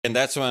And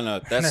that's when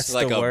that's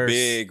like the a worst.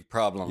 big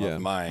problem Yeah.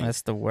 of mine.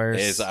 That's the worst.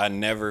 Is I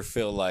never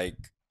feel like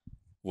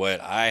what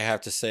I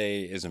have to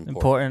say is important.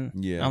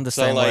 Important. Yeah. I'm the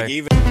So same like way.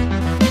 even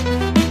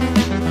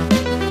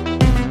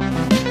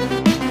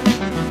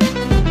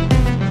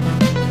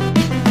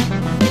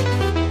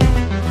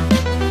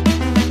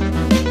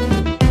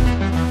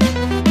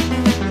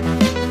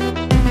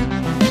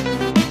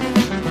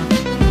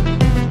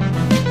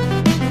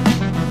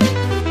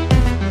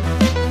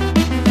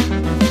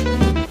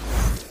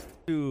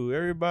You,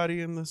 everybody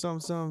in the some,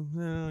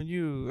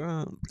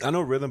 I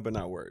know rhythm, but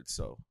not words.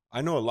 So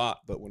I know a lot,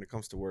 but when it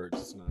comes to words,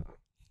 it's not.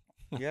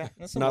 Yeah,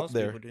 that's what most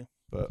people do.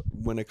 But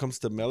when it comes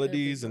to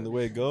melodies and the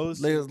way it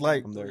goes,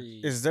 Like, I'm there.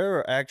 is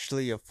there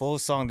actually a full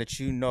song that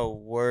you know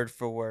word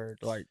for word,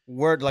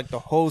 like the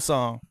whole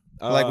song,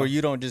 like where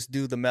you don't just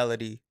do the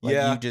melody, like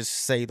yeah. you just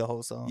say the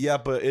whole song? Yeah,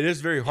 but it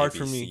is very hard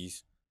for me.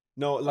 ABCs.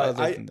 No, like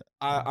Other than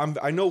that.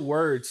 I know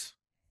words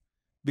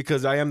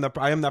because I am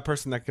that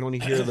person that can only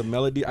hear the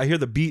melody. I hear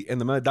the beat and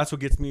the melody. That's what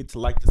gets me to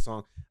like the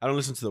song. I don't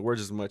listen to the words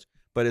as much.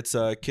 But it's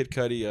Kid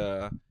Cudi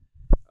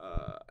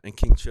and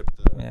King Chip.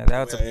 Yeah,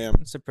 that's I am.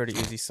 it's a pretty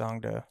easy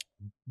song to.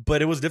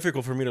 But it was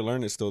difficult for me to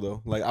learn it still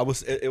though. Like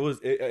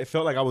it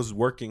felt like I was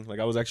working. Like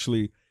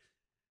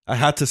I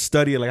had to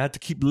study it. Like I had to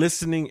keep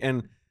listening,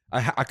 and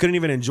I couldn't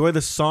even enjoy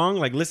the song.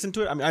 Like listen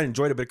to it. I mean, I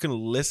enjoyed it, but I couldn't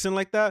listen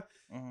like that.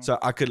 Mhm. So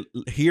I could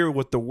hear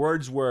what the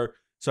words were,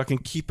 so I can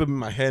keep them in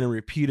my head and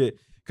repeat it.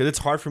 Because it's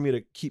hard for me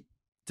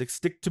to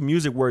stick to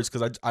music words.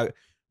 Because I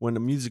when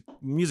the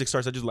music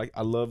starts,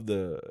 I love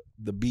the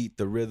beat,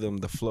 the rhythm,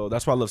 the flow.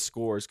 That's why I love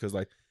scores. Because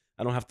like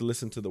I don't have to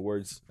listen to the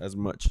words as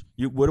much.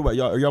 What about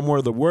y'all? Are y'all more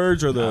of the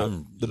words or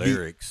the beat?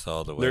 lyrics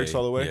all the way? Lyrics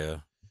all the way? Yeah.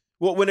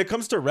 Well, when it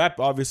comes to rap,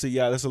 obviously,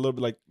 yeah, that's a little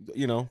bit like,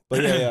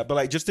 but yeah. But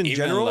like just in Even,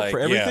 general, like, for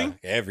everything?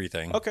 yeah,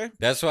 everything. Okay.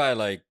 That's why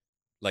like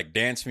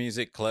dance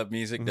music, club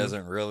music Mhm.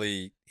 doesn't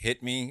really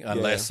hit me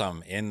unless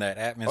I'm in that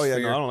Oh, atmosphere.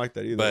 yeah, no, I don't like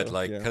that either. But though.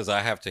 like, yeah. because I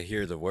have to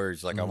hear the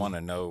words, like I Mhm. want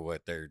to know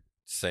what they're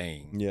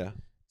saying. Yeah.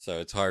 So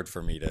it's hard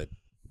for me to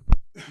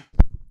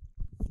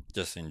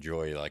just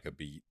enjoy like a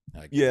beat.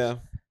 I guess. Yeah.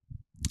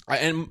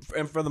 And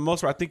for the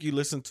most part, I think you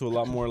listen to a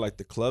lot more like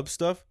the club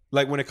stuff.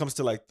 Like when it comes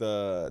to like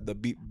the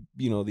beat,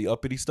 the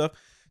uppity stuff.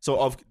 So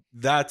of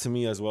that to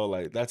me as well,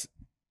 like that's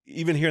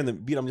even hearing the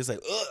beat, I'm just like,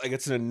 ugh, like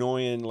it's an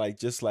annoying, like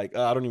just like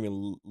I don't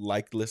even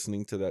like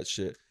listening to that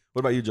shit. What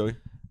about you, Joey?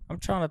 I'm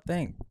trying to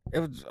think.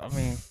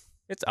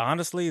 It's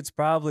honestly, it's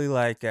probably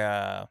like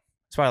a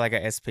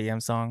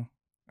SPM song.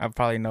 I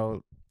probably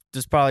know.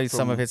 There's probably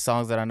some of From- his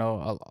songs that I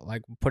know,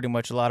 like pretty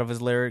much a lot of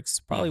his lyrics.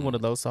 Probably one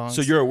of those songs.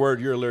 So you're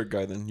a lyric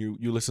guy then.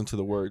 You listen to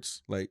the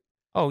words. Like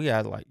Oh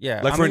yeah, like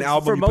yeah. Like I for an mean,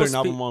 album, you put most an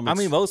album pe- on, I it's-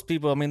 mean, most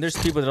people. I mean, there's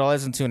people that I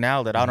listen to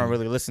now that I don't Mhm.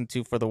 really listen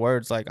to for the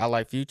words. Like I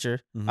like Future.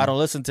 Mhm. I don't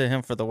listen to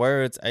him for the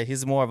words.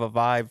 He's more of a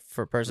vibe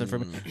for person for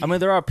me. Mm. I mean,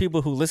 there are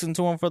people who listen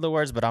to him for the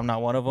words, but I'm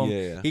not one of them.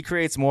 Yeah. He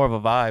creates more of a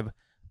vibe.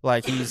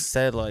 Like he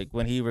said, like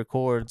when he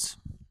records.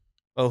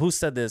 Oh, who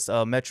said this?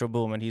 Metro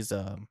Boomin. He's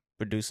a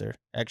producer,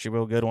 actually,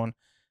 real good one.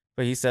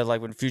 But he said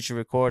like when Future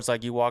records,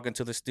 like you walk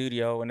into the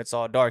studio and it's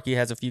all dark. He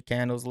has a few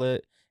candles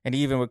lit, and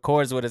he even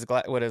records with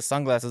his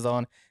sunglasses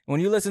on.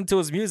 When you listen to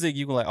his music,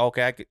 you can like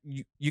okay,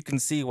 you can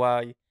see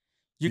why.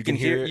 You can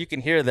hear it. you can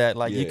hear that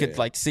like you could Yeah.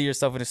 like see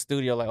yourself in the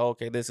studio like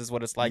okay, this is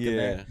what it's like in Yeah.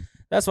 there.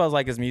 That's why I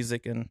like his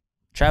music. And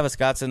Travis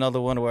Scott's another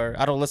one where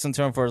I don't listen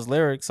to him for his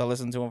lyrics. I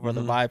listen to him for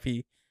the Mhm. vibe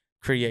he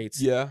creates.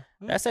 Yeah.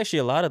 That's actually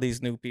a lot of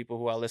these new people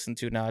who I listen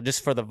to now,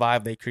 just for the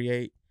vibe they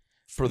create.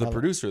 For the I like-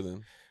 producer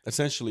then.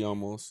 Essentially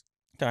almost.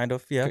 Kind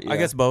of, yeah. Yeah. I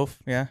guess both.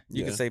 Yeah,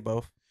 you Yeah. can say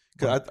both.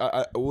 'Cause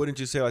I wouldn't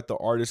you say like the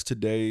artist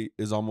today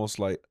is almost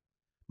like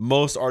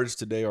most artists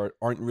today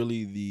aren't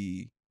really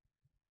the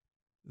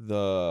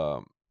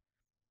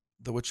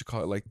what you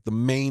call it, like the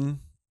main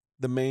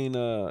the main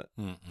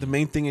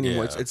thing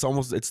anymore. Yeah.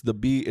 It's the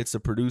beat, it's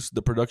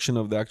the production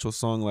of the actual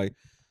song, like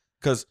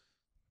because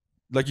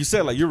like you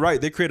said, like you're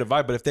right, they create a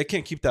vibe, but if they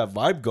can't keep that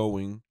vibe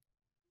going,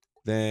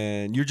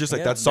 then you're just like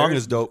Yeah, that song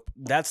there's- is dope.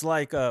 That's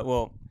like,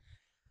 well,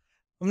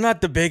 I'm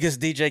not the biggest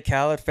DJ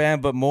Khaled fan,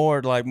 but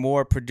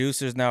more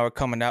producers now are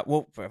coming out.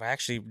 Well,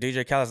 actually,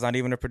 DJ Khaled's not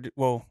even a producer.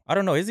 Well, I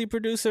don't know. Is he a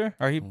producer?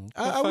 Or he? The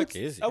I fuck would,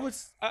 is he?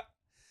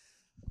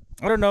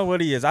 I don't know what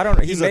he is. I don't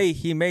know. He's a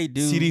He may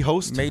do CD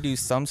host? may do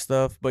some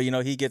stuff, but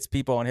he gets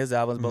people on his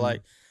albums. But Mhm.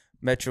 like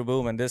Metro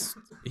Boomin,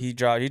 he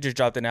just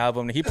dropped an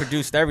album. And he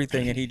produced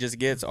everything, and he just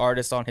gets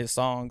artists on his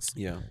songs.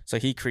 Yeah. So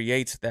he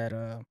creates that.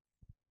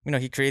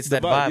 He creates The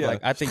that vibe, vibe. yeah. Like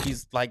I think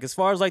he's like as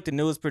far as like the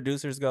newest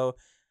producers go,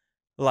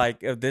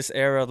 like of this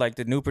era, like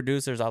the new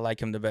producers, I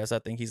like him the best. I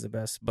think he's the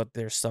best. But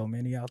there's so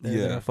many out there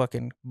that Yeah. are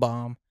fucking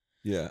bomb.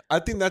 Yeah, I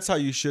think that's how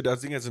you should. I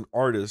think as an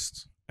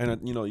artist,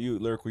 and you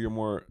lyrical, you're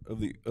more of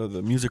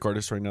the music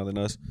artist right now than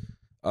us.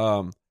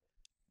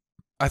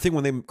 I think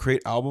when they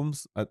create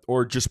albums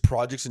or just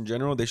projects in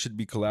general, they should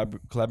be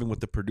collabing with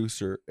the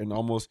producer and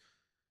almost.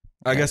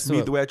 I Yeah, guess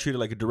so- the way I treat it,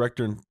 like a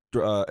director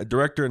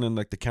and then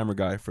like the camera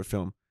guy for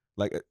film,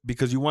 like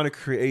because you want to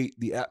create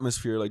the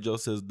atmosphere, like Joe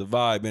says, the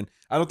vibe, and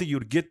I don't think you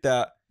would get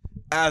that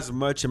as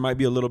much. It might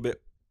be a little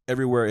bit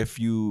everywhere if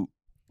you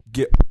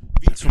get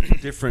beats from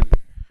different.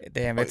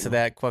 Damn, it's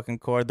that fucking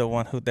chord, the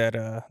one that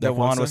That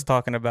Juan Fonsa? was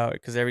talking about.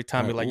 Because every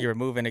time Alright, you're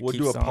moving, it We'll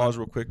keeps do a on. pause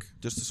real quick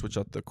just to switch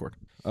out the chord.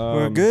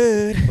 We're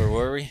good. Where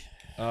were we?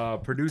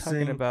 Producing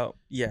Talking about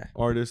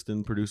artists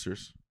and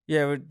producers.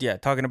 we're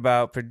talking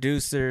about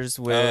producers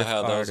with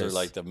How those artists. are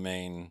like the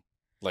main,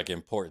 like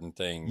important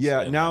things.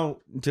 Yeah, And, now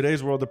in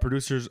today's world, the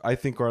producers I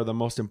think are the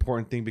most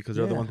important thing because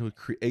they're the Yeah. ones who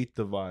create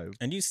the vibe.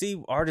 And you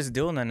see artists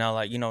doing that now,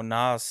 like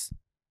Nas.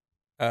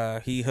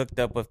 He hooked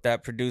up with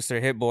that producer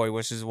Hit Boy,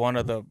 which is one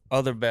of the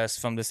other best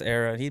from this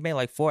era. He made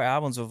like 4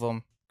 albums with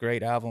them,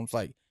 great albums.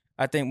 Like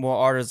I think more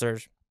artists are,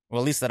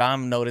 well, at least that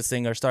I'm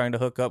noticing, are starting to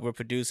hook up with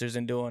producers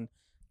and doing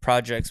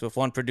projects with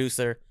one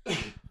producer, and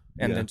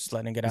Yeah. then just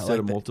letting it out Instead like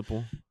of that.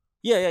 multiple.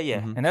 Yeah,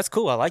 Mhm. and that's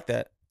cool. I like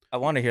that. I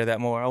want to hear that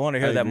more. I want to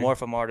hear I that agree. more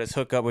from artists.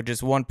 Hook up with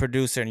just one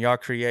producer and y'all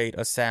create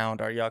a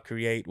sound, or y'all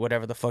create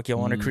whatever the fuck y'all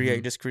want to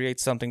create. Mhm. Just create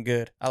something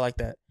good. I like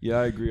that. Yeah,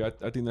 I agree. I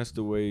think that's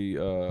the way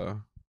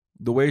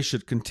it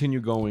should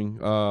continue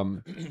going.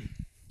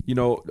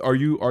 Are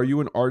you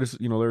an artist,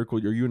 lyrical,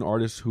 are you an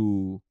artist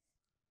who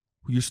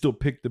you still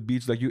pick the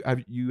beats, like you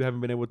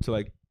haven't been able to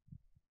like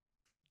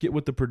get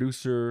with the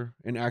producer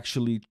and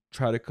actually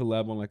try to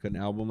collab on like an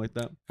album like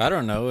that? I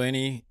don't know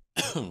any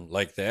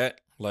like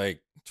that,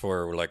 like to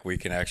where like we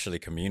can actually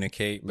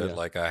communicate, but Yeah.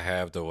 like I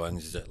have the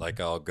ones that like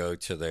I'll go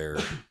to their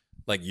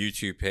like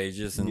YouTube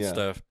pages and Yeah.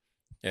 stuff,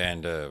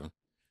 and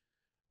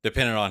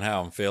depending on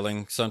how I'm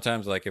feeling,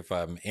 sometimes like if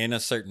I'm in a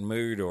certain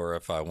mood or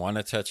if I want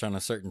to touch on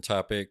a certain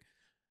topic,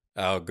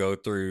 I'll go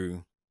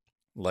through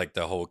like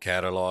the whole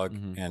catalog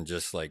Mhm. and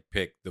just like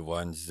pick the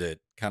ones that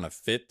kind of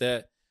fit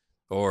that,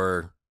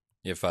 or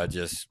if I'm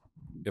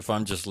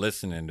just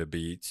listening to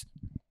beats,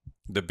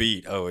 the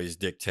beat always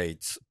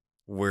dictates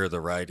where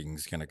the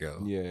writing's gonna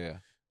go. Yeah.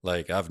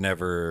 Like I've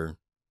never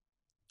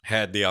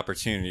had the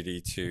opportunity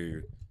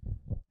to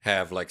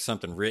have like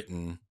something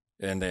written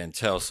and then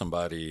tell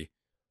somebody,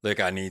 like,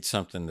 I need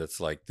something that's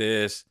like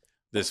this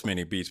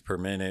many beats per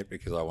minute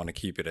because I want to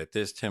keep it at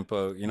this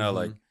tempo. Mhm.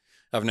 Like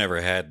I've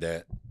never had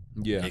that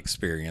Yeah.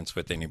 experience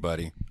with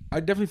anybody. I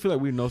definitely feel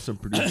like we know some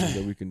producers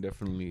that we can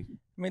definitely.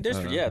 I mean, there's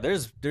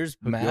up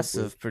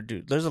massive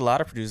There's a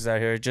lot of producers out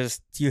here.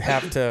 Just you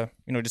have to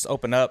just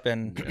open up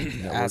and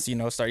ask,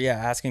 start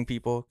asking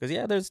people, because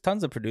there's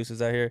tons of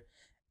producers out here.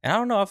 And I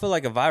don't know, I feel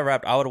like if I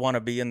rapped, I would want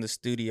to be in the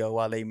studio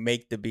while they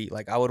make the beat.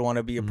 Like I would want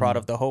to be a part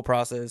of the whole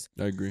process.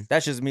 I agree.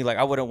 That's just me. Like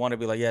I wouldn't want to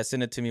be like, yeah,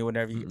 send it to me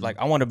whenever you like.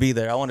 I want to be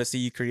there. I want to see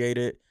you create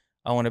it.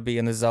 I want to be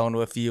in the zone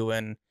with you.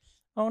 And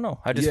I don't know.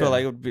 I just feel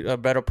like it would be a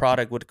better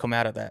product would come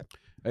out of that.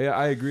 Yeah,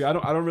 I agree. I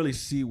don't really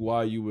see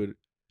why you would,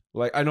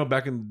 like, I know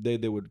back in the day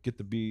they would get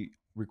the beat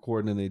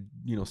recorded and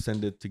they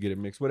send it to get it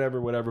mixed,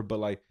 whatever. But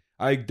like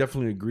I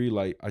definitely agree.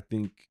 Like I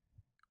think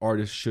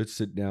artists should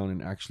sit down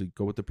and actually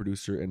go with the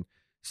producer and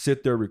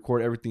sit there,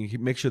 record everything,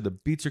 make sure the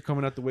beats are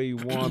coming out the way you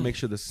want, make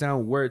sure the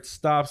sound where it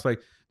stops.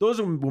 Like those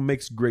are what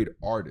makes great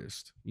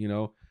artists.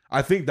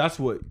 I think that's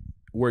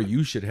where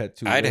you should head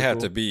to. I'd have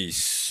to be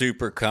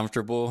super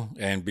comfortable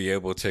and be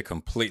able to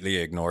completely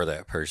ignore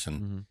that person.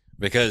 Mm-hmm.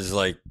 Because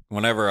like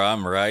whenever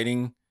I'm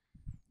writing,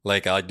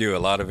 like I do a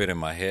lot of it in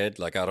my head.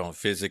 Like I don't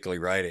physically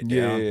write it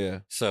down. Yeah.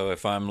 So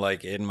if I'm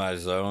like in my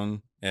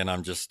zone and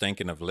I'm just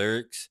thinking of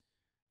lyrics,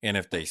 and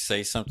if they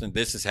say something,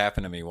 this has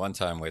happened to me one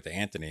time with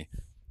Anthony,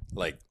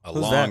 like a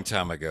Who's long that?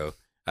 time ago.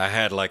 I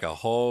had like a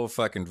whole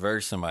fucking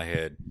verse in my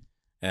head,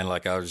 and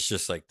like I was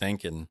just like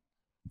thinking,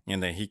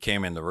 and then he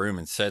came in the room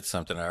and said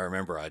something. I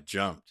remember I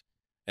jumped,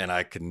 and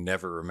I could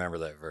never remember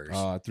that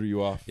verse. Threw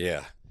you off.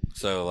 Yeah.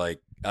 So like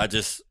I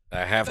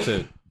have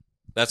to,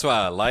 that's why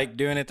I like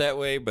doing it that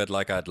way, but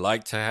like I'd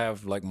like to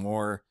have like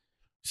more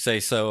say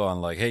so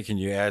on like, hey, can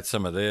you add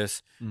some of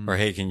this? Mhm. Or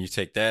hey, can you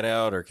take that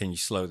out? Or can you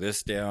slow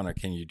this down? Or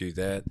can you do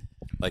that?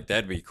 Like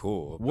that'd be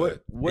cool.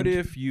 What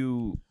if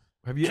you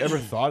have you ever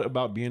thought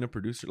about being a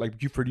producer?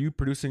 Like you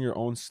producing your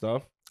own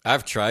stuff?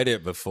 I've tried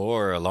it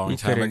before a long You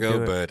time couldn't ago,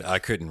 do it. but I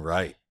couldn't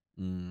write.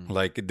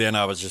 Like then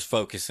I was just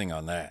focusing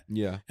on that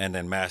Yeah. and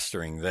then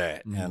mastering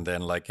that. Mhm. And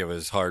then like it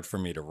was hard for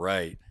me to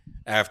write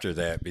after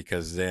that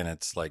because then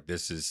it's like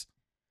this is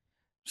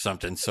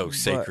something so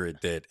sacred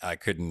that I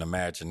couldn't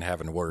imagine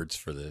having words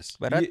for this.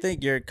 But I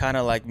think you're kind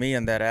of like me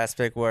in that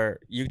aspect where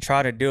you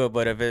try to do it,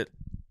 but if it,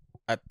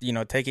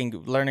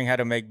 learning how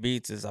to make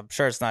beats I'm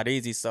sure it's not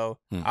easy. So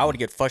I would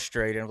get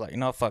frustrated and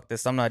like, fuck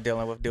this. I'm not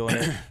dealing with doing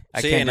it.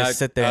 I can't just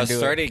sit there and do I it.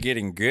 started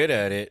getting good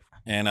at it,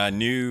 and I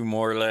knew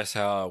more or less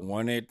how I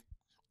wanted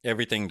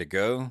everything to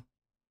go.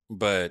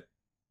 But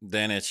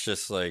then it's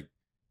just like,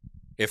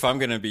 if I'm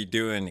gonna be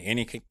doing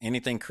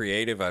anything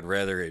creative, I'd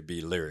rather it be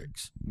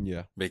lyrics,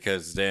 Yeah.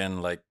 because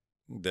then like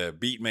the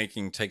beat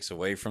making takes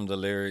away from the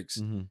lyrics.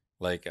 Mhm.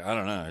 Like I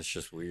don't know, it's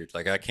just weird.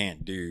 Like I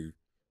can't do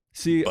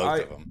See,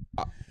 both of them.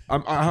 I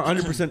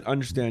 100%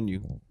 understand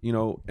you,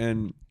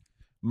 and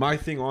my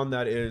thing on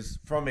that is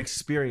from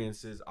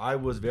experiences. I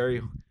was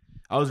very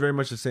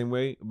much the same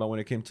way about when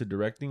it came to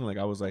directing. Like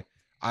I was like,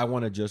 I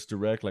want to just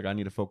direct. Like I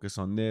need to focus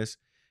on this.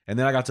 And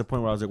then I got to a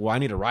point where I was like, well, I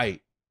need to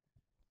write.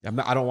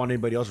 I don't want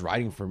anybody else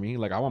writing for me.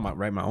 Like I want to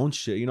write my own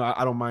shit. You know,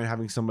 I don't mind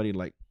having somebody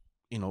like,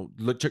 you know,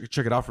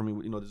 check it out for me.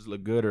 You know, does it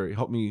look good or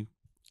help me?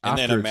 And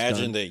then after it's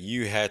imagine done. that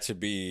you had to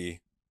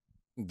be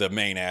the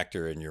main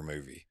actor in your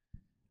movie.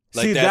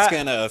 Like See, that's that-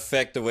 gonna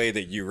affect the way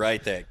that you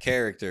write that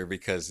character,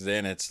 because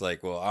then it's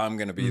like, well, I'm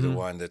gonna be the Mhm.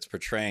 one that's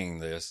portraying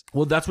this.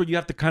 Well, that's where you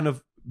have to kind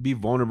of be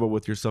vulnerable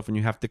with yourself, and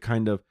you have to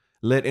kind of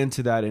let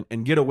into that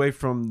and get away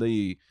from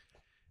the.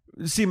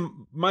 See,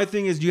 my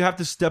thing is you have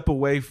to step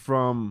away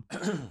from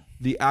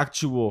the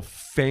actual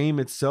fame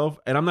itself.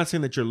 And I'm not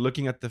saying that you're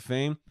looking at the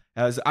fame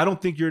as I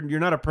don't think you're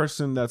not a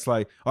person that's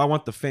like, oh, I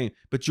want the fame,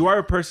 but you are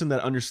a person that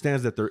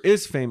understands that there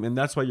is fame, and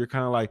that's why you're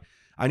kind of like,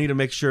 I need to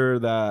make sure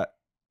that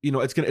you know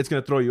it's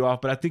gonna throw you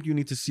off. But I think you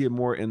need to see it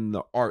more in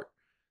the art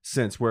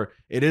sense, where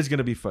it is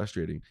gonna be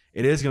frustrating,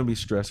 it is gonna be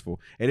stressful,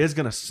 it is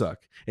gonna suck,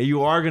 and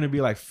you are gonna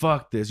be like,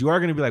 fuck this. You are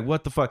gonna be like,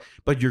 what the fuck?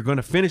 But you're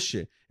gonna finish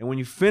it, and when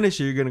you finish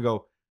it, you're gonna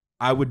go,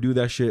 I would do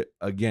that shit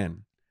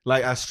again.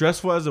 Like as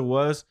stressful as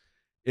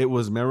it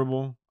was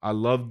memorable. I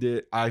loved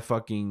it. I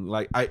fucking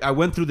like I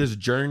went through this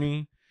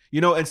journey. You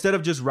know, instead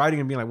of just writing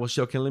and being like, well,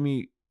 shit, okay,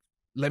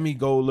 let me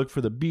go look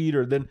for the beat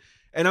or then.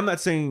 And I'm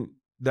not saying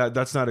that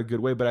that's not a good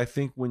way, but I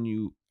think when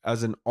you,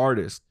 as an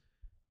artist,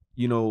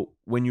 you know,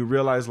 when you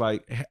realize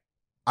like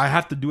I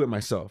have to do it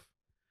myself.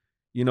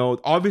 You know,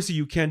 obviously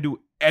you can't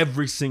do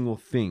every single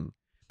thing,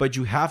 but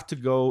you have to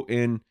go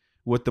in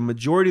with the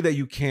majority that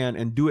you can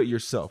and do it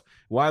yourself.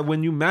 Why?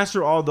 When you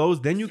master all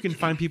those, then you can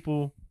find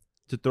people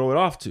to throw it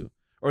off to.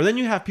 Or then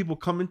you have people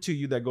coming to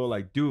you that go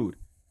like, dude,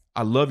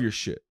 I love your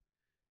shit.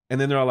 And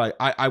then they're all like,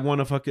 I want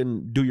to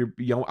fucking do your,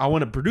 you know, I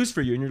want to produce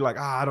for you. And you're like,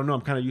 I don't know.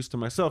 I'm kind of used to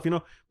myself, you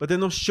know, but then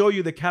they'll show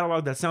you the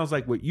catalog that sounds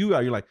like what you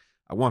are. You're like,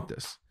 I want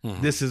this.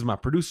 Mhm. This is my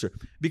producer.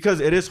 Because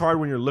it is hard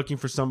when you're looking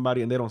for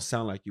somebody and they don't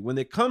sound like you. When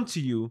they come to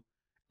you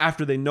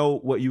after they know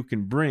what you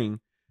can bring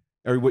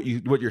or what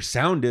your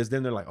sound is,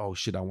 then they're like, oh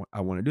shit, I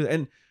want to do that.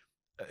 And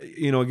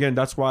you know, again,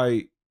 that's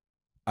why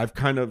I've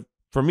kind of,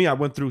 for me, I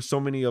went through so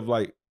many of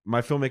like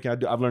my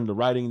filmmaking. I've learned the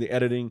writing, the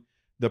editing,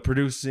 the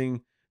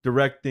producing,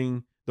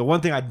 directing. The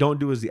one thing I don't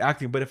do is the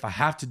acting, but if I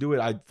have to do it,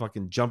 I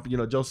fucking jump. You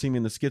know, Joe see me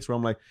in the skits where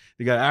I'm like,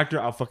 they got an actor,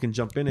 I'll fucking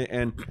jump in it.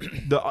 And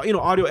the, you know,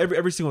 audio,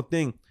 every single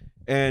thing.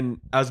 And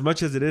as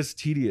much as it is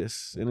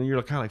tedious, and then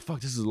you're kind of like,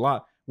 fuck, this is a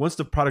lot. Once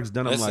the product's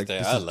done, That's I'm like, the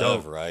thing. this I is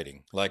love dope.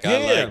 writing. Like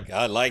Yeah.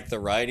 I like the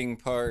writing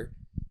part,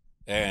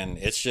 and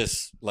it's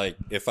just like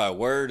if I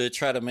were to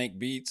try to make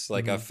beats,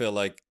 like I Mhm. feel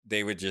like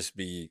they would just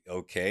be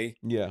okay,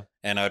 Yeah.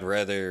 and I'd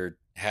rather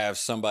have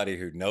somebody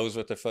who knows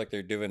what the fuck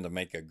they're doing to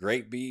make a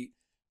great beat,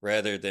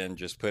 rather than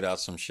just put out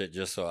some shit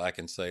just so I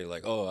can say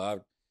like, oh, I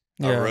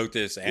Yeah. wrote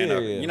this, and Yeah.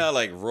 you know,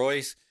 like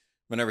Royce,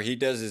 whenever he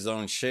does his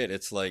own shit,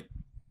 it's like,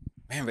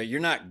 man, but you're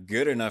not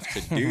good enough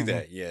to do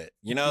that yet.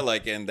 You know,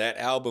 like, and that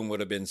album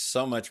would have been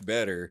so much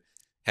better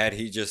had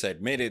he just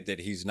admitted that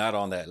he's not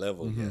on that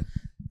level Mhm. yet.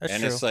 That's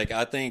And true. it's like,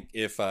 I think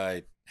if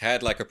I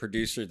had like a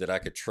producer that I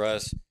could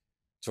trust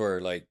to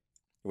where like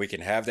we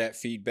can have that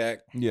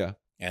feedback Yeah.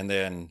 and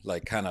then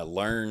like kind of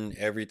learn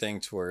everything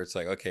to where it's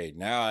like, okay,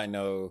 now I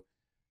know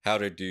how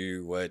to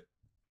do what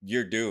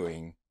you're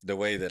doing the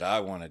way that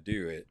I want to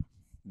do it.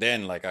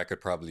 Then like I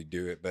could probably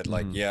do it. But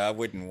like, Mhm. yeah, I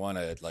wouldn't want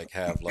to like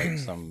have like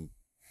some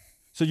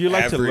So you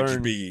like to average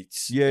learn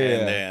beats, Yeah.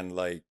 and then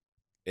like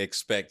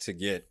expect to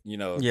get, you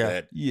know,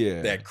 Yeah.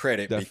 Yeah. that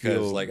credit that because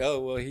feel- like, oh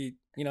well, he,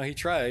 you know, he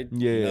tried,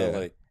 Yeah, you know, yeah.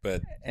 like,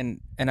 but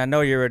and I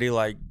know you're already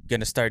like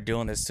gonna start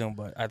doing this soon,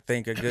 but I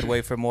think a good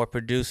way for more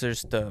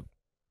producers to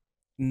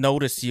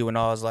notice you and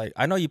all is like,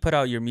 I know you put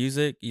out your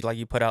music,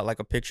 you put out like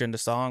a picture in the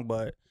song,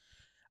 but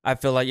I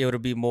feel like it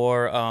would be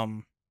more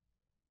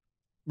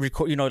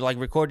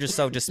record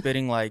yourself just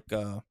spitting like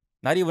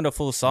not even a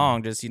full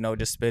song, just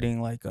just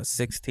spitting like a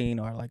 16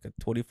 or like a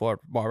 24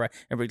 bar, right?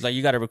 And like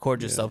you got to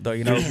record yourself though,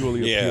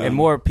 Visually Yeah. appealing. and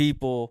more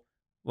people.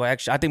 Well,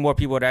 actually, I think more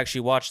people would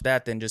actually watch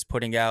that than just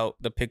putting out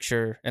the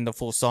picture and the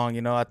full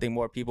song. I think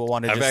more people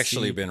want to. I've just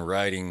actually see. been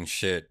writing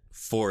shit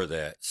for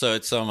that. So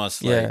it's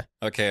almost Yeah.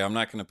 like, okay, I'm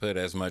not going to put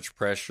as much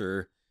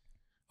pressure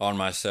on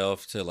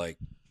myself to like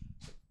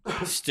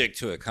stick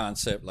to a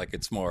concept. Like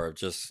it's more of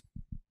just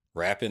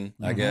rapping,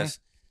 I Mhm. guess.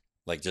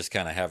 Like just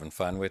kind of having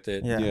fun with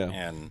it. Yeah. Yeah.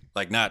 And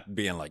like not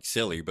being like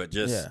silly, but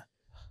just Yeah.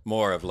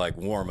 more of like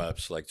warm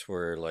ups, like to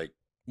where like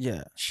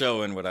Yeah.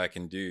 showing what I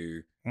can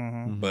do,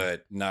 Mm-hmm. Mhm.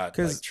 but not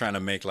 'Cause- like trying to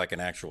make like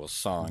an actual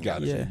song. Got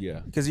out it. of it. Yeah. Yeah.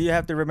 Because you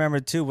have to remember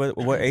too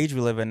what age we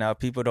live in now.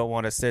 People don't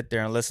want to sit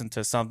there and listen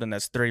to something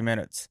that's 3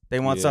 minutes. They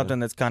want Yeah. something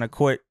that's kind of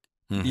quick.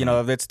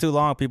 Mhm. If it's too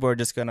long, people are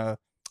just gonna.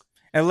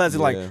 Unless it's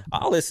Yeah. like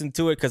I'll listen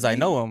to it because I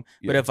know him,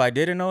 but Yeah. if I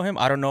didn't know him,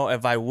 I don't know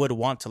if I would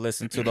want to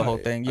listen to the whole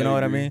thing. You know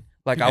what I agree. mean?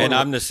 Like I would. And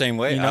I'm the same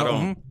way. you I know,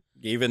 don't, mhm.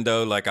 even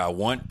though like I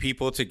want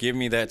people to give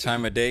me that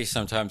time of day,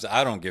 sometimes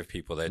I don't give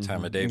people that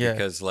time of day Yeah.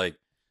 because like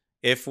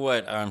if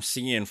what I'm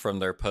seeing from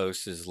their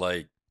posts is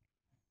like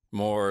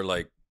more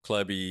like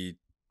clubby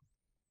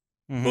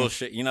Mhm.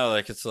 bullshit,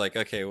 like it's like,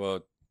 okay,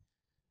 well,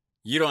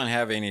 you don't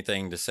have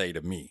anything to say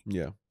to me.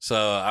 Yeah. So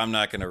I'm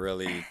not going to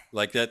really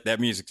like that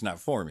music's not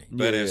for me.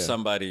 But Yeah, if yeah.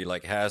 somebody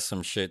like has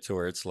some shit to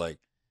where it's like,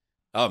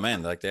 oh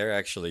man, like they're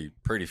actually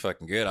pretty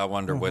fucking good. I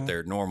wonder what Mhm.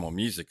 their normal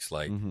music's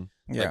like. Mm-hmm.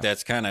 Yeah. Like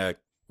that's kind of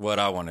what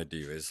I want to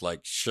do is like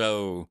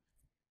show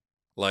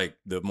like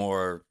the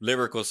more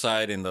lyrical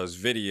side in those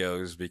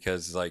videos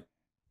because like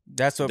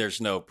That's what. there's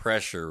no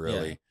pressure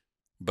really,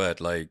 but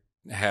like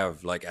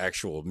have like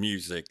actual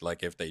music.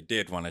 Like if they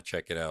did want to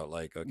check it out,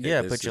 like okay,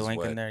 Yeah, this put your is link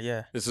what, in there.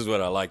 Yeah. This is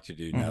what I like to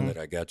do now Mhm. that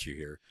I got you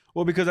here.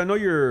 Well, because I know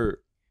you're,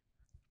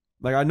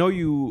 like, I know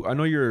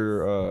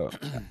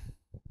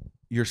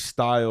your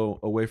style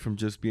away from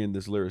just being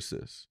this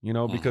lyricist, you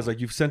know, because Mhm. like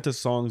you've sent us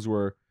songs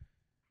where,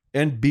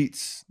 and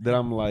beats that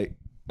I'm like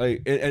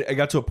it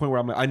got to a point where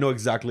I'm like, I know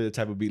exactly the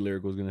type of beat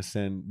Lyrical is gonna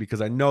send because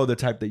I know the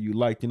type that you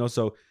like, you know.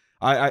 So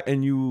I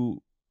and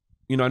you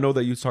know, I know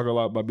that you talk a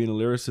lot about being a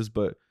lyricist,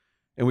 but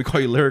and we call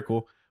you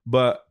Lyrical,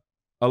 but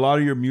a lot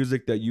of your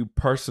music that you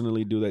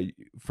personally do that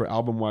for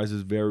album wise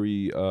is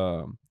very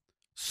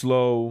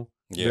slow,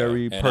 Yeah,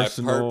 very and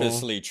personal. I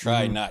purposely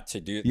try Mhm. not to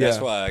do. Yeah.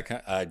 That's why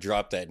I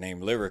dropped that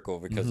name Lyrical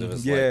because it Mhm.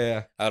 was yeah,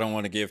 like I don't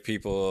want to give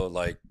people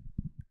like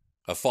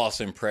a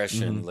false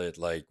impression Mhm. that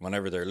like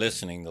whenever they're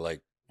listening, they're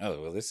like, oh,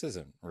 well, this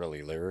isn't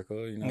really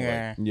lyrical, you know? Like,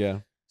 Yeah. yeah.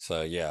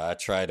 so yeah, I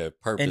try to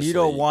purposely And you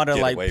don't want to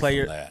get like away play from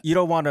your. that. You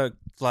don't want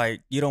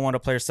to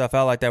play yourself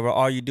out like that where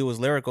all you do is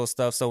lyrical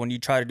stuff. So when you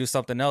try to do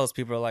something else,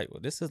 people are like, well,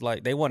 this is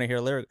like they want to hear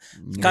lyric.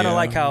 It's kind of Yeah.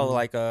 like how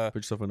like put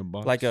yourself in a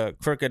box. like a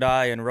Crooked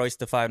Eye and Royce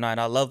the 5'9".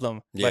 I love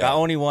them, but Yeah. I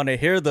only want to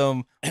hear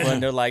them when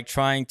they're like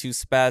trying to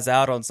spaz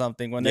out on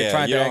something. When they're Yeah,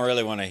 trying you to don't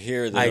really want to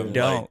hear them I like,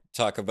 don't.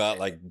 talk about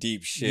like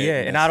deep shit. yeah,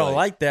 and it's I don't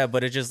like that.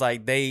 But it's just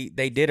like they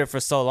did it for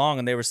so long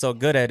and they were so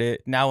good at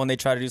it. Now when they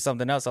try to do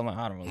something else, I'm like,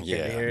 I don't really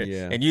care to Yeah. hear it.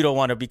 Yeah. And you don't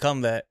want to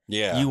become that.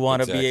 Yeah, You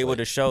want to be able exactly.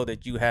 to show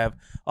that you have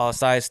all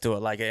sides to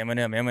it, like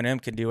Eminem.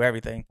 Eminem can do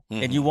everything,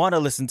 and Mhm. you want to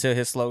listen to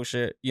his slow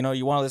shit. You know,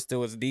 you want to listen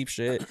to his deep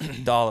shit,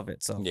 to all of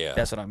it. So Yeah.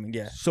 that's what I mean.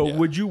 Yeah, So Yeah.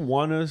 would you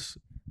want us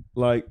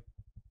like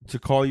to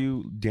call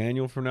you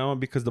Daniel from now on?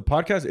 Because the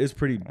podcast is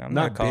pretty I'm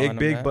not not calling him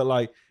big, that. but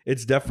like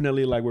it's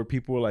definitely like where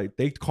people are like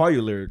they call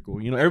you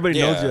Lyrical. You know, everybody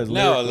knows you as no,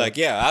 Lyrical. like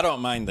yeah, I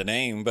don't mind the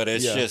name, but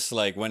it's Yeah. just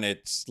like when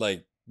it's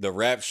like the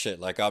rap shit.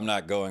 Like I'm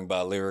not going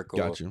by Lyrical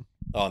got you.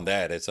 on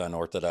that. It's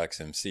Unorthodox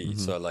MC. Mhm.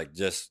 So like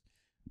just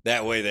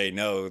that way they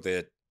know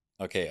that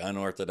okay,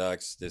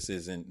 unorthodox. This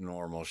isn't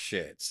normal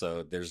shit.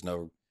 So there's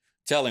no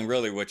telling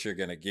really what you're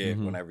gonna get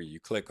Mhm. whenever you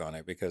click on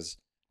it because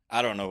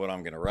I don't know what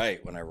I'm gonna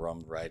write whenever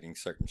I'm writing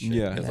certain shit.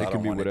 Yeah, because it I could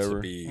don't be want it whatever.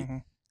 to be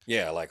Mhm.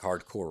 yeah like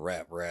hardcore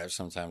rap.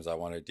 Sometimes I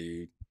want to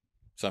do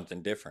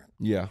something different.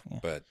 Yeah.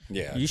 But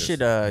yeah, you just-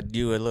 should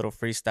do a little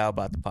freestyle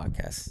about the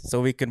podcast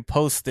so we can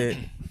post it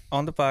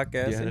on the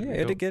podcast. Yeah, and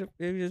that'd be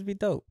it'd just be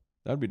dope.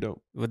 That'd be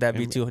dope. Would that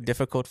be And- too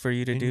difficult for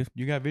you to And do?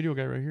 You got video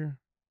guy right here.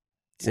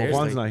 Seriously?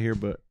 Well, Juan's not here,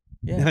 but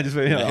Yeah. I just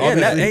yeah, Yeah, Yeah,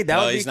 obviously. hey, that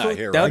No, would be he's not cool.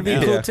 here That right would be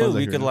now. cool Yeah, too. Juan's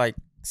We not could here. like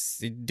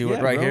do it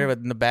Yeah, right bro. here, but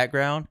in the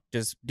background,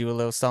 just do a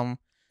little something.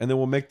 And then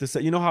we'll make the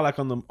set. You know how like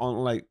on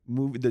like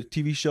movie the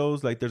TV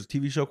shows, like there's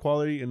TV show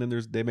quality, and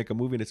then they make a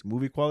movie and it's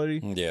movie quality.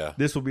 yeah.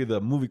 This will be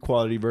the movie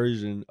quality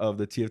version of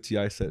the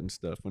TFTI set and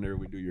stuff. Whenever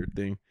we do your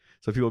thing,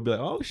 so people will be like,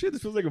 "Oh shit,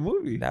 this feels like a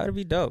movie." That would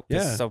be dope.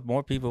 Just Yeah. so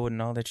more people would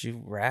know that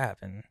you rap,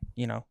 and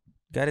you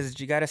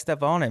gotta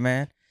step on it,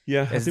 man.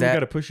 Yeah, I Is think that- we got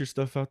to push your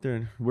stuff out there,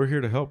 and we're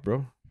here to help,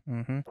 bro.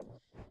 Mm-hmm.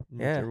 In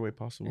Yeah. every way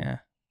possible. Yeah.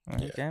 Well,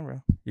 you Yeah. can,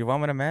 bro. You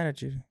want me to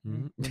manage you?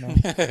 Mhm. You know.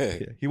 Yeah.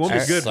 He won't be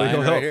Alright. good, but Sign he'll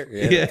right help. here.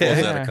 Yeah,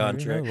 pulls out a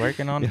contract.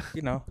 Working on,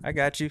 Yeah. I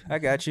got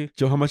you.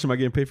 Joe, how much am I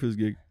getting paid for this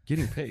gig?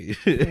 Getting paid.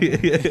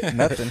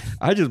 Nothing.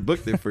 I just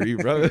booked it for you,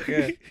 bro.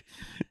 Yeah.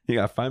 You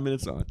got 5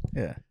 minutes on.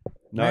 Yeah.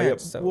 No, Man, yeah.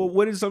 so- Well,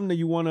 what is something that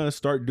you want to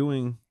start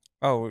doing?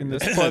 Oh, In the-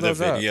 let's pull the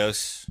those up.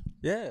 videos.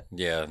 Yeah.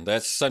 Yeah,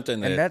 that's something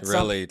And that that's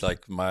some- really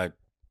like my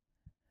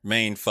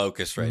main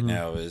focus right Mhm.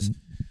 now is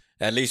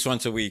at least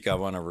once a week I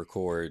want to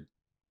record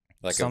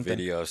like Something. a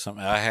video.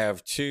 Something I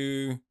have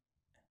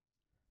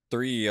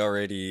 3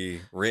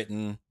 already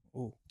written.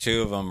 Ooh.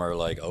 2 of them are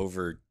like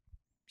over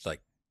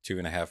like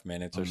 2.5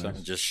 minutes or Oh, something,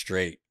 nice. just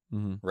straight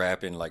Mm-hmm.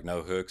 rapping, like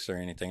no hooks or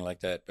anything like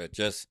that, but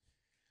just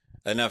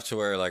enough to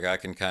where like I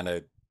can kind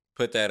of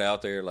put that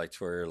out there, like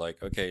to where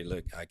like, okay,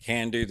 look, I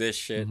can do this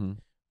shit, Mm-hmm.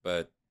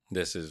 but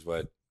this is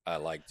what I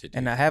like to do.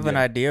 And I have an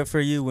Yeah. idea for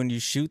you when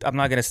you shoot. I'm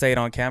not gonna say it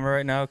on camera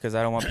right now because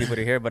I don't want people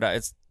to hear. But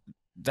it's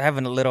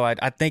having a little.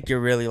 I think you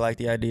really like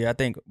the idea. I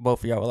think both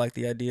of y'all will like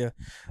the idea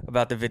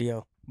about the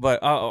video.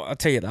 But I'll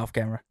tell you it off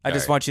camera. I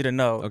just Alright. want you to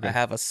know Okay. I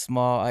have a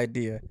small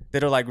idea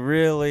that'll like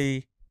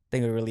really. I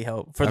think it would really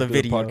help for the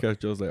video. podcast,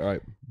 Joe's like, all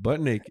right, butt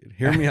naked.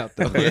 Hear me out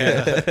though.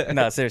 Yeah.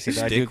 No, seriously,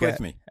 though, I do Stick with got.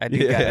 me. I do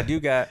Yeah.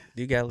 got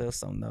a little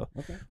something though.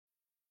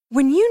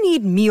 When you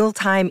need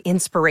mealtime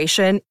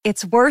inspiration,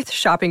 it's worth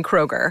shopping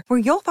Kroger, where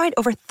you'll find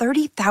over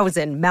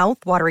 30,000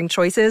 mouthwatering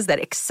choices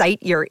that excite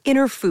your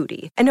inner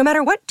foodie. And no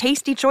matter what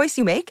tasty choice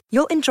you make,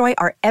 you'll enjoy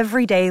our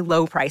everyday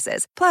low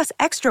prices, plus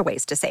extra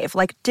ways to save,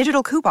 like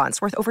digital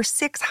coupons worth over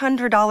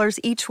 $600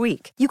 each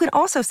week. You can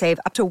also save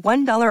up to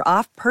 $1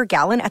 off per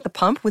gallon at the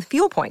pump with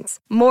fuel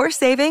points. More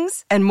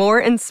savings and more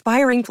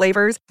inspiring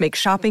flavors make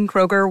shopping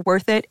Kroger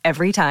worth it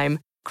every time.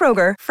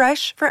 Kroger,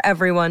 fresh for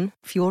everyone.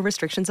 Fuel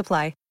restrictions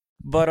apply.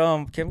 But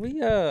can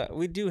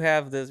we do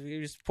have this? We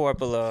just pour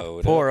up a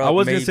Hold pour up. up. I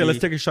was gonna say maybe. let's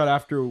take a shot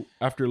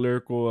after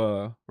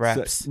lyrical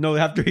Raps. no,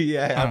 after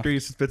he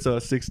spits a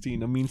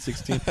 16, a mean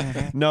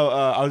 16. No,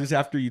 I was just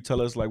after you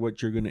tell us like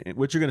what you're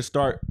gonna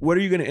start. What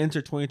are you gonna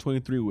enter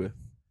 2023 with?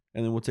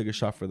 And then we'll take a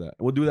shot for that.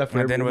 We'll do that for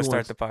And then we'll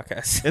everyone. start the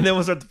podcast. And then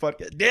we'll start the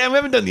podcast. Damn, we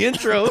haven't done the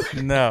intro.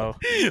 No,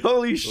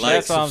 Holy shit. Like,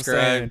 that's what I'm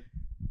subscribe, saying.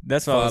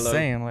 That's what I was follow.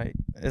 saying. Like,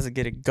 let's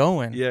get it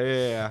going.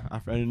 Yeah. I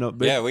didn't know.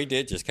 But, Yeah, we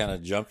did just kind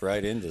of jump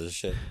right into the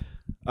shit.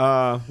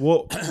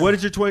 well, what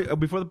is your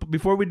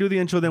before we do the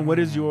intro? Then what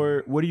are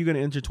you gonna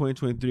enter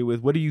 2023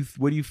 with? What do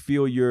you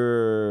feel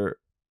your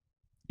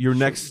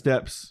next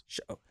steps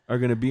are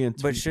gonna be in?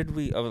 But should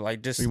we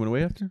like just you want to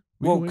wait after?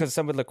 We well can wait. because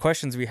some of the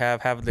questions we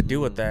have to do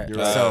with that. You're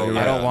right. So Oh,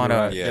 I don't yeah, want you're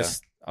to right.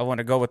 just. I want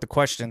to go with the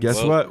questions. Guess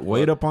Well, what?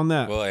 Wait well, up on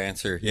that. We'll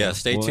answer. Yeah,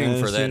 stay We'll tuned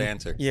for that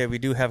answer. answer. Yeah, we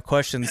do have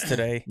questions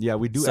today. Yeah,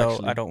 we do. So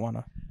actually. I don't want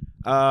to.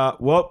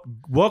 Well,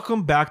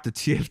 welcome back to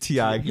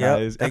TFTI,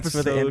 guys. Thanks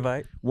for the Episode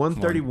invite.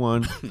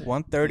 131.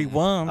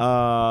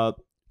 131.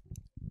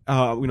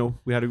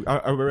 We had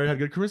everybody had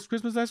a good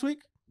Christmas last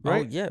week,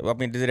 right? Oh yeah. I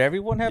mean, did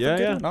everyone have Yeah, a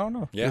good yeah. one? I don't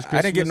know. Yeah.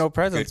 I didn't get no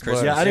presents.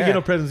 Christmas. but- Yeah, I didn't get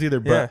no presents either,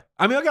 but Yeah.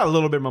 I mean, I got a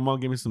little bit. My mom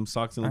gave me some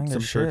socks and I some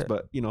got shirts, shit.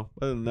 but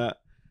other than that,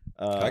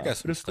 I got but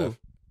some it's stuff. cool.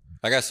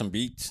 I got some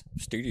Beats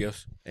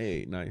Studios.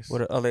 Hey, nice.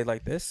 What are they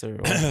like this or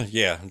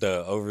Yeah,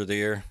 the over the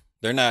ear.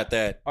 They're not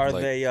that Are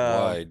like, they,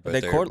 wide, but they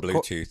they're cord-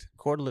 Bluetooth.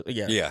 cordless?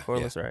 Yeah, Yeah,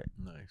 cordless, right?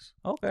 Nice.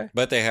 Okay.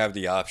 But they have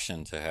the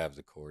option to have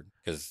the cord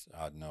because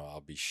I know I'll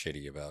be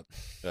shitty about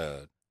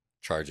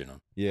charging them.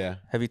 Yeah.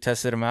 Have you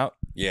tested them out?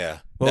 Yeah,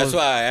 What that's was-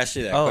 why I asked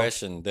you that Oh.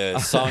 question. The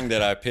song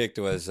that I picked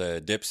was a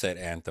Dipset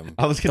anthem.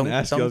 I was gonna Dun,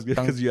 ask you. I was dun,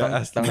 because you dun,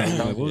 asked me. dun, I'm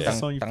dun, like, what was dun, the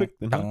song you dun, picked?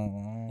 Then, huh?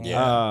 dun.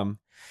 Yeah.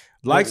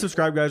 Like,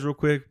 subscribe, guys, real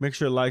quick. Make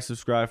sure to like,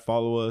 subscribe,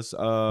 follow us.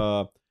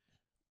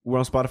 We're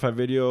on Spotify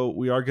video.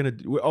 We are gonna.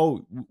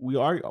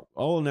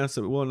 I'll announce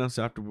it. We'll announce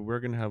it after. But we're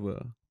gonna have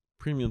a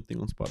premium thing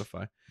on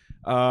Spotify.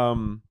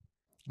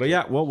 But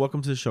yeah, well,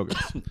 welcome to the show,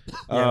 guys.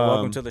 Yeah,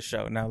 welcome to the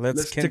show. Now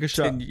let's take a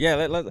shot. continue.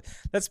 Yeah,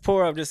 let's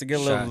pour up just to get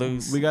a little Shot.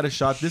 loose. We got a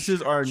shot. This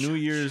is our New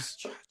Year's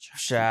shot.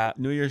 shot.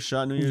 New Year's.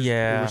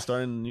 Yeah. We're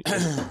starting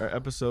our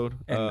episode.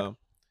 And-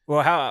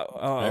 Well, how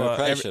I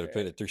probably should have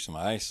put it through some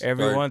ice.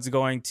 everyone's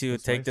going to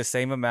That's take nice. the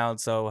same amount.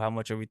 So how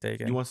much are we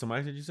taking? You want some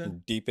ice? Did you Or say?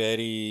 Deep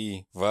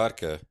Eddy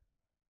vodka.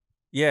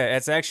 Yeah,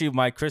 it's actually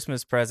my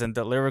Christmas present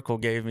that Lyrical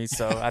gave me,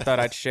 so I thought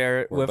I'd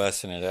share it We're with.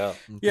 busting it out.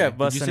 Yeah, Did you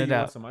busting say it you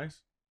want out. Some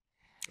ice?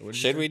 Or what did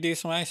you Should say? we do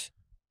some ice?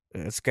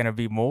 It's gonna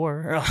be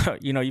more.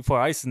 You pour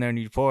ice in there and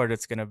you pour it.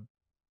 It's gonna.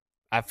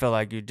 I feel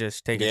like you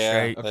just take it Yeah,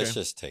 straight. Okay. let's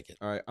just take it.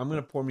 All right, I'm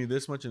gonna pour me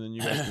this much, and then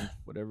you guys can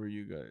whatever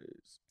you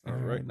guys. All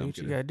right, do no, I'm what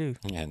you kidding. gotta do.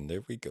 And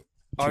there we go.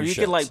 Or Two you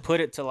could like shots. put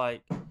it to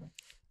like.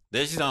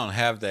 They just don't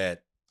have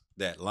that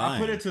I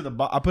line. put it to the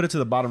I put it to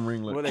the bottom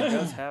ring. Look. Well, it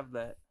does have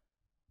that.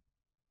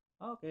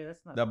 Okay, that's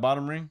not. That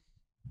bottom ring.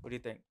 What do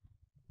you think?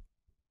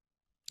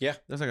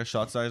 That's like a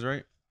shot size,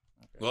 right?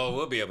 Well,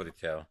 we'll be able to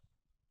tell.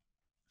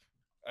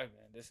 Oh man,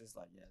 this is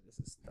like this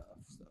is tough.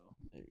 So.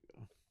 There you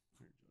go.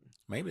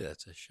 Maybe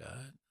that's a shot.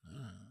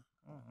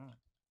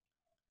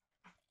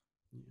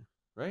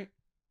 Right.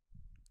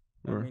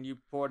 I Or- mean, you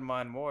poured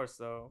mine more,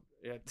 so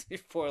yeah, you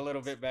pour a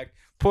little bit back.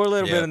 Pour a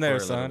little bit in there,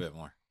 pour a son. little bit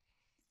more.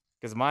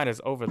 Because mine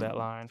is over that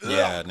line.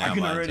 Yeah, I now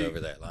can mine's already- over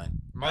that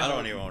line. Mine's I don't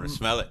over- even want to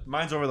smell it.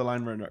 Mine's over the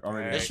line right now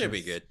already. Alright. It should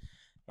be good.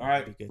 All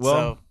right. Be good.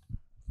 Well, So,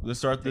 let's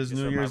start take this this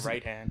New with my Year's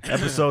right hand.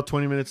 episode.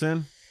 20 minutes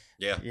in.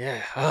 Yeah.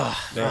 Yeah.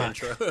 The Fuck.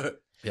 intro.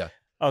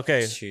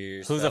 Okay.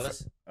 Cheers. Who's the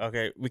fellas.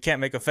 Okay, we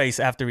can't make a face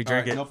after we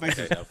drink All it. right, no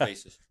faces. Okay, no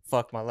faces.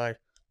 Fuck my life.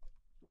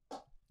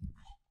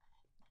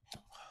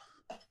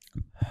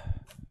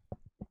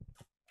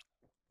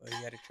 Well,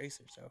 you got a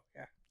tracer, so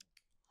yeah.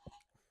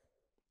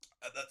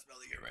 I'm not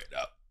smelling it right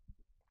now.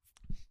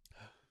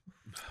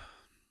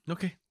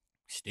 Okay.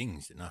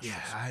 Stings the nostrils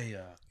I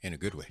in a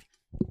good way.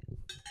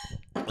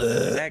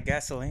 Is that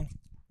gasoline?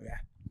 Yeah,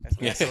 that's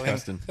gasoline.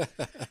 Justin.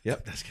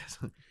 Yep, that's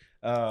gasoline.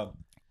 Whoa.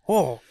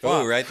 Oh,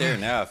 fuck. right there.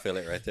 Now I feel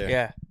it right there.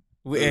 Yeah.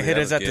 Ooh, It hit that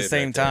us was at the good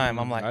same right there. time.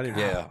 I'm like, I didn't.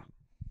 Yeah.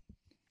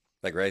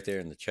 Like right there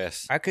in the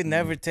chest. I could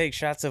never take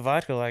shots of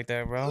vodka like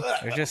that, bro.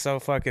 It's just so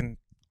fucking.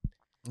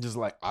 Just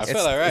like I It's-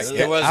 felt all right. it's It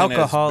the wasn't as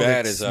alcoholic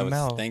bad as I was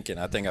smell. thinking.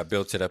 I think I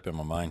built it up in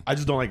my mind. I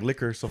just don't like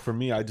liquor, so for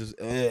me, I just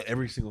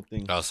every single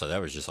thing. Oh, so that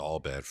was just all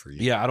bad for you.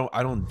 Yeah,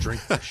 I don't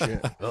drink that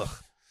shit. Ugh.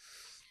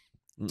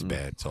 It's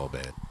bad. It's all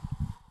bad.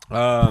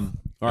 All right,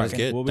 That's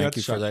good. well, we Thank got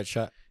you the for shot. that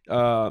shot.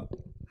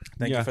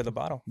 Thank Yeah. you for the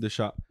bottle. The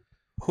shot.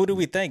 Who do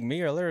we thank?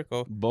 Me or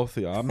Lyrical? Both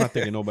of y'all. I'm not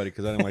thinking nobody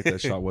because I didn't like that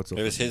shot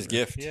whatsoever. It was his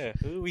gift. Yeah.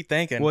 Who are we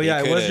thanking? Well, yeah,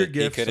 He it was coulda- your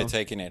gift. He could have so-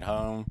 taken it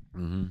home,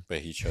 Mm-hmm. but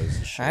he chose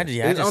to share. I I just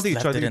don't think he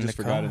left tried it to. He in the just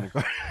forgot car. in the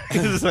car.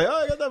 He's just like,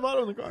 oh, I got that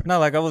bottle in the car. No,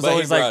 like I was But he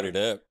always brought like, it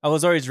up. I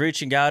was always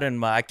reaching out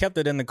and I kept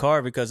it in the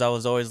car because I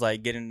was always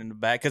like getting in the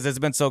back because it's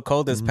been so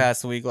cold this Mhm.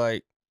 past week.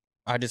 Like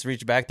I just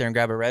reached back there and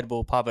grab a Red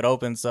Bull, pop it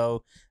open.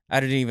 So I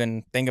didn't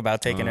even think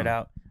about taking it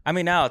out. I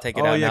mean, now I'll take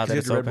it Oh out yeah, now because that you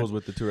it's had the Red open. Bulls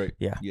with it too, right?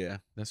 Yeah. Yeah,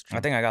 that's true.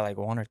 I think I got like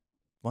one or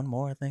one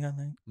more, I think.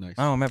 Nice.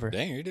 I don't remember.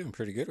 Dang, you're doing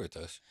pretty good with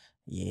us.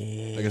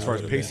 Yeah. Like as far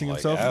as Would've been, pacing like,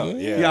 himself? out,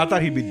 Yeah, I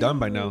thought he'd be done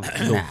by now. It's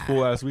a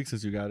full ass week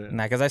since you got it.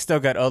 Nah, because I still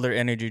got other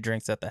energy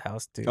drinks at the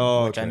house too,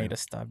 Oh, which I okay. need to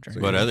stop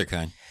drinking. What other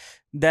kind?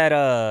 That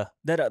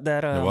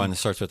The one that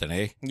starts with an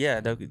A? yeah,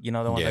 the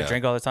ones I Yeah.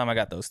 drink all the time. I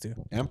got those too.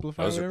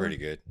 Amplify. Those are whatever? pretty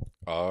good.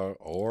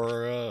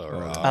 Aura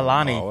or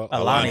Alani. Okay,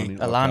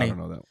 I don't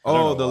know that.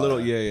 Oh, the little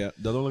yeah.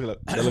 That don't look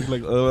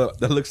like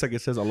that looks like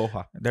it says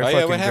Aloha. They're Oh fucking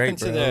yeah, what happened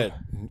great, to bro.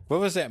 that? What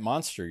was that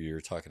monster you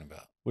were talking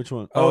about? Which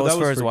one? Oh, it was that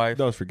for his wife.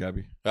 That was for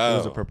Gabby. It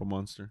was a Oh. purple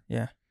monster.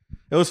 Yeah.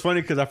 It was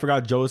funny because I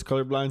forgot Joe is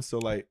colorblind, so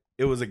like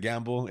it was a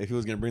gamble if he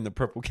was gonna bring the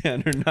purple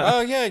can or not.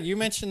 Oh yeah, you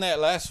mentioned that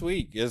last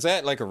week. Is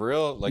that like a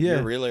real Yeah.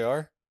 you really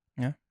are?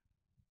 Yeah.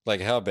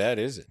 Like how bad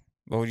is it?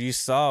 Well, you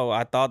saw.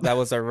 I thought that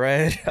was a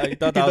red. I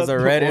thought that You was a thought the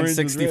red orange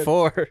was red.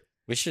 N64.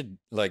 We should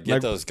like get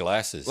Like- those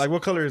glasses. Like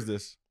what color is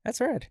this? That's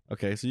red.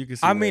 Okay, so you can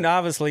see. I mean, that.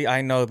 obviously,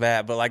 I know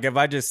that, but like, if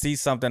I just see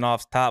something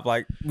off top,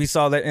 like we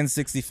saw that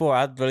N64,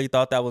 I really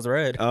thought that was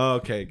red. Oh,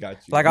 okay, got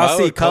you. Like, my I'll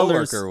see old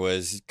colors. coworker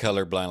was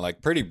colorblind,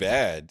 like pretty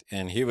bad,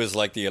 and he was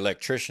like the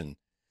electrician.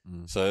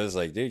 Mm. So it was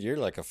like, dude, you're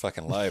like a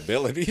fucking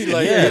liability.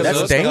 Like, Yeah, because that's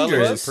those colors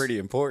dangerous. are pretty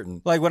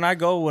important. Like when I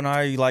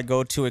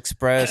go to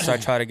Express, I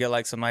try to get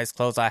like some nice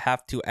clothes. I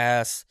have to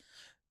ask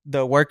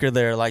the worker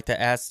there, like to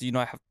ask,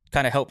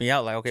 kind of help me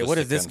out. Like, okay, Just what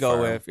to does this go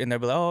confirm. with? And they'll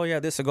be like, oh yeah,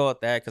 this will go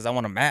with that because I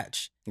want to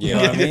match. Yeah. You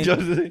know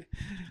what I mean? Maybe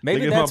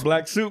Maybe look at that's my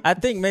black suit. I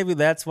think maybe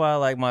that's why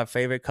like my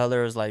favorite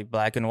color is like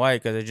black and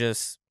white because it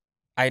just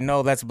I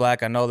know that's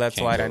black. I know that's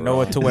Can't white. go I know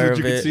what wrong. to wear What of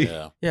you can it. see.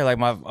 Yeah. Yeah, like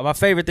my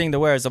favorite thing to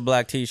wear is a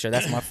black T-shirt.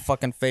 That's my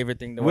fucking favorite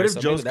thing to What wear. if So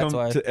Joe's maybe that's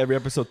come why. to every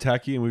episode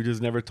tacky and we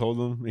just never told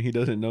him and he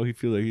doesn't know? He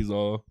feel like he's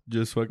all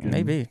just fucking.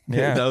 Maybe,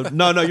 yeah.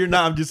 No, you're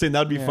not. I'm just saying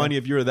that'd be Yeah. funny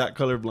if you were that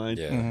colorblind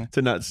Yeah. Mhm.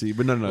 to not see.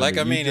 But no. Like,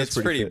 I you mean, just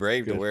it's pretty fit.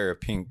 brave to Good. wear a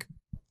pink.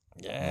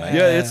 Yeah,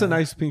 Yeah, it's a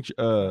nice pink.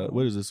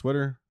 What is it?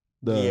 Sweater.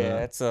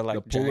 It's a like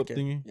the pull-up jacket.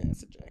 thingy? Yeah,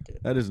 it's a jacket.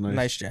 That is nice.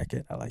 Nice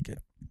jacket. I like it.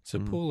 It's a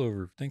Mhm.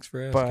 pullover. Thanks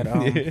for asking.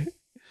 But Yeah.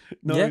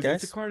 No, yeah, it's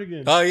guys. a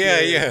cardigan. oh, yeah.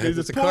 It's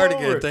It's a pullover.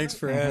 cardigan. Thanks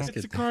for Mhm. asking.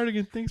 It's a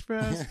cardigan. Thanks for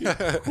asking.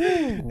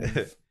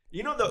 Ooh.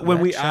 You know, when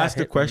That we shot asked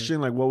the hit me.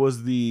 question, like, what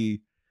was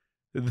the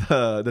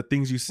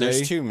things you say?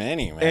 There's too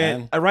many,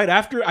 man. And right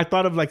after, I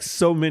thought of like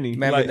so many.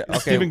 Man, like but okay.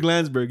 Steven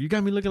Glansberg. You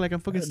got me looking like I'm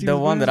fucking Steven The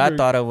one that I Glansberg.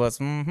 thought of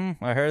was,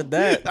 I heard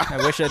that. I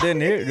wish I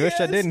didn't hear. Wish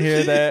I didn't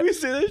hear that. We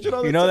say that shit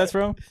all the You know time. that's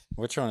from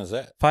Which one is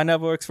that?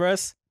 Pineapple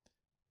Express,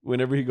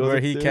 Whenever he goes where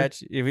up he there.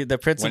 the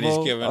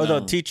principal, giving the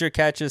them- teacher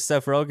catches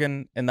Seth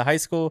Rogen in the high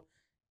school.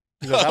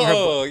 He goes,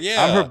 Oh,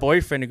 yeah. I'm her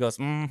boyfriend. He goes,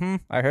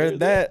 I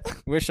heard that.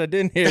 Wish I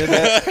didn't hear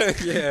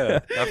that. Yeah.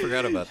 I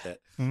forgot about that.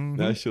 Mhm.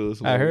 That shit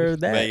was I hilarious. heard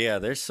But that. yeah,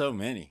 there's so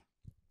many.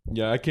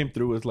 Yeah, I came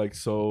through with like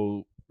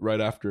so right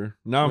after.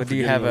 Now I'm But do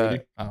you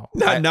forgetting have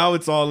already. Now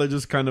it's all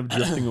just kind of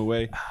drifting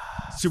away.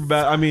 Super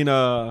bad. I mean,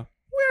 we're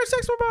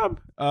Sex for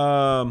Bob.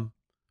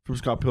 From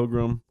Scott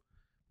Pilgrim.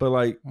 But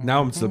like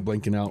now I'm still Mhm.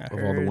 blanking out I of all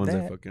the heard ones I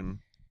that. fucking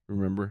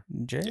remember.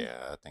 Jay? Yeah,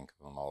 I think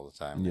of them all the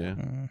time. Yeah.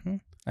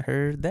 Mhm. I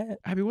heard that.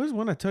 Abby, what is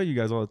one I tell you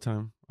guys all the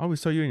time? I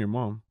always tell you and your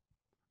mom.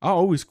 I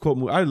always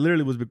quote. I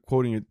literally was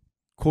quoting it.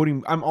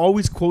 I'm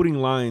always quoting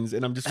lines,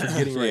 and I'm just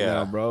forgetting right Yeah.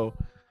 now, bro.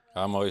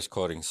 I'm always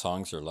quoting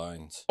songs or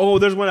lines. Oh,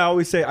 there's one I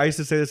always say. I used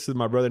to say this to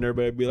my brother, and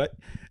everybody would be like,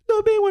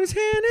 "Little baby want his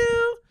hand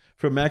out."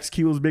 From Max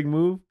Keel's Big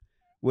Move.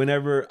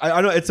 Whenever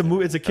I know it's a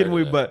movie, it's a kid Heard of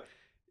movie, that. but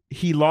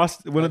he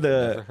lost one of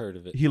Never the. heard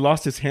of it. He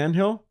lost his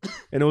handheld,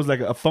 and it was like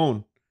a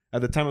phone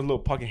at the time. It was a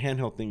little pocket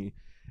handheld thingy,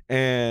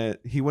 and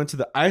he went to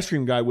the ice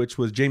cream guy, which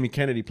was Jamie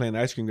Kennedy playing the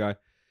ice cream guy,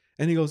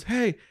 and he goes,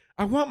 "Hey,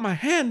 I want my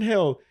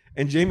handheld."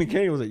 And Jamie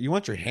Kennedy was like, "You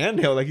want your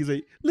handheld?" Like he's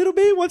like, "Little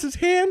baby wants his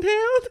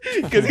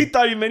handheld," because he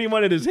thought he meant he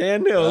wanted his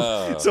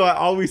handheld. Oh. So I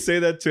always say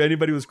that to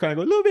anybody who's crying. I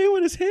go, "Little baby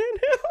want his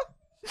handheld."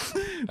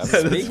 That's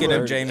That's Speaking funny.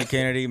 of Jamie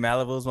Kennedy,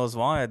 Malibu's Most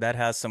Wanted, that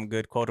has some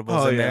good quotables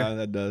Oh in yeah, there.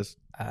 that does.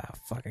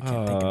 Fuck, I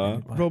can't think of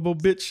anybody. Robo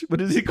bitch. What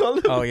does he call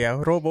him? Oh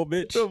yeah, Robo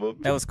bitch. Robo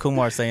That was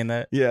Kumar saying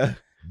that. yeah.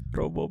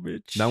 Robo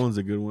bitch. That one's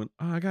a good one.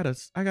 Oh, I got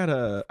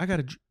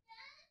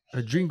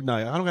a dream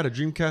night. I don't got a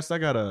Dreamcast. I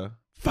got a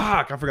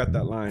fuck. I forgot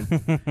that line.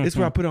 It's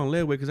where I put it on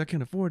layaway because I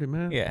can't afford it,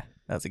 man. Yeah,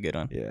 that's a good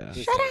one. Yeah.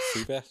 Shut up.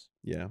 Seabass?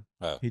 Yeah.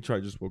 Oh. He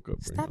tried just woke up.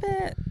 Right Stop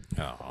now. it.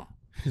 Oh.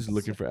 He's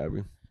looking for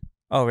Abby.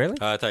 Oh really?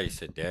 I thought you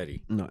said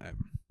daddy. No, Abby.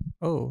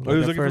 Oh, Oh, he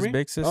was looking for his me?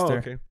 big sister. Oh,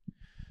 okay.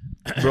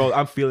 Bro,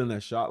 I'm feeling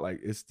that shot. Like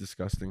it's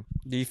disgusting.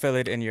 Do you feel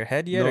it in your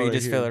head yet, No, or you right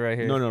just here. feel it right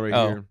here? No, right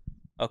Oh. here.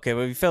 Okay,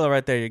 well, if you feel it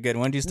right there, you're good.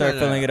 When you start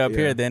No, feeling it up yeah.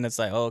 here, then it's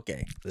like,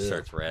 okay,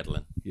 Starts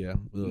rattling. Yeah. Ugh.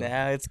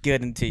 now it's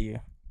good into you.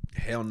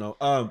 Hell no.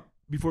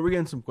 Before we get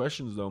into some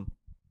questions though,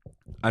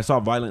 I saw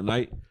Violent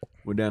Night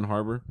with Dan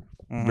Harbour.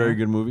 Mhm. Very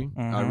good movie.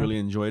 I Mhm. really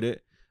enjoyed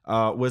it.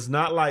 Was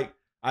not like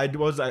I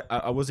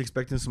was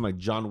expecting some like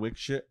John Wick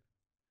shit.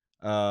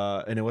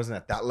 And it wasn't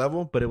at that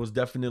level, but it was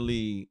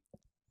definitely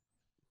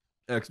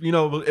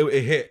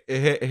it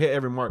hit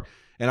every mark.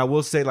 And I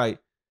will say like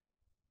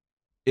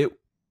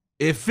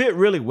it fit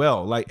really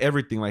well, like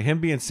everything, like him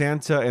being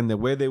Santa and the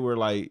way they were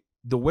like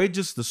the way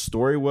just the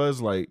story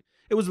was like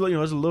it was it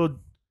was a little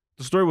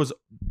the story was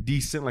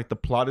decent, like the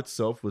plot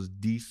itself was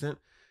decent.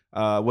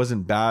 It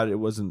wasn't bad. It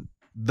wasn't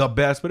the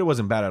best, but it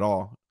wasn't bad at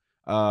all.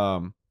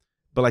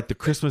 But like the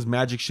Christmas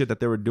magic shit that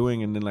they were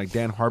doing, and then like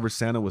Dan Harbour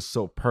Santa was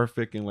so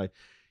perfect, and like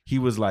he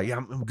was like, yeah,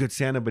 I'm a good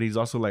Santa, but he's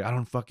also like, I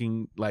don't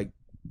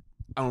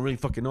really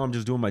fucking know. I'm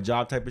just doing my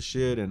job type of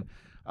shit. And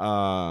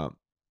John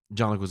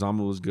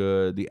Leguizamo was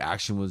good. The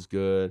action was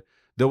good.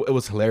 It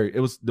was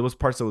hilarious. There was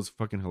parts that was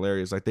fucking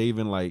hilarious. Like they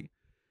even like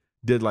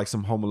did like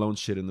some Home Alone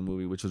shit in the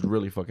movie, which was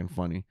really fucking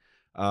funny.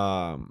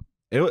 And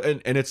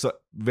it's a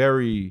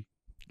very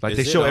like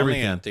they show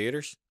everything in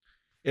theaters.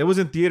 It was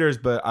in theaters,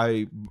 but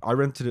I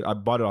rented it. I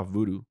bought it off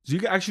Vudu. So you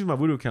can actually use my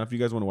Vudu account if you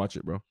guys want to watch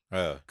it, bro.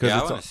 Yeah,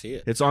 I want to see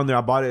it. It's on there.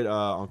 I bought it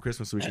on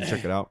Christmas so we can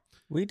check it out.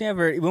 When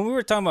we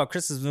were talking about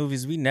Christmas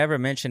movies, we never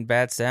mentioned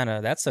Bad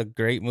Santa. That's a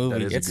great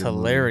movie. It's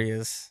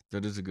hilarious.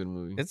 That is a good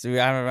movie. It's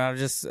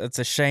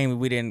a shame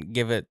we didn't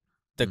give it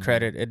the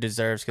credit it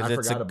deserves because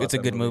it's a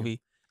good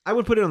movie. I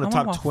would put it on the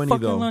top 20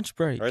 though. Lunch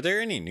break. Are there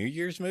any New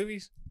Year's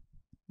movies?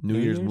 New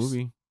Year's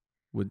movie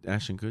with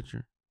Ashton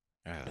Kutcher.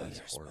 Oh, that's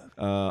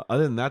horrible.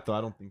 Other than that though,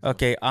 I don't think so.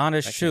 Okay,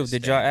 honest truth.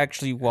 Did y'all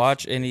actually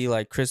watch any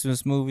like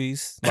Christmas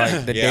movies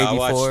like the day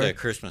before? I watched The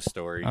Christmas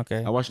Story.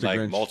 Okay, I watched like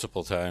Grinch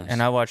multiple times,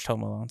 and I watched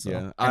Home Alone. So.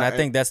 Yeah, and I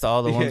think that's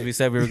all the ones we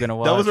said we were gonna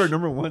watch. That was our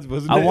number ones,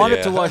 wasn't it? I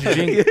wanted to watch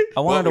Jingle.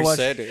 I wanted to watch.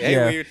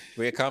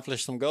 We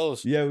accomplished some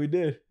goals. Yeah, we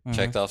did.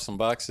 Checked off some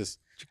boxes.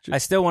 I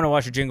still want to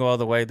watch Jingle All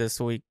the Way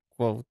this week.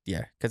 Well,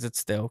 yeah, because it's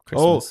still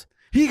Christmas. Oh,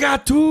 he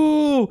got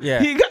two.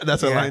 Yeah,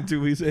 that's a line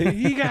too. We say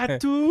he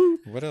got two.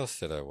 What else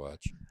did I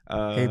watch?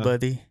 Hey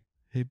buddy.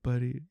 Hey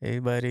buddy. Hey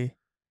buddy.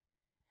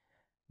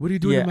 What are you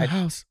doing in my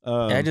house?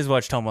 I just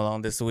watched Home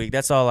Alone this week.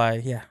 That's all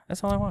I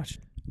watched.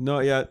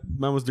 No, yeah,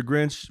 mine was The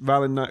Grinch,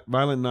 Violent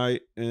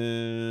Night,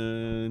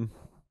 and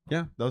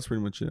yeah, that was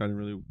pretty much it.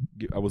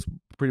 I was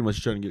pretty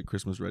much trying to get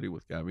Christmas ready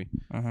with Gabby.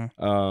 Fuck,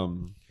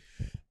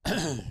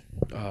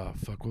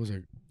 what was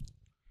I?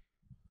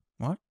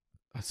 What?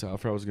 I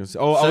forgot I was gonna say.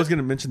 Oh, I was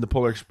gonna mention the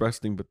Polar Express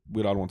thing, but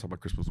I don't want to talk about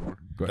Christmas more.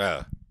 Go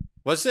ahead.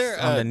 Was there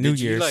on the New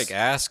did Year's? You like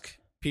ask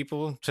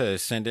people to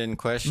send in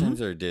questions,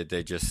 or did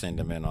they just send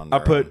them in on? Their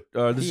I put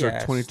own? This is our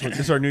 2020. This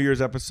is our New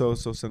Year's episode,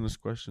 so send us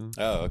questions.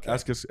 Oh, okay.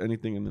 Ask us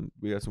anything, and then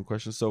we have some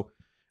questions. So,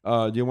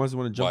 do you want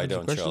to jump Why into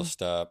don't questions? y'all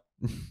stop?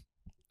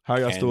 How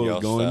y'all still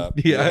y'all going? stop?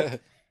 Yeah.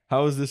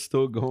 How is this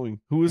still going?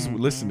 Who is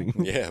listening?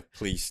 Yeah,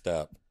 please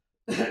stop.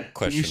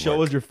 Can you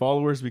show us your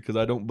followers, because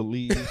I don't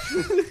believe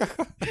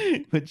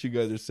what you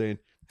guys are saying.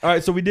 All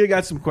right, so we did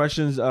got some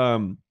questions,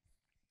 and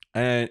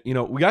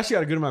we actually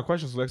got a good amount of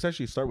questions. So let's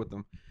actually start with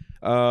them.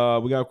 We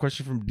got a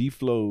question from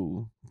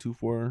DFlow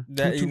 24.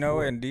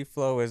 And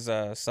DFlow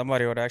is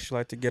somebody I would actually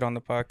like to get on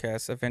the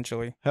podcast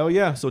eventually. Hell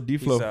yeah! So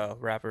DFlow, he's a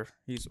rapper.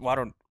 I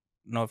don't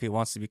know if he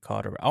wants to be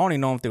called I only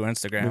know him through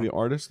Instagram. maybe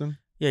artist then.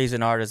 Yeah, he's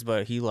an artist,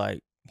 but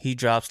he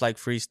drops like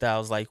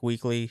freestyles like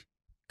weekly,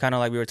 kind of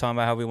like we were talking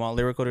about how we want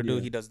Lyrical to do.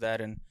 Yeah. He does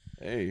that, and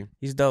Hey,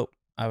 he's dope.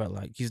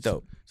 He's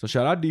dope. So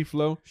shout out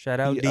DFlow.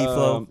 Shout out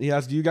DFlow. He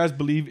asked, "Do you guys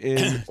believe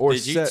in or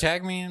did you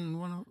tag me in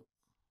one of?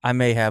 I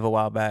may have a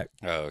while back.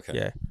 Oh, okay.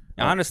 Yeah.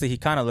 Honestly, he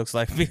kind of looks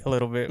like me a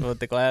little bit with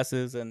the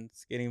glasses and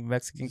skinny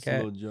Mexican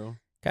cat. Little Joe.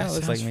 Kind of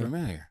looks like me.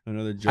 Familiar.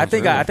 Another Joe. I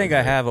think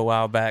I have a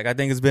while back. I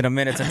think it's been a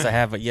minute since I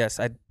have, but yes,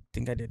 I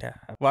think I did have.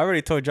 Well, I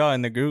already told y'all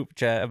in the group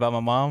chat about my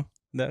mom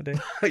that day.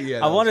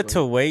 Yeah, I wanted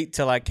to wait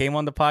till I came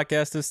on the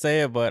podcast to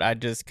say it, but I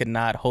just could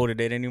not hold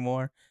it in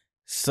anymore.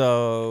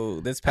 So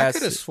this past, I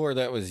could have swore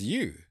that was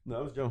you. No,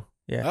 that was Joe.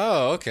 Yeah.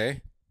 Oh,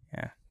 okay.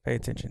 Yeah. Pay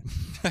attention.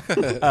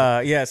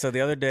 Yeah. So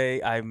the other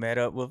day I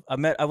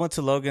went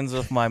to Logan's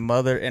with my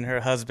mother and her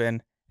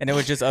husband, and it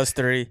was just us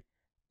three.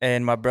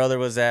 And my brother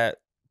was at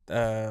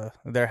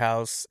their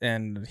house,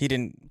 and he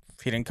didn't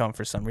come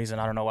for some reason.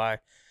 I don't know why.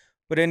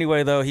 But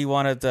anyway, though, he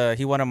wanted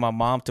my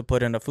mom to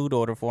put in a food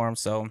order for him.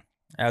 So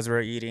as we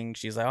were eating,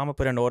 she's like, "I'm gonna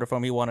put in an order for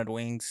him." He wanted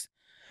wings.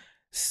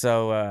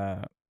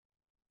 So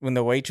when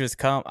the waitress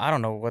come, I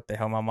don't know what the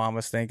hell my mom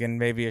was thinking.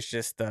 Maybe it's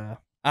just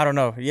I don't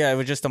know. Yeah, it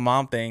was just a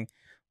mom thing.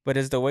 But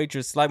as the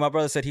waitress, like my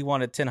brother said, he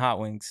wanted 10 hot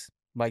wings,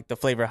 like the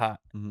flavor hot.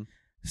 Mm-hmm.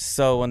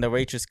 So when the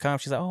waitress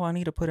comes, she's like, "Oh, I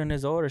need to put in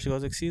his order." She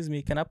goes, "Excuse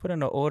me, can I put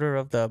in an order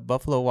of the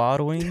Buffalo Wild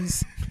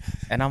Wings?"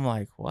 And I'm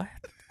like, "What?"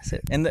 I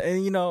said, and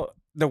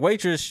the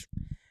waitress,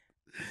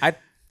 I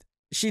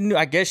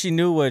guess she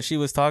knew what she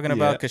was talking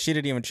about, because she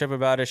didn't even trip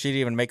about it. She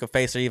didn't even make a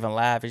face or even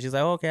laugh. And she's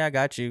like, "Okay, I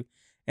got you."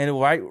 And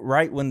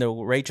right when the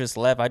waitress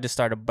left, I just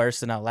started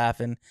bursting out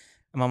laughing.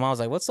 And my mom was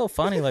like, "What's so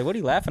funny? Like, what are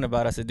you laughing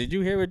about?" I said, "Did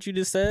you hear what you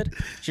just said?"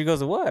 She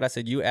goes, "What?" I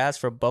said, "You asked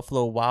for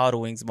Buffalo Wild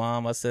Wings,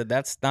 Mom." I said,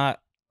 "That's not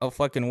a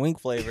fucking wing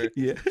flavor."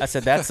 Yeah. I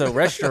said, "That's a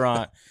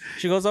restaurant."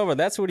 She goes over,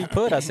 "That's what he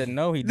put." I said,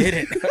 "No, he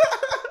didn't."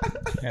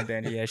 And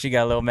then, she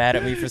got a little mad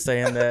at me for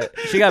saying that.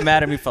 She got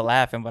mad at me for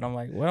laughing, but I'm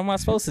like, what am I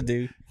supposed to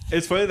do?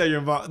 It's funny that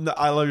your mom. No,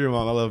 I love your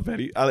mom. I love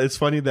Betty. It's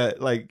funny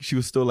that like she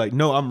was still like,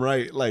 "No, I'm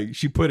right." Like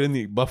she put in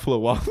the Buffalo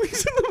Wild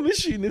Wings in the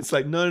machine. It's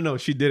like, no,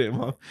 she didn't,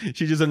 Mom.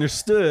 She just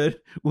understood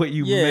what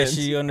you meant. Yeah,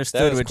 she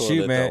understood what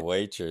you meant. The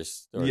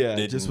waitress,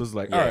 just was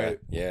like, all right,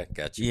 yeah,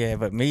 gotcha. Yeah,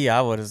 but me, I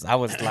was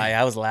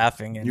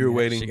laughing, and you were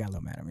waiting. She got a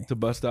little mad at me to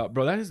bust out,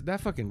 bro. That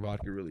fucking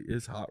vodka really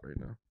is hot right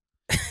now.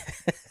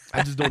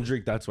 I just don't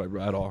drink. That's why,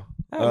 bro, at all.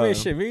 I mean,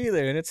 shit, me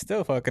either, and it's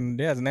still fucking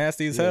it's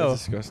nasty as Yeah, hell.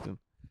 it's disgusting.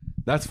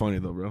 That's funny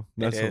though, bro.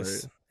 That's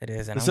hilarious. It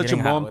is. And It's I'm such a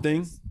getting hot mom with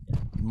thing. this.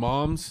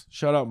 Moms,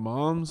 shout out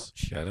moms.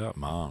 Shout out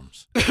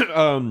moms.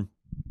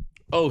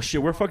 Oh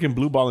shit, we're fucking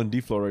blue balling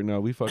D-Flow right now.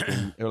 We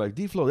fucking they're like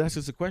D-Flow. That's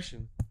just a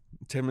question.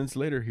 10 minutes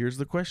later, here's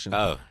the question.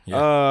 Oh,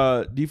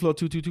 yeah. D-Flow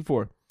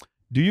 2224.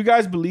 Do you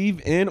guys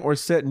believe in or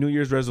set New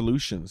Year's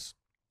resolutions?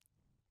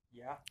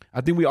 Yeah.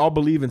 I think we all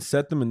believe and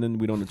set them, and then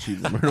we don't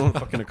achieve them. We don't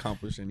fucking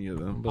accomplish any of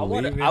them.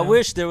 I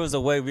wish there was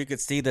a way we could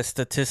see the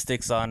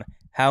statistics on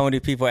how many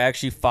people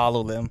actually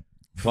follow them.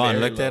 Juan,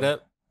 look that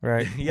up.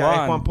 Right.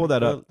 Yeah, Juan, pull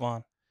that up.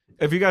 Juan.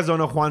 If you guys don't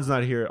know, Juan's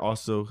not here.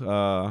 Also,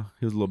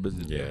 he was a little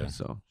busy today, Yeah.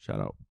 so shout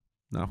out,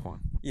 not Juan.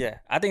 Yeah,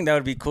 I think that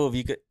would be cool if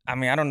you could. I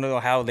mean, I don't know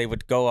how they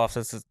would go off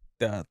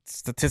the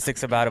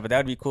statistics about it, but that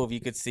would be cool if you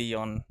could see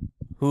on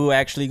who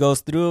actually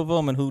goes through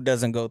them and who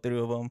doesn't go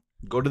through them.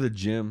 Go to the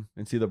gym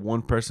and see the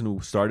one person who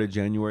started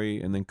January,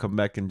 and then come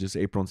back in just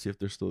April and see if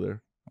they're still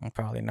there.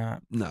 Probably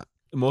not. Not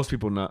most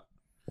people not.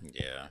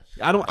 Yeah.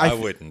 I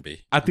wouldn't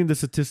be. I think the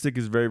statistic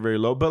is very, very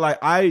low. But like,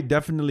 I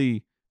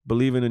definitely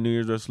believe in a New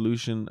Year's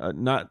resolution.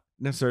 Not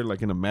necessarily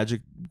like in a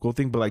magical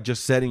thing, but like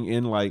just setting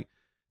in like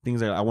things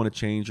that I want to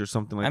change or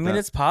something like that. I mean,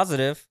 it's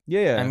positive.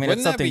 yeah. I mean, Wouldn't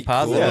it's that something be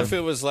positive. cool if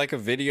it was like a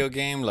video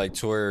game, like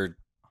to where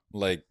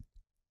like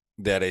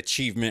that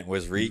achievement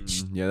was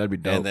reached, yeah, that'd be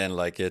dope. and then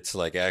like it's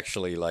like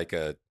actually like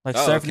a Like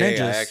oh, Surf okay, I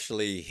Ninjas.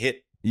 actually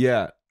hit.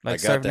 yeah. Like I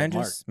got Surf that Ninjas.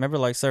 mark. Remember,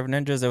 like Surf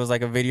Ninjas, there was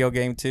like a video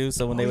game too.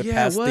 So when they would yeah,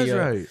 pass it was the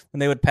right. when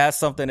they would pass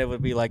something, it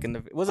would be like in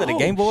the was it a Oh,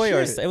 Game Boy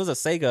or shit. it was a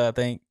Sega, I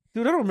think.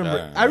 Dude, I don't remember.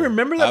 don't I know.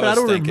 remember that, but I was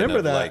don't thinking remember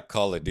of, that. like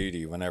Call of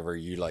Duty. Whenever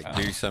you like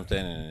do something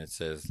and it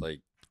says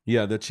like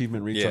Yeah, the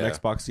achievement reach on Yeah.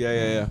 Xbox.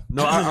 Yeah.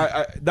 No,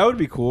 I that would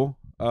be cool.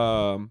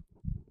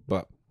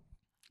 But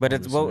But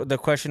it's Obviously. the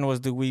question was,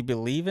 do we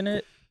believe in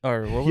it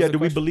or what was yeah, the do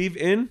we question? believe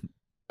in?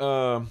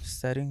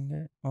 setting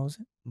it? What was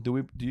it?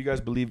 Do you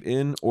guys believe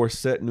in or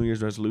set New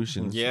Year's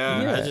resolutions?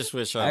 yeah, Yeah, I just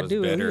wish I I was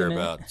do better believe in it.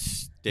 about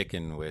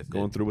sticking with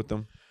Going it. through with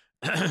them.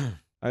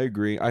 I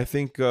agree. I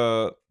think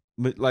but,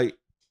 like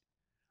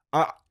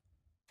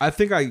I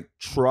think I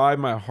try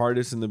my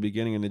hardest in the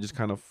beginning and it just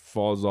kind of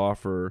falls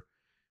off or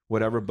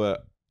whatever,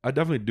 but I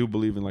definitely do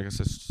believe in, like I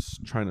said,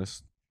 trying to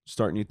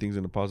start new things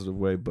in a positive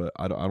way, but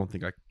I don't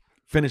think I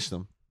finish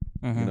them,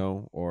 Mhm. you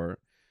know, or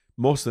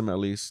most of them at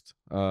least.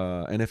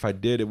 And if I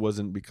did, it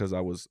wasn't because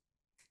I was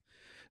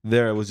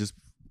there, it was just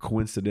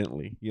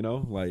coincidentally, you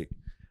know, like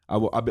I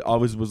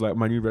always was like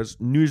my New Year's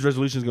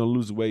resolution is going to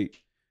lose weight.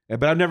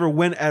 But I never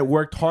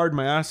worked hard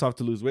my ass off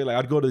to lose weight. Like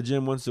I'd go to the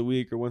gym once a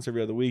week or once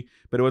every other week,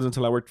 but it wasn't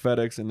until I worked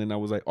FedEx and then I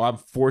was like, oh, I'm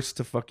forced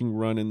to fucking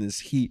run in this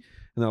heat,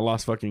 and then I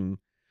lost fucking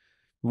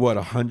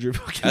 100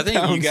 fucking I think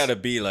you pounds? got to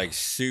be like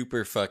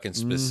super fucking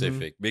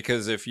specific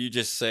because if you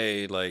just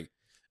say like,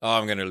 "Oh,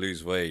 I'm gonna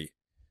lose weight,"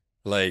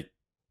 like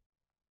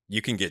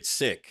you can get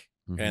sick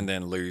and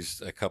then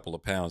lose a couple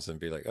of pounds and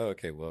be like, "Oh,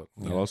 okay, well,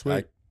 I lost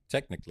weight."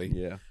 technically."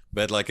 Yeah.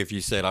 But like if you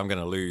said, "I'm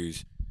gonna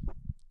lose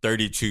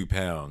 32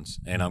 pounds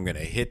and I'm gonna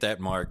hit that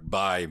mark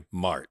by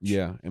March,"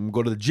 Yeah, and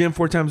go to the gym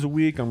 4 times a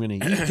week. I'm gonna eat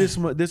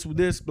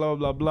this, blah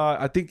blah blah.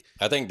 I think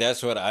I think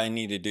that's what I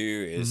need to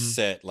do is Mhm.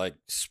 set like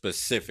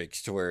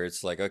specifics to where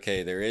it's like,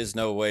 okay, there is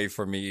no way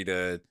for me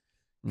to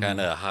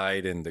kind of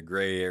hide in the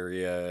gray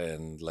area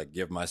and like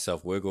give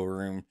myself wiggle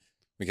room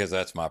because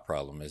that's my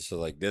problem. It's so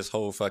like this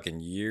whole fucking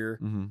year,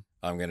 Mhm.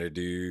 I'm going to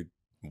do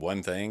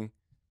one thing.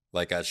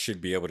 Like I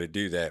should be able to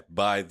do that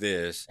by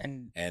this.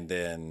 And And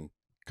then,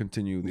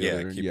 continue. The Yeah,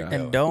 other, keep it yeah. going.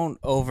 and don't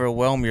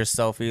overwhelm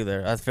yourself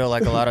either. I feel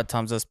like a lot of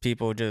times us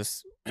people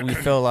we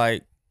feel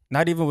like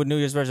not even with New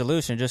Year's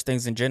resolution, just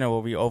things in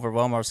general, we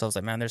overwhelm ourselves.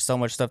 Like, man, there's so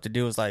much stuff to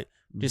do. It's like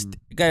just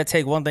you gotta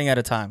take one thing at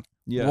a time.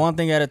 Yeah. One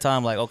thing at a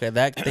time. Like, okay,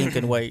 that thing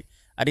can wait.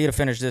 I need to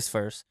finish this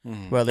first.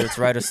 Whether it's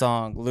write a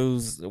song,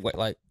 lose weight,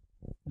 like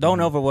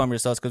don't overwhelm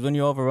yourself because when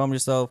you overwhelm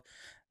yourself,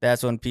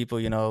 that's when people,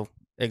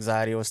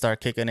 anxiety will start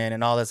kicking in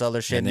and all this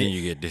other shit. and then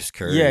you get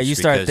discouraged. Yeah, you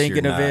start because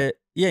thinking you're of not- it.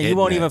 Yeah, you hitting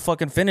won't that. even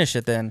fucking finish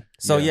it then.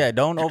 So Yeah. yeah,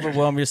 don't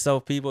overwhelm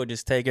yourself, people.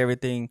 Just take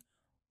everything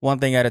one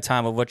thing at a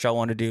time of what y'all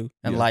want to do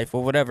in Yeah. life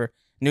or whatever.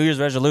 New Year's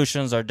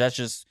resolutions or that's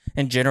just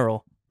in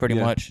general, pretty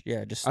Yeah. much.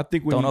 Yeah, just I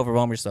think don't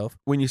overwhelm yourself.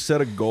 when you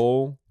set a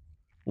goal,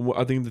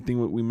 I think the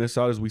thing we miss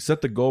out is we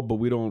set the goal, but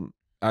we don't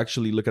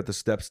actually look at the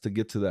steps to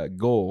get to that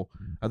goal.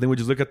 I think we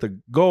just look at the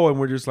goal and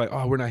we're just like,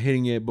 oh, we're not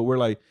hitting it, but we're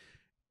like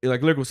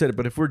Lyrical said it.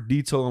 But if we're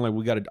detailing,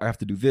 like I have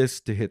to do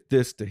this to hit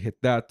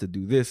that, to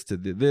do this, to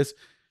do this.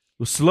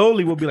 Well,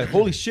 slowly we'll be like,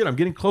 holy shit, I'm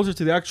getting closer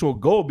to the actual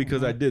goal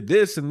because I did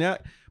this and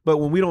that. But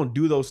when we don't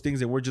do those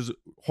things and we're just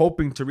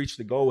hoping to reach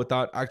the goal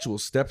without actual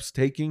steps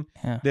taking,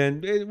 Yeah.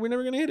 then we're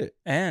never gonna hit it.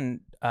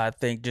 And I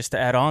think just to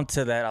add on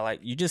to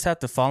that, you just have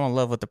to fall in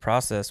love with the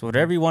process.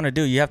 Whatever you want to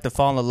do, you have to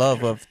fall in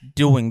love of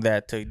doing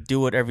that, to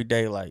do it every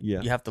day.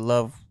 Yeah. You have to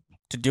love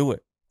to do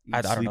it.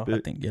 I don't know. Sleep I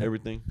it, think, yeah.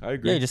 everything. I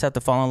agree. Yeah, you just have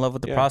to fall in love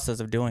with the Yeah. process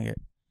of doing it.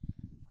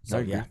 So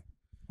I agree. yeah.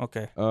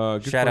 Okay.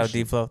 Good Shout out question.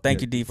 D Flow. Thank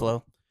Yeah, you, D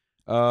Flow.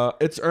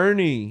 It's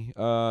Ernie.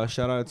 Shout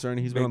out, it's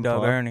Ernie. He's been on Big the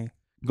dog pod. Ernie.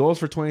 Goals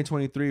for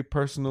 2023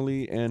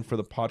 personally and for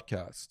the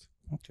podcast.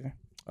 Okay.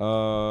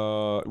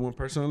 You want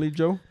personally,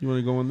 Joe? You want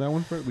to go on that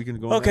one first? We can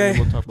go on that Okay. and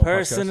we'll talk about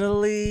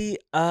Personally,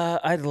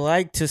 I'd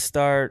like to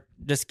start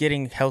just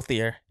getting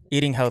healthier,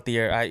 eating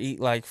healthier. I eat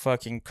like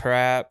fucking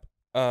crap.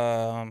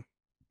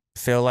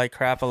 Feel like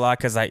crap a lot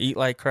because I eat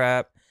like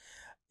crap.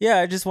 Yeah,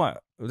 I just want.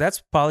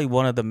 That's probably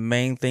one of the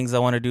main things I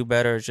want to do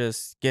better. Is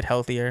just get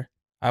healthier.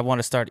 I want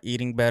to start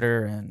eating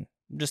better and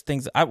just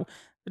things. I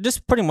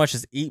just pretty much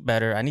just eat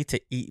better. I need to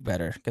eat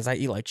better because I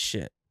eat like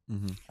shit.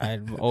 Mm-hmm. I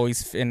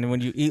always, and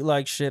when you eat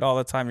like shit all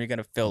the time, you're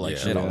gonna feel like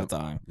shit all the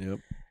time. Yep.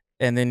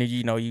 And then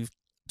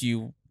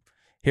you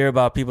hear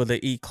about people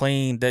that eat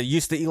clean, that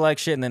used to eat like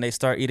shit, and then they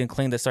start eating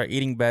clean, they start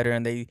eating better,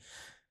 and they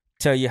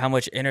tell you how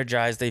much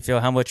energized they feel,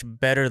 how much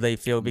better they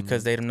feel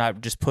because they're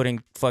not just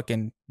putting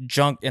fucking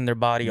junk in their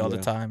body all the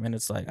time. And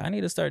it's like, I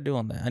need to start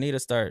doing that. I need to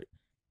start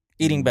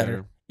eating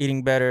better.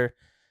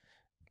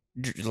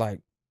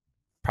 Like,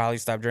 probably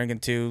stop drinking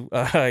too.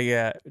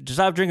 Yeah, just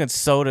stop drinking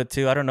soda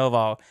too. I don't know if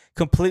I'll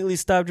completely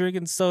stop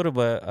drinking soda,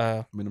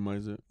 but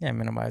minimize it. Yeah,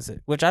 minimize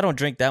it. Which I don't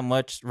drink that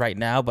much right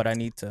now, but I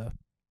need to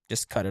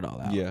just cut it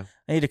all out. Yeah.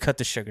 I need to cut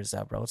the sugars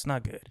out, bro. It's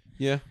not good.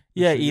 Yeah.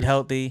 Yeah, eat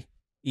healthy.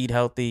 Eat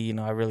healthy. You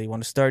know, I really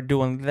want to start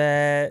doing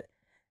that.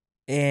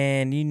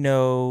 And,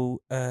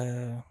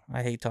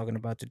 I hate talking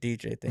about the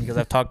DJ thing because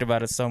I've talked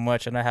about it so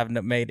much and I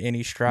haven't made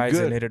any strides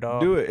in it at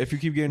all. Do it. If you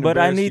keep getting but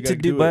I need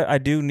need to but I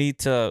do need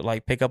to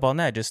like pick up on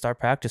that. Just start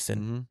practicing.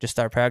 Mm-hmm. Just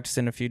start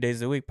practicing a few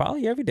days a week.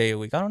 Probably every day a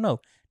week. I don't know.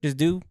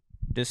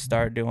 Just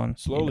start doing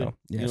slowly.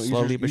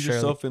 Slowly but ease surely.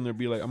 yourself in there.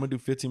 Be like, I'm gonna do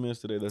 15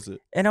 minutes today. That's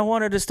it. And I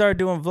wanted to start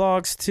doing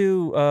vlogs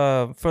too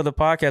for the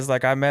podcast.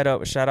 Like I met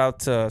up. Shout out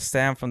to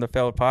Sam from the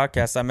Failed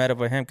Podcast. I met up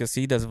with him because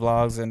he does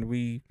vlogs,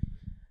 and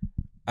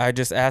I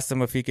just asked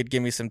him if he could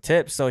give me some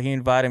tips. So he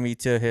invited me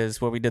to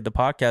where we did the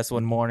podcast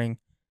one morning,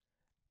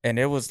 and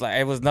it was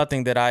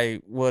nothing that I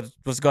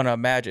was gonna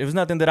imagine. It was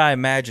nothing that I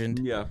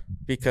imagined. Yeah.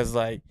 Because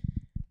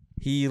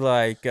we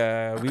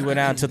went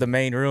out to the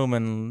main room,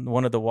 and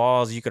one of the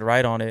walls you could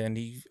write on it, and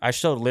I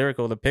showed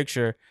Lyrical the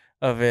picture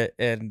of it,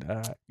 and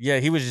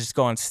he was just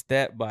going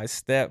step by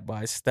step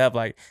by step,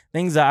 like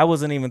things that I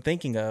wasn't even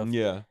thinking of.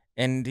 Yeah.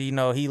 And he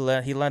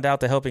lent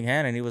out the helping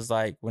hand, and he was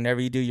like, whenever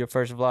you do your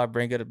first vlog,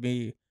 bring it to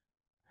me,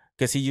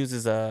 because he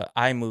uses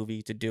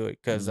iMovie to do it.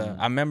 Because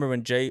I remember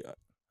when that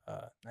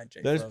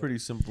is pretty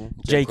simple.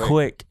 Jay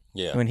Quick.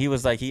 Yeah. When he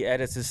was like, he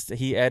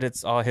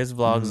edits all his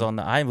vlogs on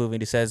the iMovie,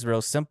 and he says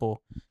real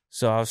simple.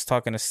 So I was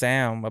talking to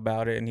Sam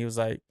about it, and he was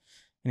like,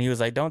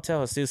 don't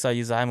tell Jesus I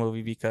use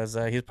iMovie because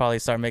he'd probably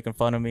start making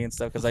fun of me and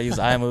stuff because I use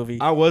iMovie.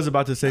 I was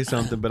about to say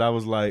something, but I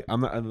was like,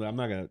 I'm not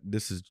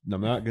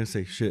gonna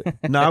say shit.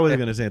 No, I wasn't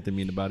gonna say anything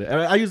mean about it.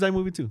 I used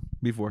iMovie too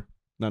before,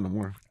 not no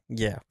more.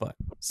 Yeah, but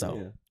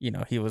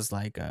he was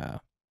like,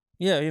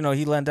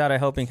 he lent out a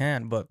helping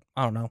hand, but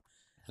I don't know.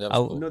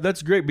 Cool. No,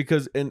 that's great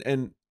because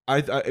and I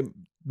think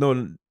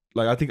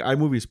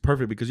iMovie is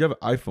perfect because you have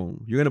an iPhone.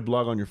 You're gonna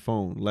blog on your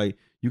phone, like.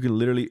 You can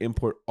literally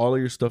import all of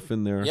your stuff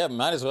in there. Yeah,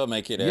 might as well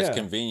make it as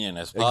convenient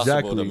as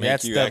possible to make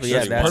that's you the, actually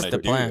yeah, that's want the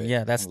to plan. do it.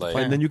 Yeah, that's the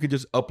plan. And then you can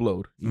just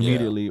upload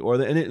immediately,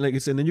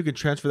 and then you can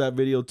transfer that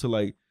video to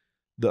like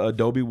the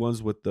Adobe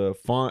ones with the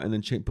font, and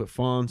then put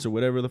fonts or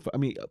whatever.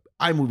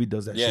 iMovie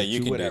does that. Yeah, shit you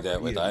too, can whatever. do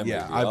that with iMovie.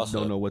 Yeah, I also.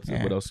 don't know what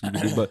else you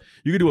can do, but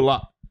you can do a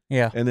lot.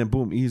 Yeah, and then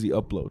boom, easy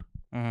upload.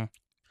 Mm-hmm.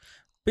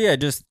 But yeah,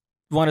 just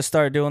want to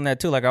start doing that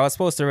too. Like I was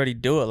supposed to already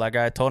do it. Like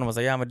I told him, I was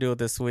like, yeah, I'm gonna do it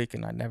this week,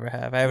 and I never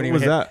have. I haven't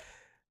even. What was that?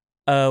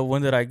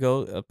 When did I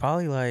go?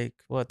 Probably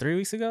 3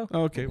 weeks ago.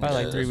 Oh, okay,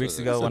 probably 3 weeks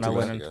ago when I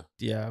went.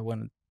 I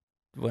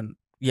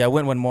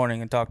went one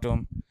morning and talked to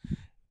him.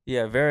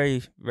 Yeah,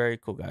 very very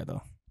cool guy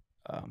though.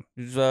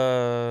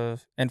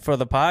 And for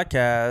the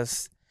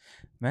podcast,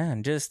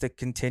 man, just to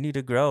continue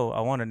to grow.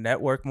 I want to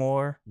network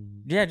more.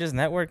 Yeah, just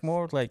network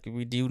more. Like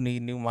we do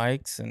need new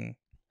mics and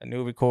a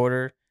new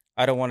recorder.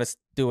 I don't want to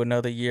do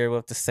another year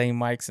with the same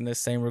mics and the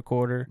same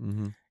recorder.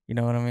 Mm-hmm. You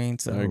know what I mean?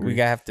 So we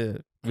have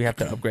to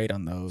upgrade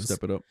on those.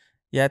 Step it up.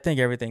 Yeah, I think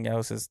everything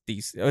else is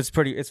decent.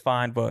 It's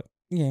fine, but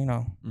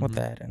with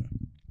that,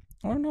 and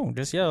I don't know,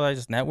 just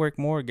network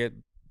more,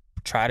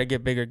 try to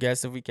get bigger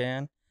guests if we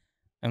can,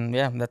 and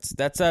yeah,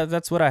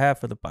 that's what I have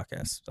for the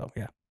podcast. So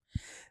yeah,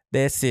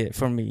 that's it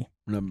for me.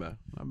 Not bad.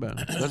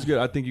 That's good.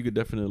 I think you could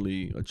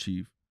definitely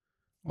achieve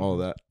all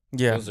that.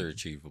 Yeah, those are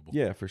achievable.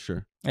 Yeah, for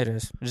sure. It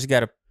is. You just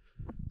gotta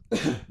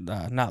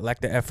not lack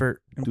the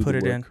effort and put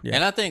it in. Yeah.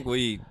 And I think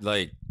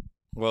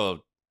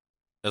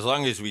as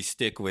long as we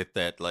stick with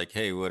that, like,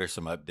 hey, what are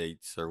some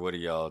updates or what are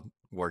y'all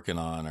working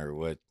on or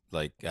what,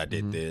 like, I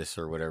did this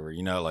or whatever,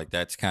 like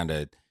that's kind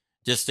of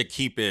just to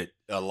keep it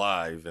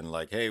alive and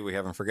like, hey, we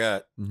haven't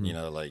forgot,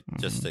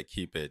 just to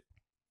keep it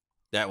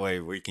that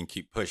way we can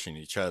keep pushing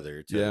each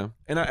other. Yeah.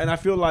 And I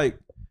feel like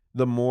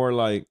the more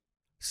like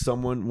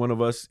one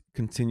of us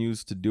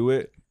continues to do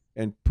it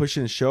and push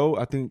and show,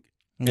 I think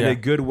in a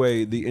good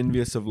way, the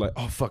envious of like,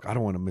 oh fuck, I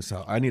don't want to miss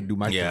out. I need to do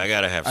my thing. I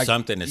gotta have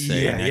something to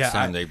say next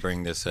time they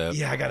bring this up.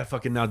 Yeah, I gotta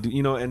fucking now do,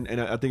 and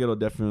I think it'll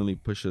definitely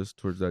push us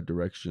towards that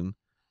direction.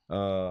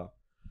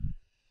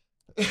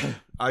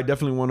 I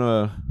definitely want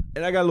to,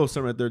 and I got a little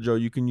something right there, Joe.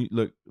 You can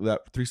look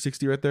that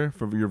 360 right there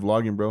for your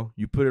vlogging, bro.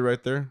 You put it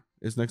right there.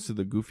 It's next to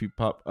the Goofy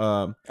Pop.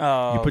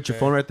 You put your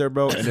phone right there,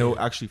 bro, and it'll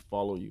actually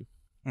follow you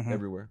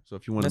everywhere. So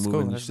if you want to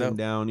move, and you're sitting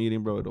down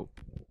eating, bro, it'll.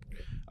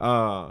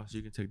 So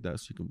you can take that,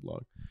 so you can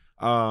vlog.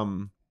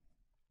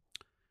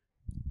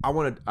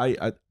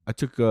 I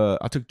took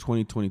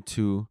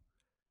 2022.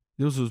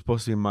 This was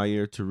supposed to be my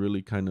year to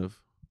really kind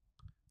of.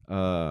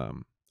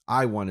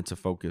 I wanted to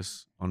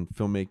focus on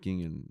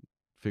filmmaking and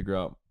figure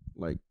out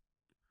like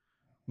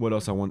what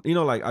else I want. You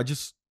know, like I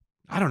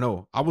don't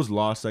know. I was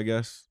lost, I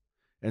guess.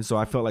 And so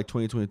I felt like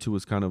 2022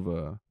 was kind of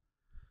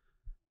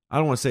I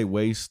don't want to say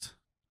waste,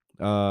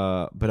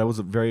 but I was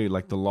a very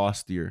like the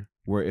lost year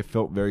where it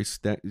felt very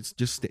it's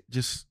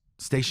just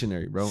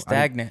stationary, bro.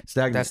 Stagnant.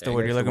 That's the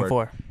word you're looking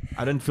for.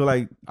 I didn't feel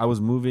like I was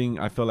moving.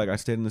 I felt like I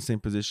stayed in the same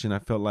position. I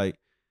felt like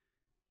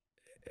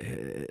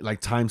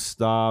time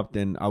stopped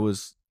and I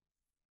was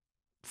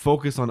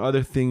focused on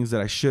other things that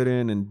I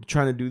shouldn't and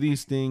trying to do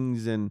these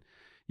things and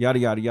yada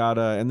yada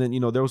yada. And then, you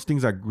know, there was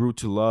things I grew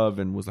to love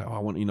and was like, oh, I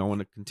want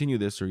to continue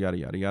this or yada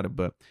yada yada.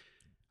 But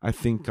I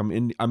think I'm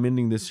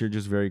ending this year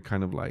just very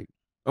kind of like,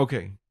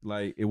 okay,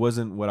 like it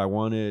wasn't what I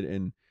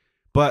wanted,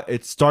 but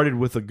it started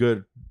with a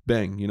good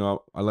bang. You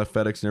know, I left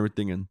FedEx and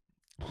everything and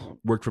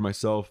worked for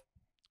myself.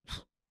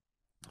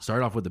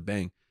 Started off with a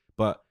bang,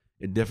 but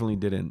it definitely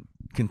didn't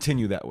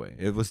continue that way.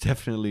 It was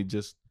definitely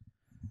just,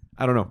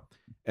 I don't know.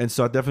 And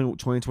so I definitely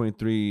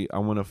 2023, I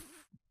want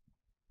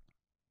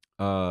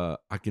to,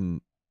 I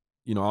can,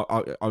 you know,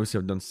 obviously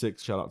I've done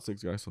 6, shout out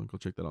 6 guys. So go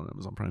check that out on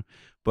Amazon Prime,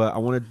 but I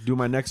want to do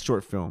my next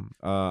short film.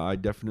 I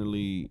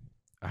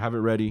have it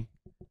ready.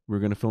 We're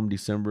going to film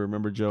December.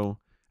 Remember, Joe?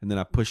 And then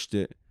I pushed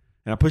it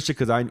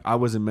because I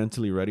wasn't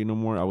mentally ready no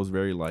more. I was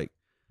very like,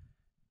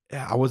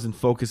 I wasn't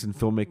focused in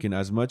filmmaking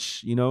as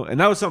much, you know, and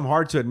that was something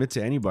hard to admit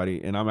to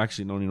anybody. And I'm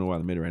actually don't even know why I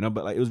admit it right now,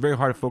 but like, it was very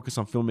hard to focus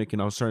on filmmaking.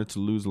 I was starting to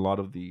lose a lot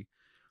of the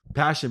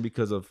passion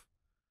because of,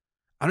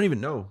 I don't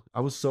even know. I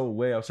was so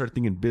away. I started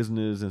thinking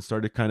business and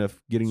started kind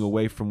of getting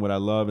away from what I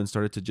love and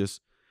started to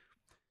just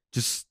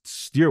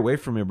steer away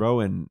from it, bro.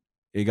 And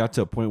it got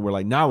to a point where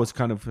like now it's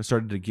kind of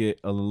started to get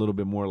a little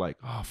bit more like,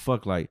 oh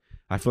fuck, like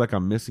I feel like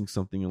I'm missing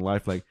something in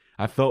life. Like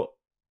I felt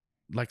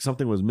like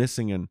something was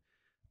missing, and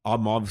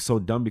I'm obviously so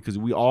dumb because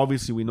we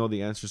know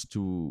the answers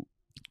to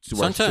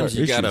sometimes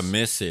you gotta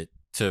miss it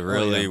to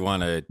really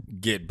want to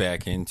get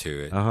back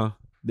into it.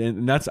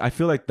 And that's, I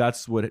feel like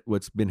that's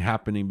what's been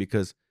happening,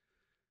 because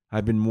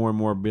I've been more and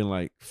more being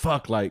like,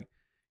 fuck, like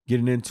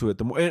getting into it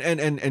the more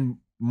and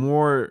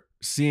more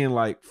seeing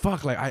like,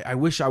 fuck, like I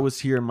wish I was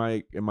here in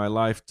my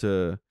life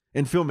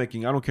in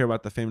filmmaking. I don't care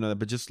about the fame and all that,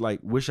 but just like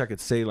wish I could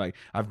say like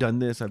I've done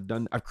this,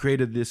 I've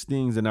created these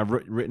things, and I've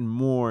written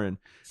more, and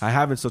I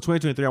haven't. So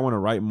 2023, I want to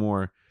write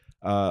more.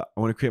 I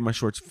want to create my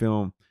shorts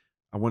film.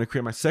 I want to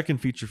create my second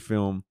feature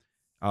film,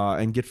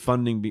 and get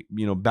funding,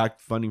 back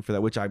funding for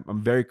that, which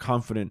I'm very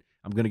confident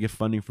I'm going to get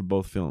funding for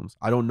both films.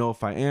 I don't know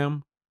if I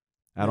am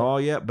at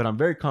all yet, but I'm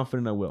very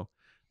confident I will.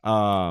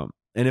 And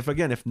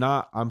if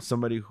not, I'm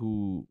somebody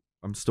who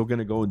I'm still going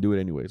to go and do it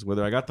anyways.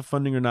 Whether I got the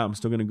funding or not, I'm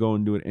still going to go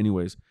and do it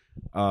anyways.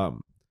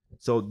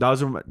 So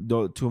those are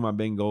two of my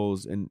main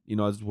goals. And,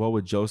 as well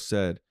what Joe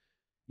said,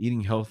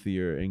 eating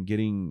healthier and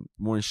getting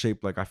more in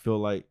shape. Like I feel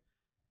like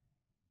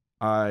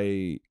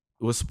I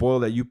was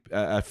spoiled at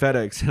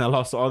FedEx, and I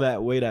lost all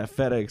that weight at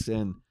FedEx,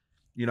 and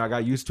I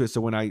got used to it.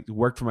 So when I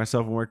worked for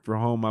myself and worked for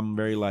home, I'm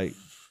very like,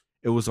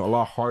 it was a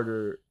lot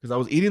harder because I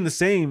was eating the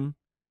same,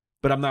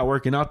 but I'm not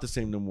working out the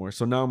same no more.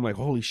 So now I'm like,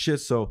 holy shit.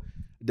 So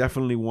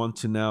definitely want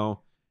to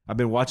now. I've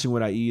been watching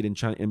what I eat and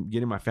trying and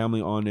getting my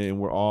family on it, and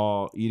we're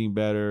all eating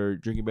better,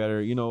 drinking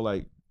better,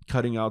 like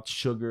cutting out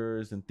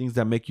sugars and things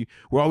that make you,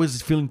 we're always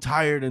feeling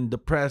tired and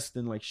depressed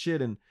and like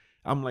shit. And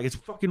I'm like, it's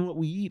fucking what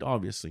we eat,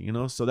 obviously,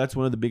 So that's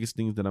one of the biggest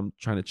things that I'm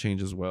trying to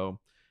change as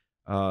well.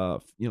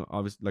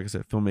 Obviously, like I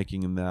said,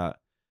 filmmaking and that.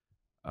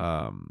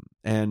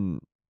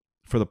 And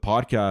for the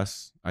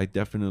podcast, I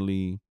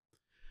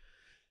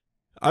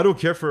don't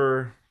care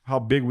for how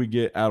big we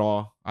get at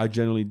all. I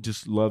generally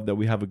just love that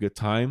we have a good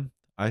time.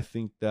 I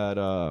think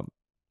that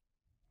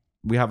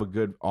we have a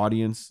good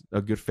audience,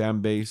 a good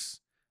fan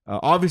base.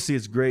 Obviously,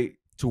 it's great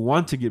to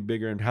want to get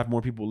bigger and have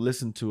more people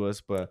listen to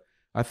us, but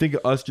I think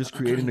us just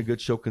creating a good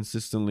show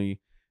consistently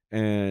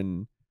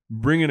and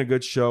bringing a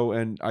good show,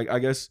 and I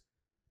guess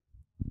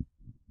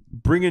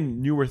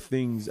bringing newer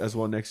things as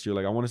well next year.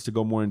 Like I want us to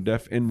go more in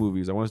depth in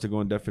movies. I want us to go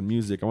in depth in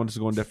music. I want us to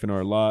go in depth in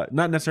our lot,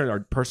 not necessarily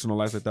our personal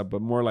lives like that,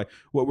 but more like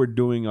what we're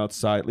doing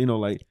outside,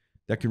 like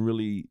that can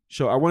really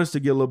show. I want us to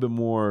get a little bit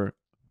more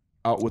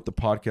out with the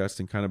podcast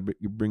and kind of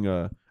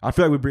I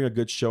feel like we bring a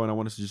good show, and I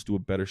want us to just do a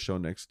better show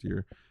next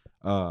year.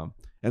 And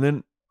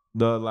then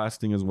the last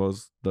thing as well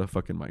is the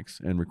fucking mics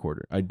and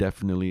recorder. I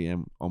definitely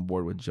am on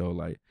board with Joe.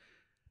 Like,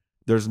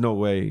 there's no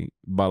way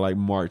by like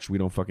March we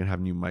don't fucking have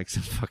new mics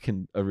and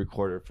fucking a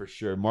recorder for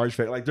sure. March,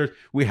 like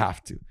we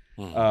have to.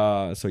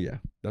 So yeah,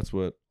 that's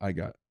what I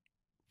got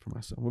for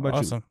myself. What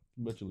about you? What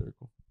about you,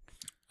 Lyrical?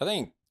 I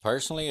think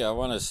personally, I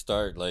want to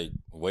start like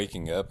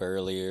waking up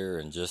earlier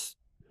and just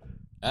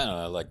I don't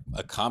know, like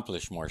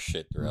accomplish more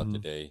shit throughout the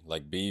day.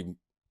 Like be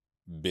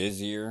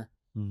busier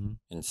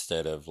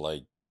instead of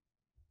like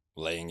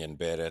laying in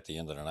bed at the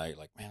end of the night.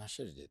 Like, man, I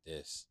should have did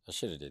this. I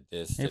should have did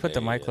this. Can you put the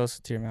today." mic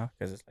closer to your mouth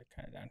because it's like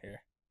kind of down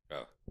here.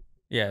 Oh.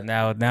 Yeah,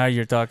 now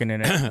you're talking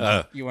in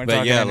it. You weren't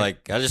talking in it.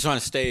 Like I just want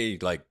to stay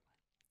like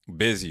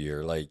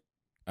busier. Like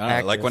I don't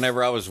know, like Active.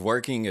 whenever I was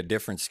working a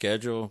different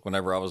schedule,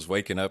 whenever I was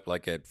waking up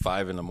like at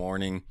 5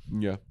 a.m.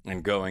 Yeah.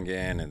 and going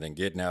in and then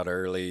getting out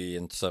early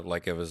and stuff,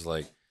 like it was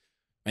like,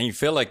 man, you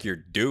feel like you're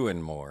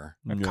doing more.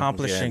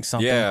 Accomplishing Yeah.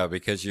 something. Yeah,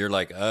 because you're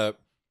like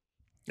up.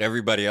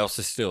 Everybody else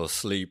is still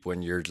asleep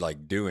when you're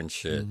like doing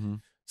shit.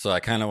 So I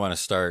kind of want to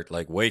start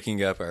like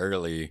waking up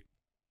early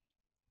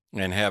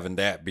and having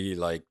that be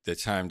like the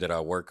time that I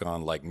work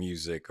on like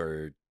music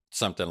or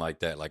something like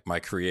that, like my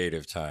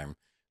creative time.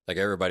 Like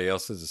everybody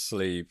else is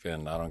asleep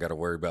and I don't got to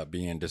worry about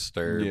being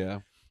disturbed. Yeah.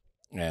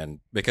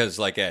 And because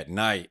like at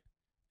night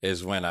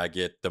is when I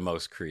get the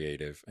most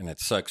creative, and it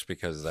sucks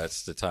because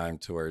that's the time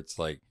to where it's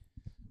like,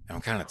 I'm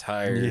kind of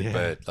tired, Yeah.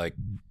 but like,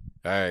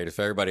 all right, if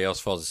everybody else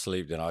falls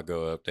asleep, then I'll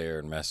go up there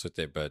and mess with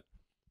it. But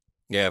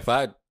yeah, if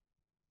I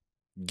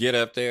get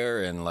up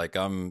there and like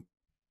I'm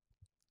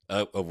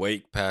up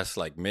awake past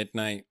like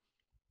midnight,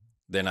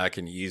 then I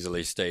can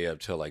easily stay up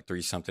till like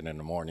 3 something in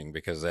the morning,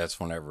 because that's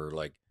whenever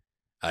like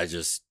I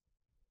just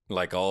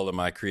like all of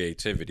my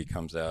creativity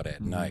comes out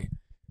at night.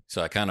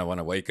 So I kind of want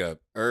to wake up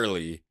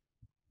early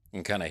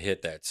and kind of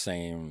hit that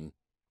same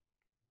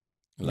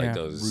like Yeah.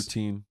 those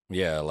Routine.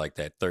 like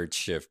that third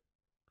shift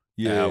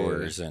Yeah.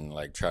 hours and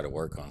like try to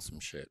work on some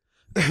shit.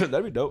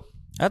 That'd be dope.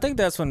 I think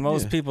that's when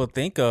most Yeah. people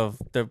think of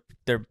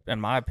their, in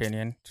my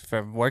opinion,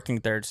 for working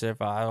third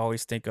shift. I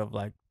always think of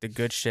like the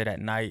good shit at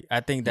night.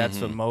 I think that's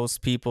what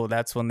most people.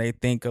 That's when they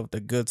think of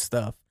the good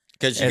stuff.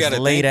 Because you It's got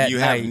to late think at you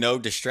night. have no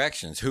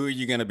distractions. Who are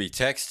you going to be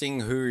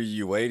texting? Who are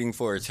you waiting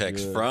for a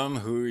text Yeah. from?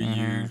 Who are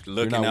you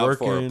looking not out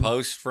for a working.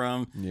 post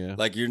from? Yeah.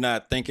 Like you're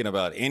not thinking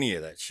about any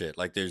of that shit.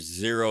 Like there's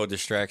zero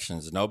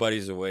distractions.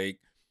 Nobody's awake.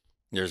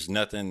 There's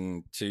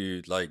nothing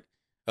to like,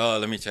 oh,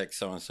 let me text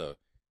so-and-so.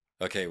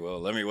 Okay, well,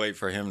 let me wait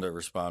for him to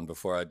respond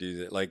before I do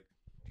that. Like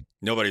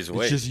nobody's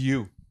awake. It's just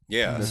you.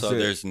 Yeah, That's so it.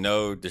 there's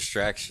no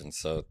distractions.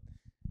 So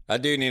I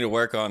do need to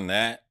work on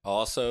that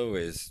also,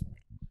 is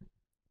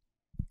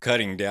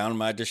cutting down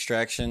my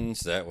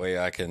distractions. That way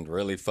I can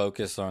really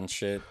focus on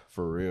shit.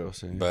 For real.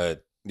 Same.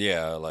 But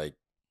yeah, like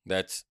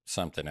that's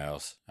something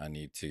else. I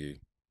need to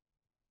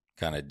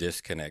kind of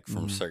disconnect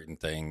from certain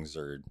things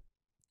or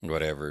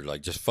whatever.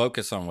 Like just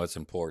focus on what's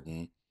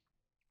important.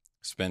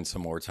 Spend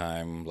some more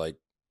time like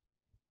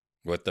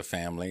with the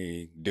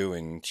family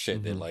doing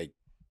shit that like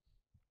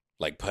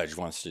Pudge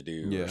wants to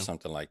do Yeah. or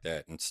something like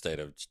that, instead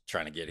of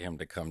trying to get him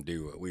to come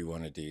do what we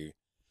want to do.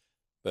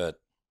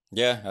 But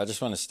yeah, I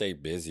just want to stay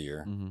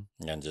busier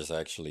and just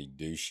actually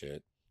do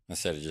shit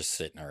instead of just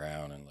sitting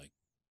around and like,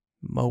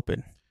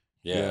 Moping.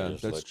 yeah, Yeah,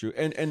 just that's like- true.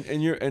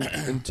 And you're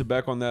and to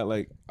back on that,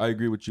 like I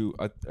agree with you.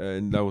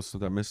 And that was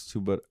something I missed too.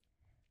 But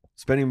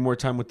spending more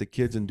time with the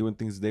kids and doing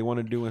things they want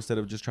to do instead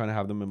of just trying to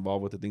have them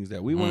involved with the things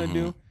that we want to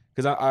do.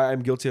 Because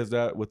I'm guilty as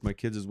that with my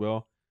kids as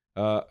well.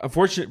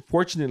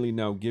 Fortunately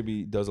now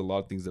Gibby does a lot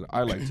of things that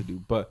I like to do,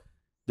 but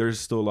there's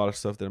still a lot of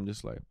stuff that I'm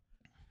just like,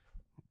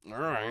 all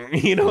right,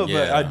 you know.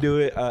 But I Yeah. do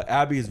it.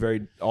 Abby is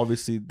very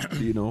obviously,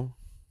 you know,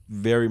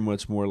 very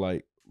much more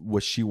like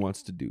what she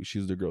wants to do.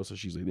 She's the girl, so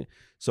she's like that.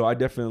 So I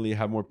definitely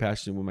have more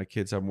passion when my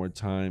kids have more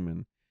time,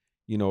 and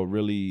you know,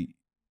 really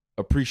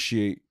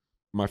appreciate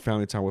my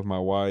family time with my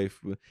wife.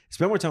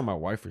 Spend more time with my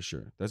wife for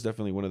sure. That's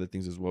definitely one of the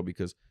things as well,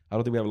 because I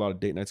don't think we have a lot of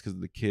date nights because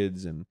of the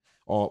kids, and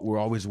we're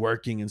always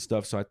working and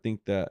stuff. So I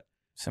think that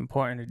It's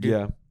important to do.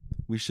 yeah,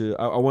 we should.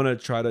 I want to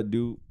try to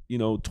do, you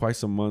know,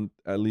 twice a month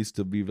at least,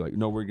 to be like,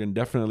 no, we're gonna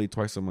definitely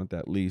twice a month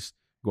at least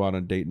go out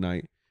on date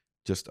night,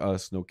 just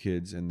us, no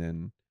kids, and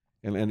then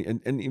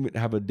and even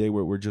have a day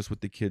where we're just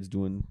with the kids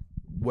doing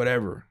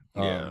whatever.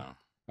 yeah.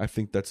 I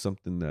think that's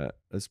something that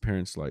as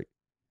parents, like,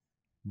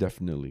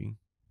 definitely,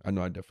 I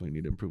know I definitely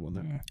need to improve on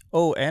that.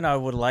 Oh, and I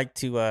would like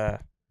to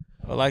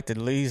at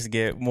least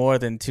get more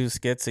than 2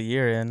 skits a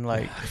year in,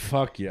 like,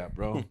 Fuck yeah,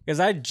 bro. because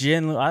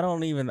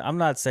I'm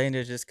not saying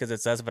it just because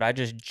it's us, but I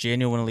just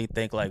genuinely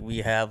think like we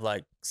have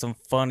like some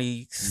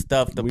funny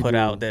stuff to We put do.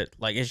 out that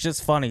like it's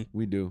just funny.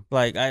 We do.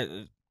 Like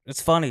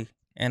it's funny,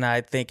 and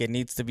I think it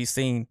needs to be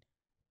seen.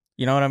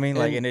 You know what I mean?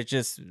 Like, And- and it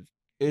just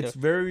It's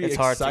very It's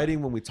hard to-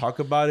 exciting when we talk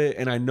about it,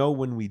 and I know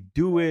when we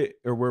do it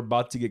or we're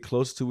about to get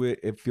close to it,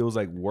 it feels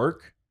like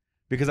work.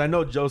 Because I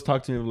know Joe's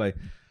talked to me like,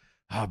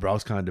 oh, bro, I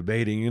was kind of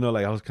debating, you know,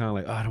 like I was kind of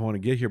like, oh, I don't want to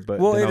get here, but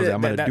Well, then I it- was like,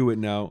 I'm gonna that- do it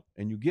now.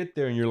 And you get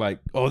there and you're like,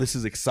 oh, this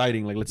is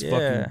exciting. Like, let's Yeah.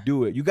 fucking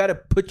do it. You got to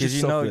put because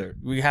yourself you know there.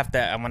 we have to.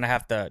 I'm gonna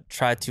have to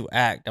try to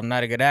act. I'm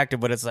not a good actor,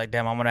 but it's like,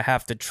 damn, I'm gonna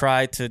have to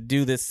try to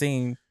do this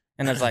scene,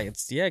 and it's like,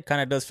 it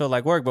kind of does feel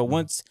like work. But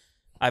once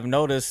I've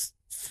noticed,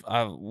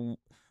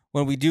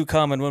 when we do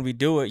come and when we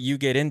do it, you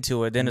get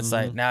into it. Then it's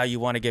like, now you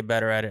want to get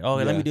better at it. Oh,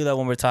 let me do that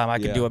one more time. I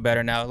can do it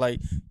better now. Like,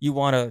 you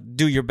want to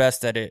do your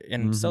best at it.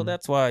 And so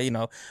that's why, you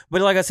know,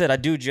 but like I said, I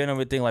do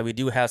genuinely think like we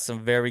do have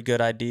some very good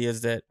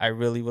ideas that I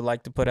really would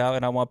like to put out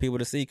and I want people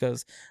to see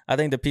because I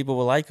think that people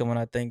will like them and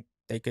I think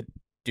they could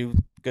do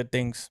good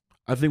things.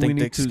 I think we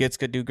need to, skits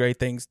could do great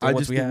things. I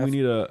just think we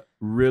need to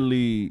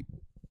really,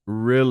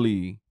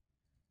 really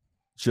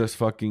just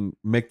fucking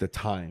make the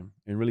time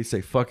and really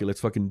say, fuck it, let's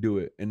fucking do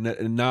it. And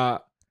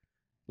not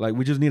like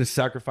we just need to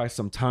sacrifice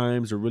some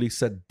times or really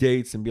set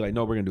dates and be like,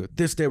 no, we're gonna do it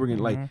this day. We're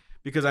gonna like,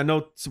 because I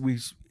know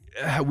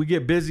we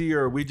get busy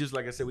or we just,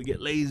 like I said, we get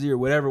lazy or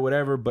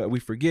whatever, but we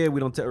forget, we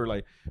don't or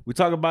like we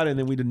talk about it and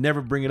then we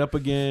never bring it up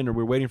again, or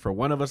we're waiting for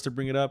one of us to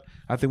bring it up.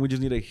 I think we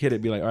just need to hit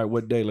it, be like, all right,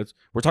 what day?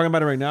 We're talking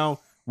about it right now.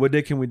 What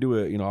day can we do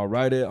it? You know, I'll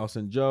write it, I'll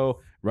send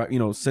Joe, right? You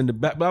know, send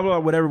it back, blah, blah,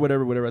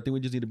 whatever. I think we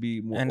just need to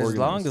be more and organized. As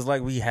long as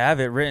like we have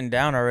it written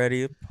down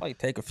already, it'll probably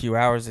take a few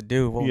hours to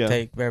do. It won't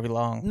take very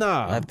long.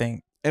 Nah. I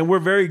think. And we're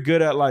very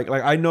good at like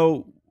I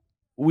know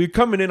we're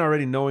coming in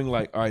already knowing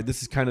like, all right,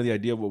 this is kind of the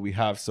idea of what we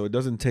have. So it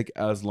doesn't take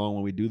as long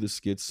when we do the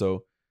skits.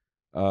 So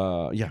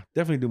yeah,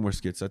 definitely do more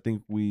skits. I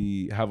think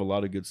we have a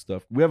lot of good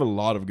stuff. We have a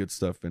lot of good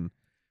stuff and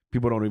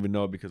people don't even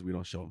know it because we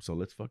don't show them. So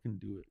let's fucking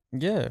do it.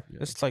 Yeah.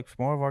 It's like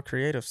more of our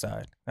creative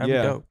side. That'd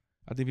be dope.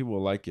 I think people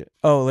will like it.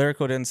 Oh,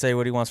 Lyrical didn't say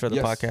what he wants for the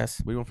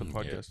podcast. What do you want for the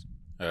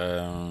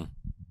podcast?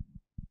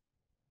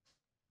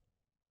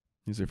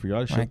 He said for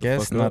y'all to shut the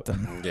fuck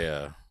nothing. up.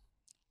 Yeah.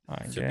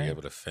 To be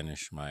able to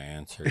finish my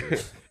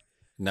answers.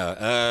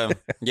 No,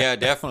 yeah,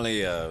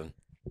 definitely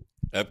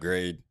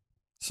upgrade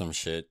some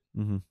shit.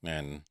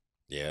 And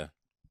yeah,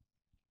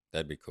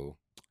 that'd be cool.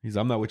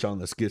 I'm not with y'all on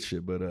the skit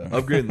shit, but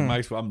upgrading the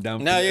mics, I'm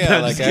down. No, yeah,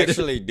 like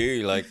actually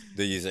do like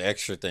these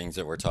extra things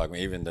that we're talking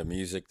about, even the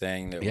music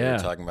thing that we were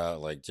talking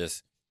about, like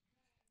just,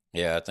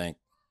 I think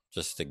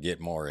just to get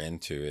more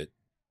into it.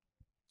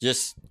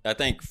 Just, I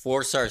think,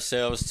 force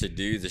ourselves to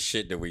do the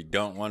shit that we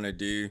don't want to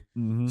do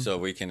so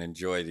we can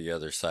enjoy the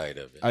other side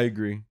of it. I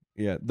agree.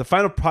 Yeah. The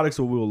final product's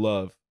what we will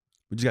love.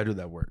 We just got to do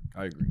that work.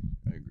 I agree.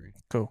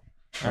 Cool.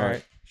 All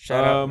right.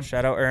 Shout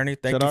out Ernie.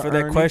 Thank you for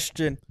that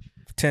question.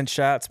 10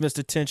 shots,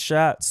 Mr. 10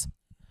 shots.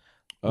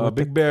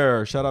 Big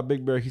Bear. Shout out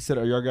Big Bear. He said,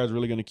 are y'all guys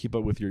really going to keep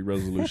up with your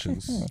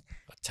resolutions?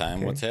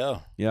 Time will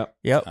tell. Yep.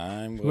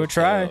 Time will we'll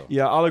try. tell.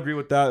 Yeah, I'll agree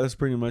with that. That's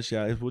pretty much,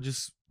 we'll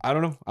just, I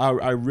don't know.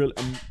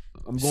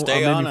 I'm going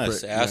Stay on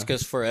us. Ask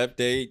us for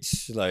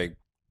updates. Like,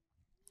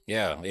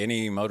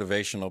 any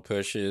motivational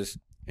pushes,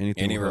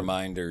 any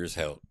reminders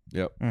help.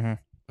 Yep. I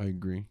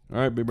agree. All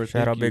right, Big Bear.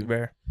 Shout out Big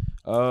Bear.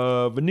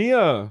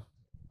 Vania.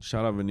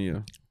 Shout out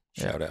Vania.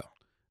 Shout out.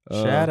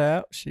 Shout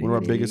out. One of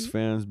our biggest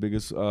fans,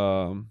 biggest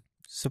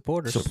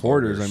supporters.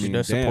 I mean,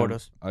 she support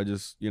us. I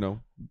just,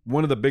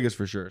 one of the biggest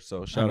for sure.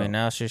 So shout out.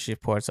 Now she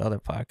supports other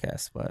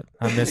podcasts, but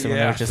I'm missing when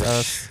it was just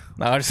us.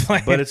 No, I'm just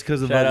playing. But it's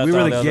because of we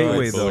were the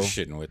gateway though.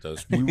 Bullshitting with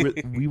those.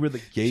 we were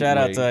the gateway. Shout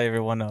out to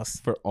everyone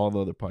else for all the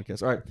other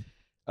podcasts. All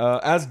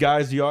right. As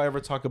guys, do y'all ever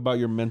talk about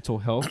your mental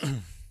health?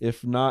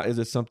 If not, is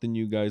it something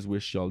you guys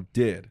wish y'all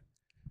did?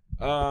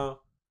 I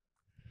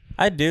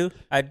do.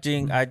 I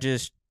think I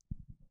just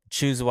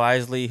choose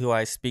wisely who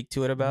I speak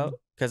to it about,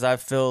 because I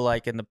feel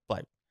like in the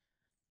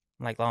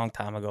like long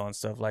time ago and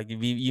stuff, like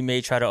you may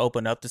try to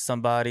open up to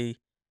somebody,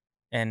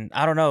 and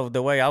I don't know,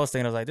 the way I was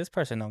thinking, I was like, this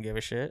person don't give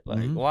a shit.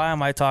 Like, why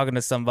am I talking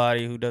to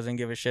somebody who doesn't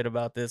give a shit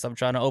about this? I'm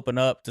trying to open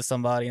up to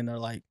somebody, and they're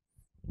like,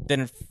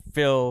 didn't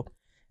feel.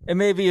 And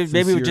maybe it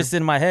was just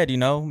in my head,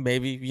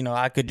 maybe,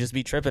 I could just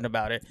be tripping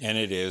about it. And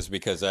it is,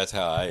 because that's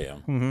how I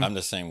am. I'm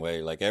the same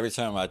way. Like every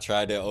time I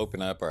try to open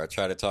up or I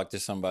try to talk to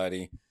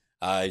somebody,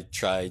 I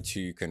try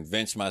to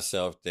convince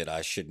myself that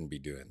I shouldn't be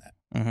doing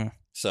that.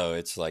 So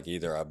it's like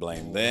either I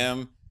blame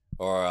them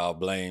or I'll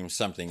blame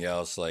something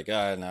else. Like,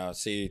 now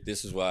see,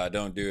 this is why I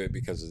don't do it,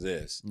 because of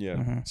this.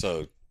 Yeah.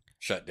 So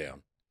shut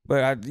down.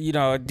 But I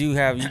do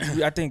have.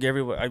 I think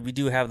we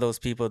do have those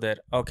people that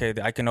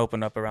I can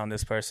open up around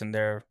this person.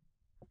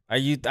 I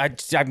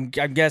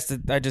guess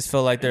that I just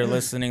feel like they're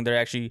listening. They're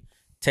actually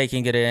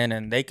taking it in,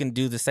 and they can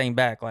do the same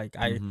back. Like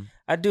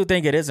I do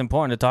think it is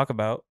important to talk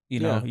about. You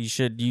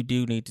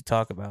do need to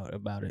talk about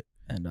it,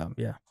 and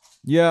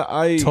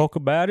I talk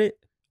about it.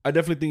 I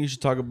definitely think you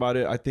should talk about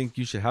it. I think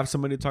you should have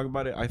somebody to talk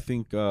about it. I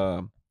think,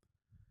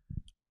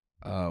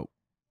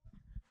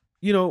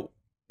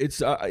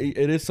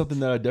 it is something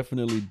that I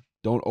definitely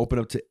don't open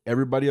up to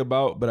everybody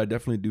about, but I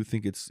definitely do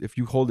think if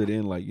you hold it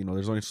in, like,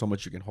 there's only so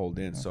much you can hold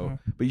in. So,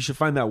 but you should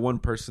find that one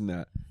person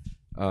that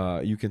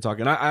you can talk.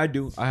 And I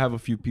have a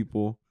few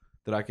people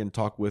that I can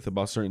talk with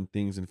about certain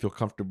things and feel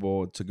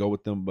comfortable to go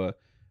with them, but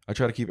I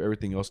try to keep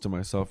everything else to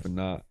myself and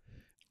not,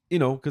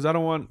 because I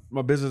don't want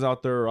my business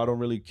out there, or I don't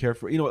really care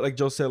for, like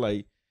Joe said,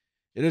 like,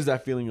 it is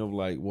that feeling of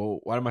like, well,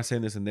 why am I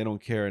saying this and they don't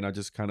care? And I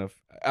just kind of,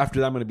 after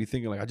that, I'm going to be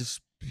thinking like, I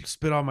just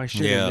spit all my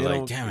shit. Yeah,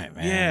 like, damn it,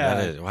 man.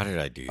 Yeah. Why did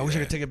I do that? I wish I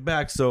could take it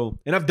back. So,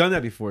 and I've done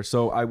that before.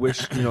 So I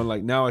wish,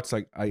 like now it's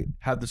like I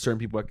have the certain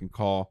people I can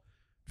call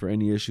for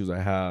any issues I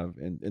have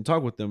and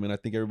talk with them. And I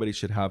think everybody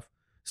should have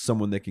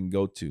someone they can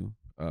go to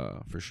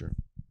for sure.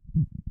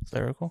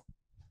 Lyrical.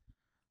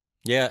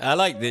 Yeah, I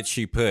like that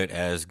she put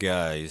as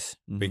guys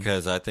Mhm.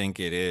 because I think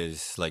it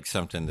is like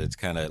something that's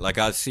kind of like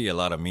I see a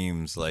lot of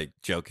memes like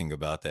joking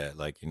about that.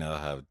 Like, you know,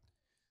 how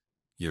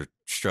you're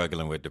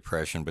struggling with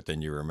depression, but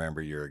then you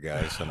remember you're a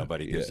guy, so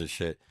nobody gives Yeah. a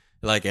shit.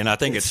 Like, and I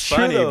think It's it's true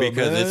funny though,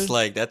 because man. it's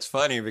like, that's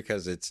funny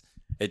because it's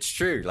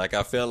true. Like,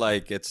 I feel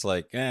like it's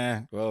like,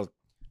 well,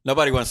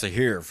 nobody wants to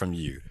hear it from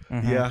you.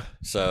 Mhm. Yeah.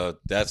 So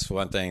that's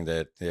one thing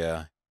that,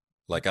 yeah,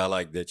 like I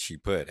like that she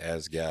put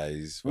as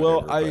guys.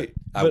 Well, whatever, but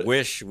I but-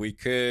 wish we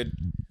could,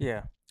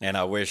 Yeah. and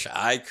I wish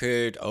I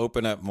could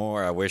open up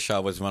more. I wish I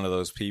was one of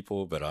those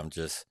people, but I'm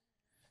just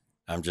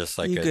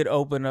like You could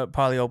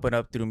probably open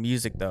up through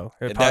music though.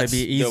 It'd probably that's be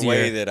easier. the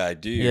way that I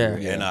do, Yeah.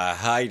 and I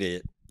hide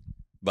it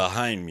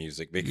behind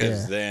music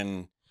because Yeah.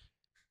 then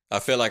I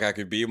feel like I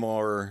could be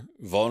more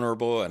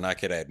vulnerable and I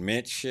could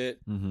admit shit,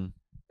 Mm-hmm.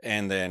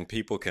 and then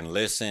people can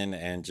listen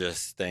and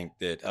just think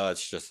that, oh,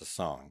 it's just a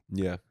song.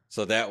 Yeah.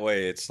 So that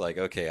way it's like,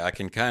 okay, I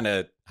can kind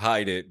of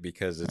hide it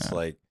because it's Yeah.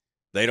 like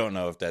they don't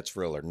know if that's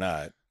real or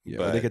not. Yeah.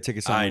 But Or they could take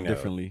it I something know.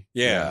 differently.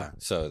 Yeah.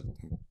 So,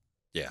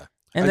 yeah.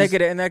 And I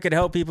that could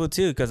help people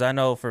too, because I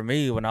know for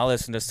me, when I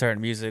listen to certain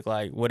music,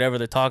 like whatever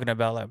they're talking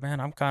about, like man,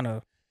 I'm kind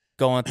of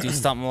going through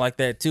something like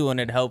that too, and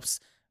it helps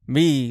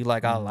me.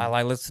 Like I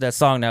like listen to that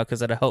song now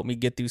because it'll help me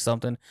get through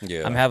something.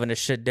 Yeah. I'm having a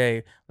shit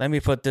day. Let me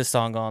put this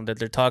song on that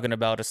they're talking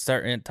about a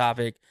certain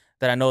topic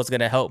that I know is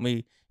gonna help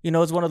me. You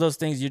know, it's one of those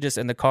things you're just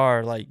in the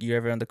car, like you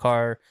ever in the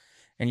car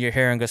and you're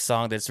hearing a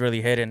song that's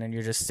really hitting and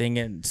you're just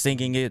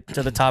singing it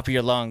to the top of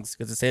your lungs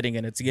because it's hitting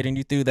and it's getting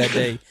you through that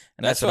day.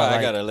 And That's what why I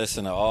like. got to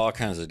listen to all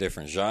kinds of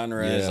different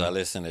genres. Yeah. I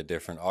listen to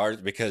different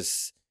artists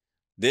because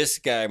this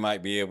guy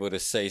might be able to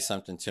say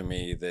something to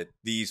me that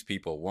these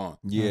people won't.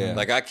 Yeah.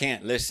 Like, I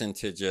can't listen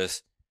to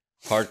just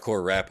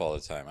hardcore rap all the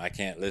time. I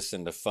can't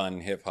listen to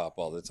fun hip hop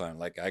all the time.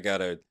 Like, I got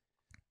to,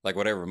 like,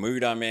 whatever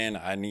mood I'm in,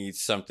 I need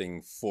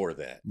something for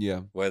that.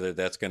 Yeah. Whether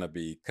that's going to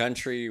be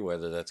country,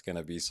 whether that's going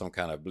to be some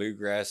kind of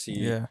bluegrassy,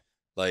 Yeah.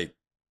 like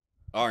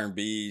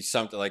R&B,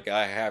 something like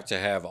I have to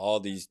have all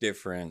these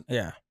different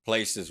Yeah.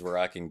 places where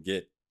I can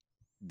get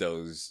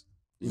those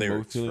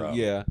lyrics from.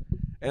 Yeah.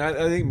 And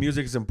I think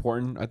music is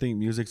important. I think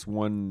music's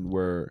one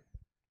where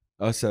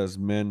us as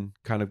men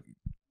kind of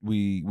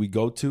we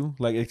go to.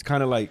 Like it's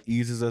kind of like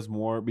eases us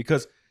more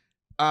because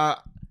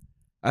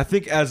I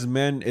think as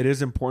men it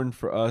is important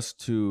for us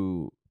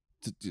to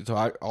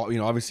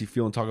obviously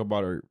feel and talk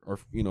about our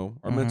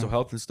our mental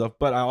health and stuff.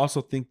 But I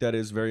also think that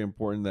it's very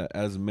important that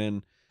as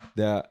men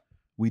that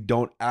we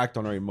don't act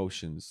on our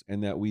emotions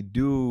and that we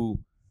do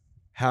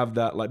have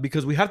that, like,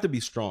 because we have to be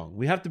strong.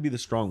 We have to be the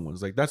strong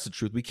ones. Like that's the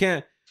truth. We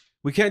can't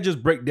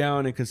just break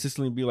down and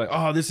consistently be like,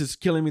 oh, this is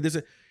killing me. This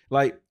is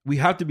like, we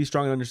have to be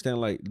strong and understand,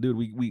 like, dude,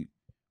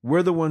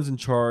 we're the ones in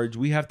charge.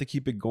 We have to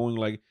keep it going.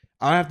 Like,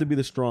 I have to be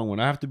the strong one.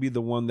 I have to be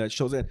the one that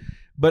shows it.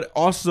 But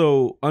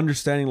also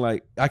understanding,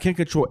 like, I can't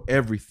control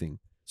everything.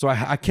 So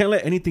I can't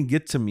let anything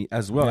get to me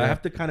as well. Yeah. I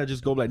have to kind of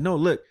just go like, no,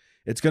 look,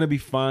 it's going to be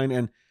fine.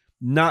 And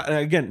not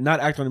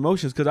act on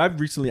emotions. Because I've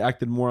recently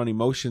acted more on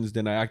emotions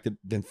than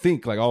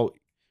think. Like, I'll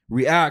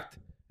react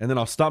and then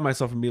I'll stop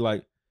myself and be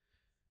like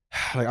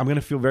I'm going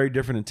to feel very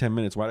different in 10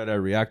 minutes. Why did I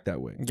react that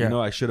way? Yeah. You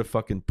know, I should have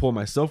fucking pulled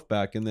myself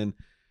back. And then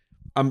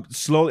I'm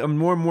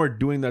more and more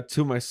doing that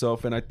to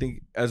myself. And I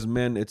think as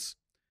men, it's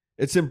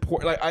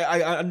important. Like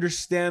I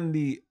understand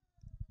the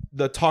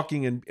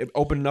talking and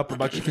opening up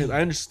about your feelings.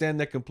 I understand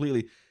that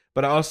completely.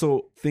 But I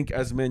also think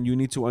as men, you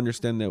need to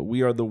understand that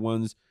we are the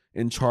ones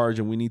in charge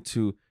and we need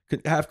to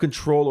have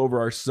control over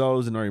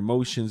ourselves and our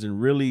emotions and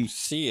really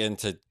See, and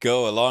to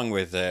go along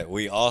with that,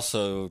 we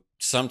also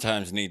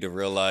sometimes need to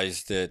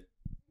realize that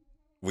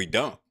we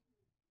don't.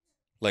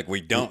 Like,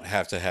 we don't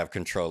have to have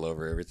control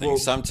over everything. Well-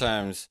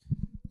 Sometimes,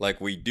 like,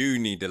 we do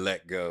need to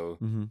let go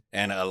Mm-hmm.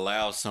 and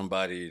allow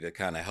somebody to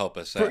kind of help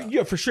us for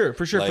out. sure.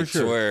 Like,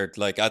 to where,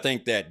 like, I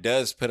think that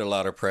does put a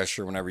lot of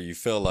pressure whenever you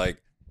feel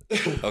like,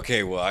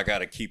 okay, well, I got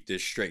to keep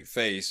this straight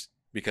face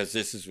because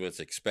this is what's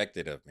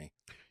expected of me.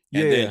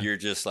 And Yeah. then you're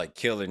just like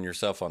killing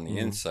yourself on the Mhm.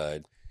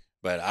 inside.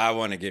 But I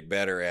want to get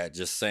better at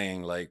just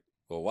saying, like,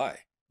 well, why?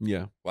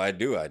 Yeah. Why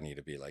do I need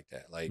to be like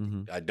that? Like,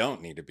 Mhm. I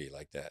don't need to be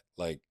like that.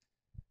 Like,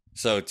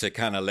 so to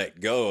kind of let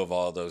go of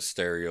all those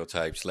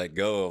stereotypes, let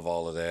go of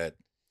all of that,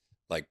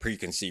 like,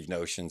 preconceived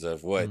notions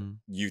of what Mhm.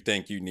 you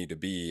think you need to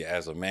be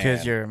as a man.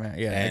 Because you're a man.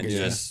 Yeah. I and get you.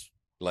 just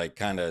like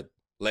kind of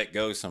let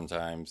go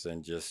sometimes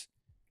and just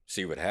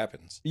see what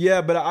happens.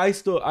 Yeah, but I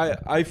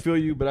feel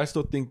you, but I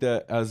still think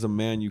that as a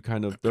man, you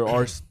kind of, there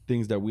are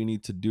things that we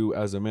need to do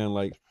as a man.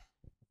 Like,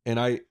 and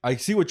I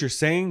see what you're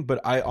saying,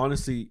 but I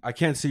honestly, I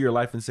can't see your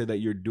life and say that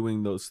you're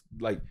doing those,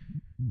 like,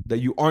 that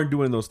you aren't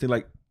doing those things.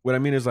 Like, what I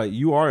mean is, like,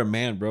 you are a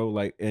man, bro.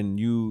 Like, and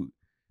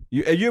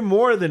you're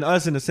more than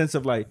us in the sense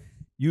of, like,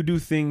 you do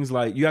things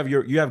like you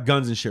have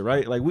guns and shit,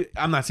 right? Like,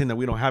 I'm not saying that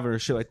we don't have it or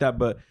shit like that,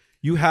 but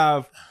you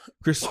have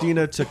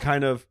Christina to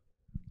kind of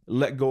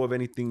let go of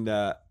anything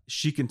that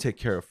she can take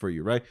care of for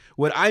you, right?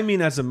 What I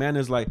mean as a man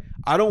is, like,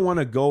 I don't want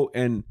to go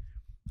and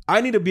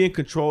I need to be in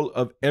control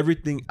of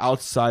everything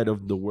outside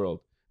of the world.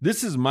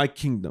 This is my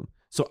kingdom.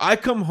 So I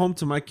come home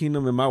to my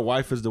kingdom, and my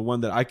wife is the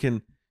one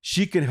that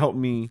she can help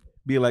me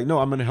be like, no,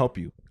 I'm going to help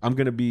you. I'm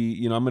going to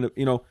be, I'm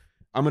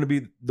going to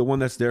be the one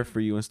that's there for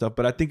you and stuff.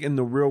 But I think in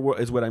the real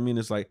world is what I mean.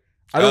 It's like,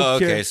 I don't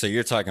care. Okay, so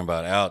you're talking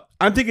about out.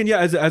 I'm thinking, yeah,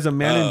 as a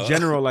man in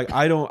general, like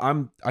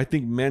I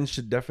think men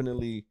should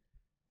definitely,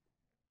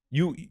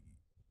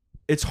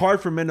 it's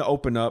hard for men to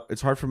open up.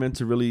 It's hard for men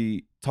to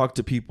really talk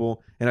to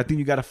people. And I think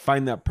you got to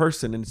find that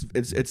person, and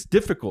it's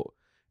difficult.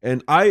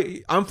 And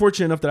I'm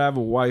fortunate enough that I have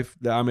a wife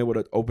that I'm able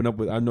to open up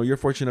with. I know you're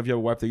fortunate enough you have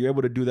a wife that you're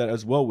able to do that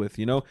as well with,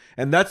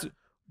 and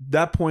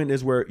that point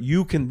is where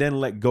you can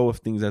then let go of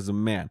things as a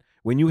man.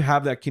 When you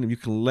have that kingdom, you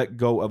can let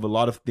go of a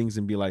lot of things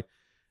and be like,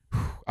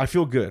 I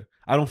feel good.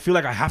 I don't feel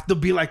like I have to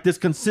be like this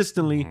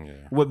consistently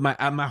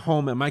at my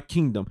home, at my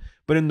kingdom.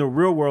 But in the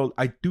real world,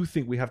 I do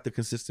think we have to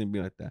consistently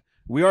be like that.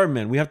 We are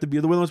men. We have to be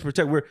the ones to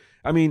protect.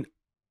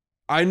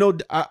 I know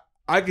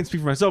I can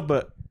speak for myself,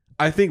 but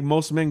I think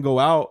most men go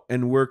out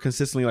and we're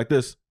consistently like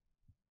this.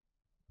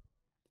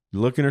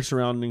 Looking at her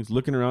surroundings,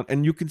 looking around.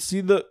 And you can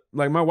see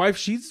my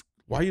wife,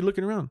 why are you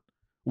looking around?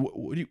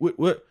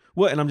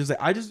 What? And I'm just like,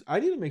 I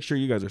need to make sure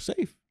you guys are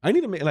safe. I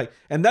need to make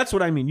and that's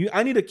what I mean.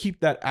 I need to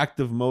keep that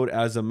active mode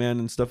as a man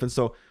and stuff. And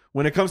so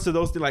when it comes to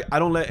those things, I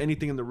don't let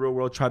anything in the real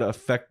world try to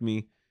affect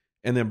me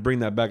and then bring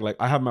that back.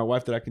 I have my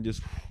wife that I can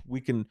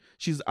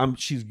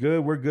she's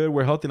good.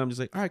 We're healthy. And I'm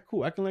just like, all right,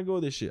 cool. I can let go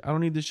of this shit. I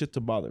don't need this shit to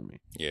bother me.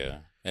 Yeah.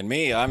 And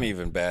me, I'm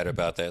even bad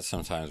about that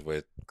sometimes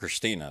with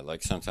Christina.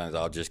 Sometimes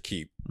I'll just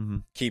keep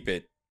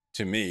it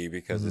to me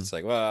because it's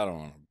like, well, I don't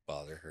want to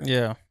bother her.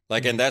 Yeah.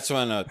 And that's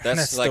when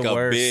that's like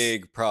a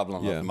big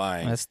problem of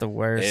mine. That's the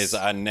worst. Is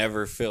I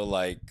never feel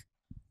like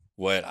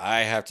what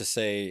I have to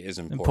say is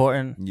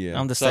important. Yeah.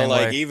 I'm the same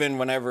way. Even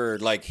whenever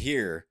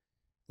here,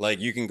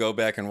 you can go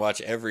back and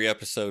watch every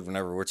episode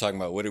whenever we're talking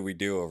about what did we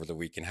do over the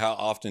weekend. How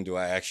often do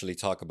I actually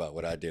talk about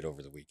what I did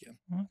over the weekend?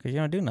 Because you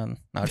don't do nothing.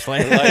 No, it's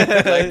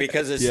like,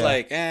 because it's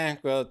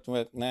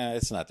nah,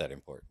 it's not that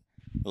important.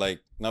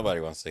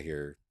 Nobody wants to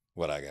hear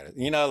what I got.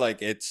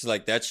 It's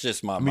that's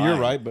just my mind. You're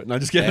right, but no,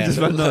 just kidding. And,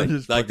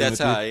 that's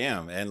how I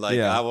am. And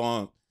I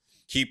won't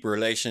keep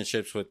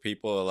relationships with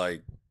people,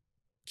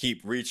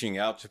 keep reaching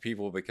out to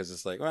people because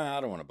it's I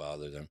don't want to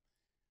bother them.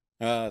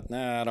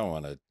 I don't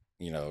want to,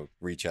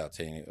 reach out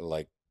to any,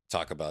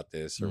 talk about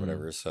this or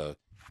whatever. So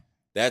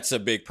that's a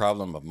big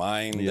problem of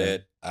mine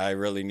that I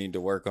really need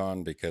to work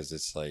on because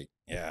it's I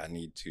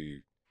need to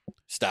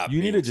stop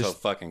being so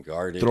fucking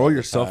guarded. Throw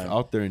yourself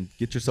out there and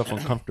get yourself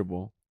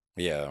uncomfortable.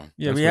 Yeah.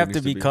 Yeah, we have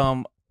to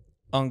become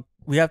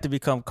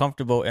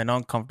comfortable in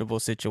uncomfortable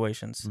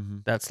situations. Mm-hmm.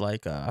 That's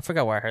I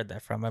forgot where I heard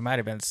that from. It might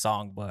have been a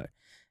song, but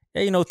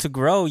yeah, to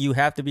grow, you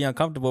have to be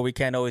uncomfortable. We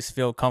can't always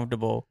feel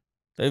comfortable.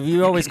 If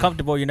you're always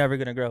comfortable, you're never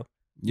gonna grow.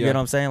 You know what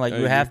I'm saying?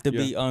 You have to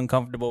be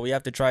uncomfortable. We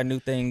have to try new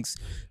things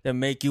that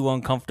make you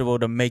uncomfortable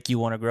to make you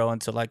want to grow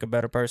into a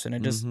better person.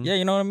 And just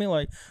you know what I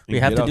mean? We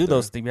have to do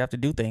those things. We have to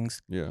do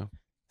things. Yeah.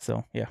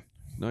 So yeah.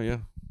 No, yeah.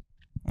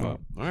 All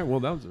right. Well,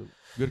 that was a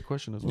good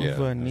question as well. Yeah,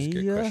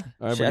 Vanilla.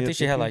 Right, I think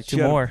she had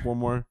two more. One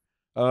more.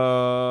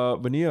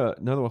 Vanilla,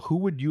 another one. Who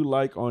would you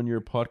like on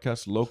your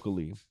podcast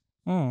locally?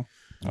 I'll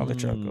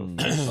let y'all go.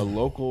 A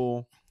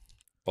local.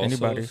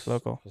 Anybody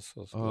local.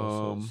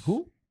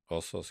 Who?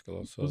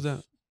 Who's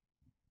that?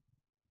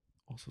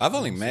 I've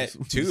only met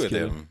two of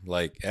them,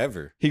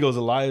 ever. He goes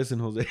Elias and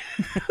Jose.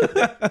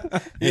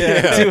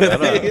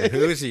 Yeah.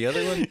 Who's the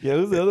other one? Yeah,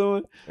 who's the other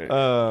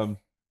one?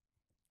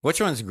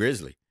 Which one's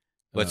Grizzly?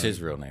 What's his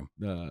real name?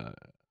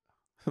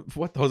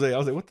 What Jose? I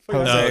was like, what the fuck?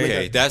 Jose. Oh,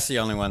 okay, that's the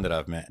only one that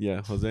I've met.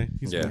 Yeah, Jose.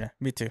 Yeah,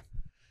 me too.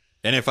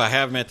 And if I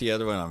have met the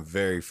other one, I'm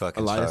very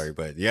fucking sorry.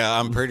 But yeah,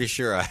 I'm pretty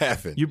sure I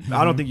haven't.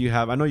 I don't think you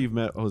have. I know you've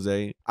met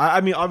Jose. I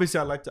mean, obviously,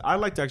 I like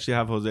to actually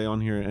have Jose on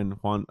here and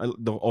Juan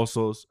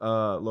also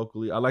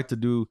locally. I like to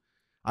do.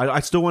 I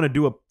still want to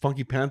do a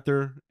Funky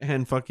Panther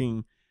and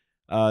fucking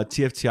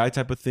TFTI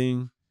type of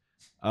thing.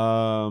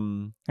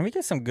 Can we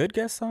get some good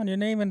guests on your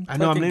name and I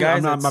know I'm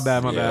not. My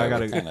bad. I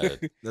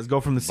gotta let's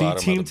go from the C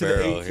team to the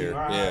A team. here.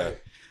 Right. Yeah.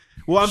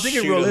 Well, I'm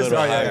thinking Shoot realistic.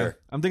 higher.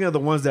 I'm thinking of the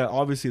ones that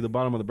obviously the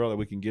bottom of the barrel that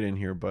we can get in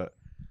here, but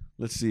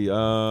let's see.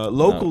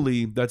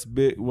 Locally, that's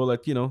big. Well,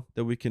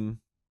 that we can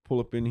pull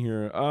up in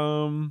here.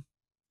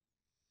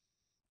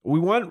 We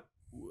want.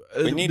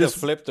 We need to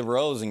flip the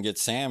roles and get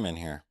Sam in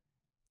here.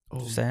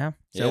 Oh, Sam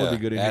would be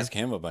good in here. Ask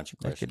him a bunch of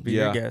That questions. could be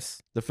your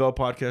guess. The Fell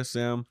Podcast,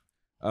 Sam.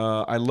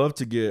 I love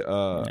to get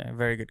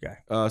very good guy.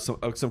 a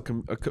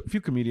few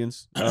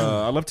comedians.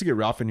 I'd love to get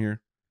Ralph in here.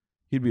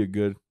 He'd be a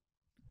good.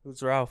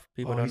 Who's Ralph?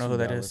 People don't he's know who from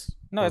that Dallas. is.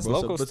 No, it's Barbosa,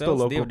 local but still.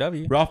 local. It's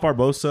DFW. Ralph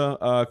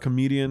Barbosa,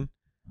 comedian,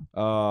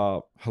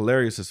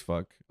 hilarious as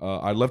fuck.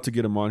 I'd love to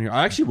get him on here.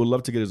 I actually would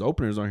love to get his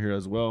openers on here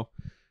as well.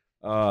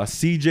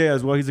 CJ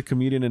as well. He's a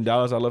comedian in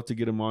Dallas. I'd love to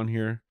get him on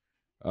here.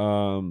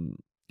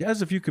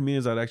 There's a few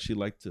comedians I'd actually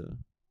like to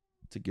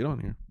get on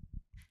here.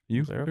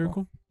 You,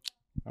 Lyrical?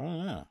 I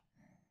don't know.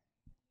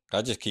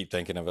 I just keep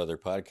thinking of other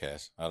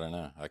podcasts. I don't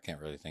know. I can't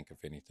really think of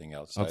anything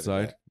outside. Of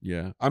that.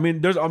 Yeah. I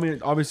mean,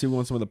 obviously we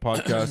want some of the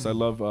podcasts. I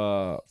love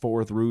Fort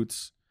Worth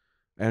Roots,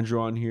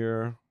 Andrew on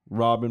here,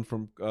 Robin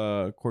from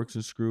Corks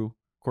and Screw.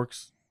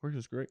 Corks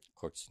is great.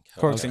 Corks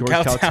and Corks and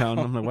Corks Cowtown.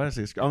 I'm like, why did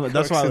I say?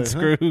 That's why I and was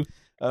Screw.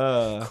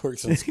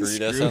 Corks and Screw.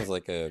 That sounds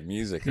like a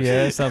music. Or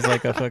Yeah, it something. sounds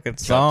like a fucking Captain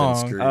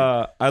song. Screw.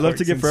 I'd love to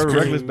Corks get and Forever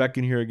Screw. Reckless back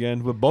in here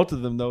again with both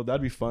of them though.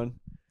 That'd be fun.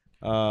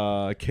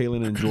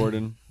 Kaylin and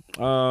Jordan.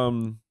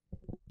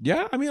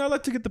 Yeah, I mean, I'd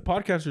like to get the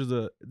podcasters,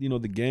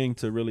 the gang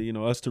to really,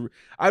 us to.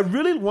 I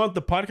really want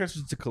the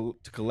podcasters to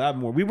collab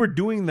more. We were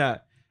doing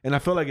that, and I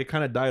felt like it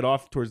kind of died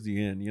off towards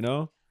the end.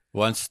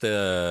 Once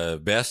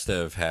the best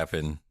of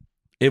happened,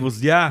 It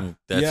was that's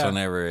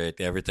whenever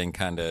everything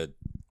kind of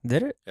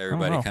Did it?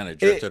 everybody know. kind of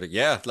drifted.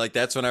 Like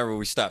that's whenever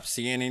we stopped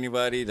seeing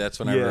anybody. That's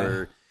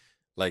whenever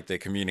like the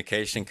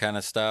communication kind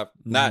of stopped.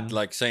 Not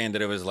like saying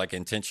that it was like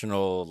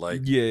intentional,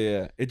 like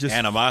It just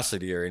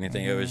animosity or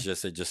anything. It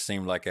just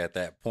seemed like at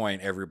that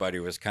point everybody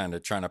was kind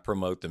of trying to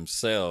promote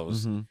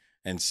themselves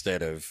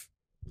instead of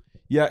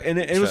and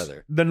it was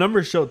other. the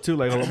numbers showed too.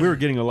 Like we were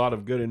getting a lot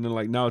of good, and then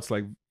like now it's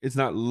like it's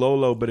not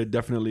low, but it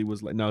definitely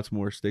was like now it's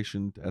more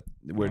stationed at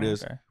where it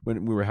is Okay.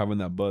 when we were having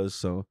that buzz.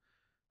 So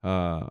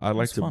I'd like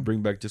That's to fun.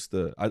 bring back just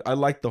I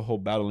like the whole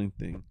battling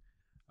thing.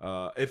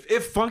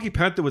 If Funky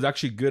Panther was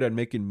actually good at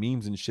making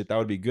memes and shit, that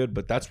would be good.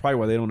 But that's probably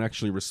why they don't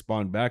actually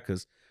respond back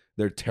because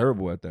they're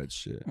terrible at that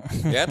shit.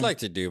 yeah. I'd like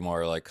to do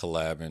more like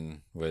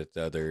collabing with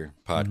other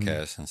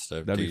podcasts and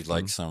stuff. That'd be Do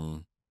like fun.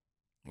 some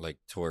like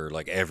to where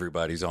like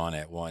everybody's on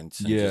at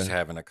once and Yeah. just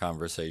having a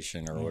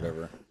conversation or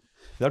whatever.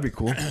 That'd be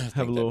cool.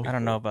 Have a little. I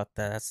don't know about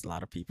that. That's a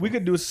lot of people. We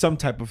could do some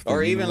type of thing,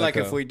 Or even like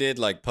a- if we did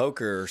like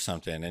poker or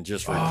something and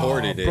just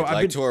recorded it, bro, I've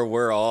like been- to where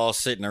we're all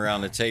sitting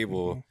around the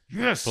table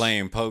yes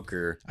playing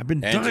poker. I've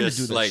been and dying to just,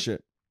 do that like,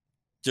 shit.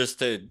 Just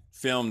to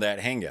film that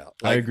hangout.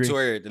 I Like agree. to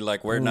where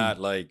like we're Ooh. not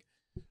like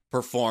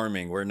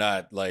performing. We're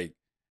not like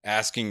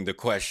asking the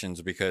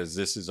questions because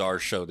this is our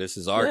show. This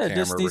is our yeah, it camera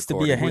just needs to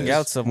be a recording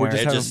hangout this. somewhere.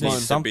 just It having just fun.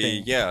 needs to be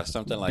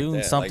something like Doing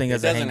that. something like,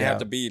 as it a doesn't have hangout.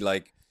 to be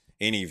like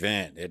an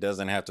event. It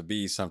doesn't have to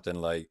be something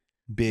like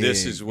Big.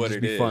 this is what Just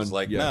it be is. fun.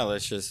 Like Yeah. no,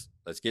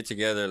 let's get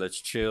together, let's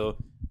chill,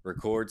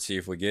 record, see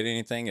if we get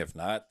anything. If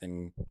not,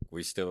 then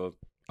we still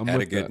I'm had a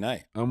with good that.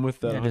 night. I'm with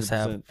that. Yeah, 100%. just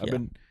have- I've yeah.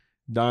 been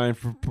dying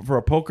for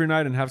a poker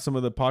night and have some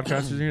of the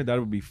podcasters in here. That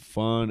would be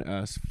fun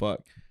as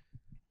fuck.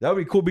 That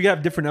would be cool. We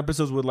have different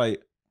episodes with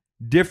like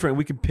different.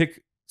 We can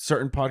pick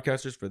certain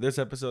podcasters for this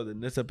episode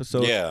and this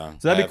episode. Yeah.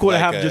 So that'd be cool to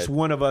like have just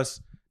one of us,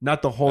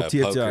 not the whole a poker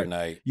TTI.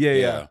 night.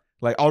 Yeah.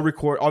 Like I'll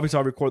record. Obviously,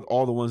 I'll record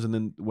all the ones, and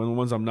then when the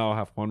ones I'm now, I'll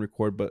have Juan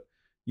record. But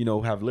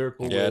have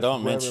lyrical. Yeah, with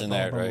don't whoever, mention blah,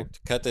 that, blah, blah. right?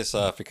 Cut this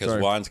off because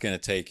Sorry. Juan's gonna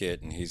take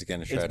it and he's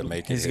gonna try It's- to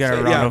make he's it. gonna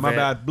his run Yeah, with my it.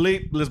 bad.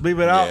 Bleep. Let's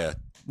bleep it out. Yeah.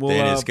 We'll,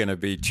 Then it's gonna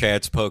be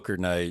Chad's Poker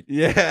Night,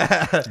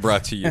 yeah.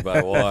 brought to you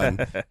by Juan.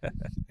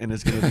 And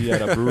it's gonna be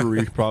at a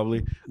brewery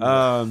probably.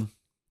 Oh,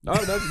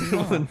 that's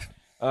fun.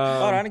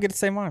 Oh, I didn't get to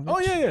say mine. Oh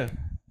yeah.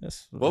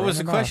 Just What was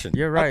the running off. question?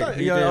 You're right. I thought-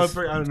 You yeah, just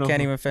I don't know.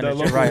 can't even finish.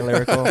 The You're right,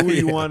 lyrical. Who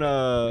you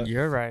want?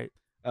 You're right.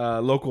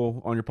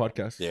 Local on your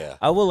podcast. Yeah.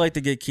 I would like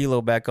to get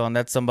Kilo back on.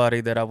 That's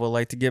somebody that I would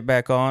like to get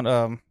back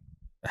on.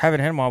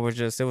 Having him on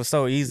it was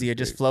so easy. It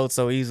just flowed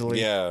so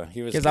easily. Yeah.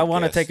 He was Because a I good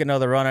want to guest. take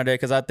another run at it.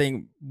 Because I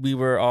think we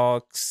were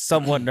all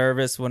somewhat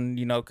nervous when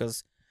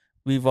because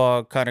we've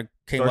all kind of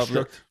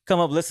come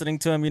up listening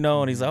to him,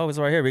 and he's always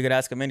right here. We could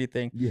ask him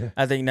anything. Yeah.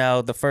 I think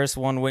now the first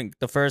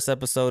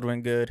episode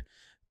went good.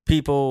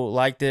 People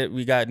liked it.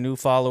 We got new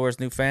followers,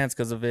 new fans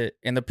because of it.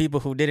 And the people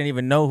who didn't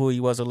even know who he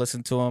was or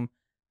listen to him,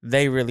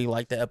 they really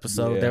liked the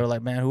episode. Yeah. They were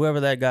like, man, whoever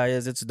that guy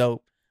is, it's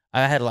dope.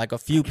 I had like a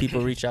few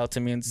people reach out to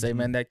me and say,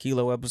 man, that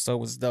Kilo episode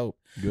was dope.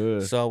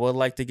 Good. So I would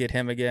like to get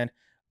him again.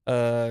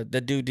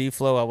 The dude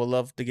D-Flow, I would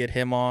love to get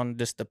him on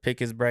just to pick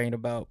his brain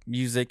about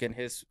music and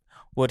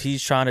what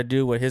he's trying to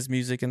do with his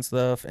music and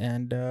stuff.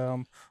 And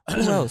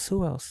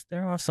who else?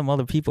 There are some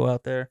other people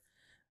out there.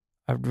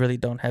 I really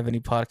don't have any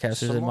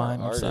podcasters Some in more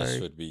mind. I'm artists sorry.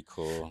 would be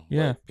cool.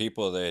 Yeah. Like,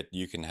 people that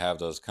you can have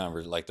those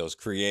those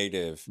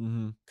creative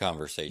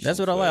conversations. That's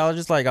what I like. I was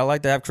just like, I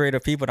like to have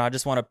creative people, and I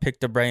just want to pick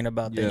the brain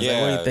about things. Yeah.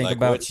 Like, what do you think like,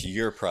 about? what's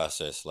your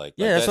process like?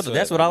 Yeah, Like,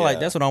 that's what I like. yeah.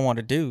 That's what I want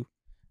to do.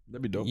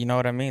 That'd be dope. You know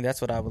what I mean? That's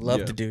what I would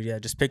love Yeah. to do. Yeah,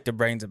 just pick the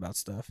brains about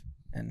stuff.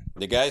 And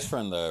The guys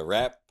from the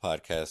rap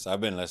podcast,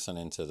 I've been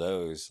listening to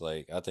those.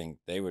 Like, I think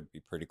they would be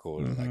pretty cool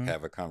to like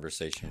have a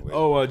conversation with.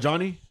 Oh,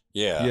 Johnny.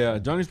 yeah. Yeah,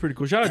 Johnny's pretty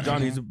cool. Shout out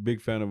Johnny. He's a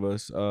big fan of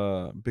us.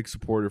 Big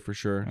supporter for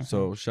sure.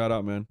 So shout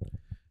out, man.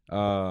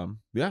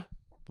 Yeah,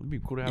 it'd be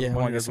cool to have yeah, I him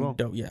on want to here get as some well.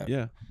 dope. Yeah,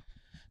 Yeah.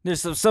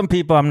 there's some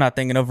people I'm not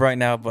thinking of right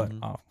now, but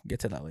I'll get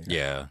to that later.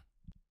 Yeah.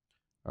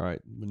 All right,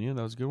 Mania,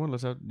 that was a good one.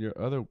 Let's have your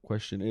other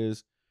question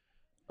is,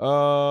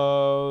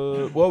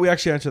 well, we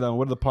actually answered that one.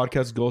 What are the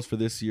podcast goals for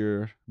this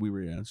year? We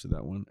already answered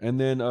that one. And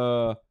then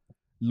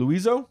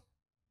Lewis,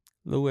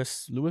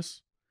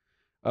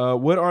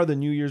 what are the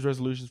New Year's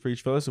resolutions for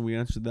each fellas? And we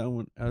answered that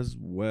one as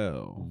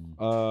well.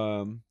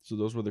 So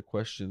those were the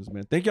questions,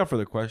 man. Thank y'all for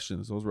the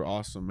questions. Those were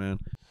awesome, man.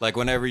 Like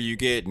whenever you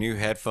get new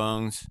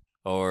headphones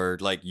or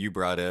like you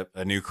brought up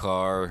a new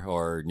car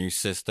or new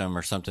system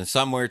or something,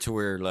 somewhere to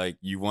where like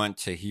you want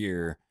to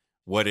hear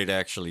what it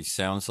actually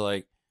sounds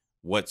like,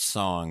 what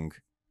song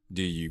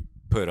do you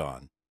put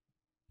on?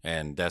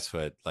 And that's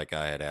what like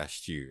I had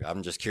asked you.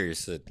 I'm just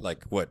curious at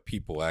like what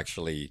people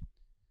actually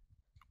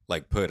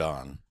like put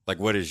on. Like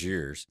what is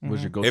yours?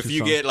 What's your go-to If you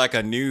song? get like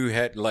a new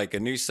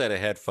set of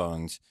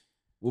headphones,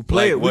 We'll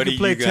play like, it. We what can are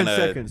play you 10 gonna-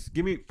 seconds.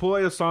 Pull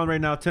a song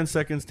right now. 10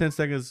 seconds. 10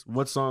 seconds.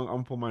 What song? I'm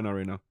gonna pull mine out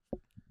right now.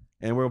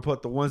 And we're gonna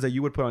put the ones that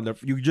you would put on there.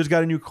 You just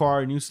got a new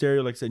car, new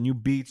stereo, like I said, new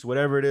beats,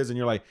 whatever it is, and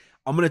you're like,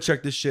 I'm gonna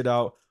check this shit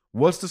out.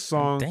 What's the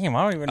song? Damn,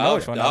 I don't even know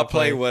which one I'll I'll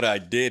play what I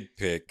did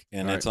pick,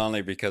 and All it's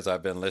only because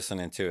I've been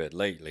listening to it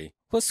lately.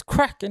 What's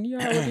cracking? You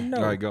already know.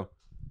 All right, go.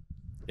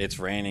 It's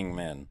Raining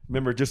Men.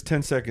 Remember, just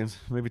 10 seconds,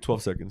 maybe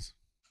 12 seconds.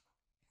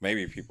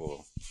 Maybe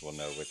people will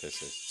know what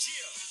this is.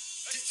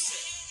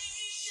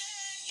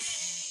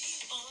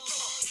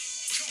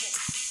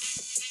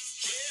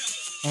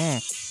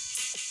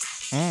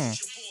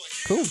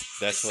 Cool.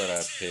 That's what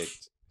I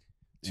picked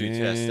to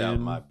test out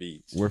And my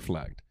beats. We're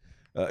flagged.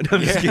 No,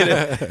 I'm just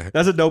kidding.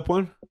 That's a dope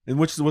one. And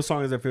what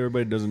song is that for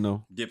everybody that doesn't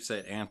know?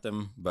 Dipset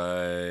Anthem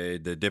by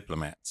the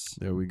Diplomats.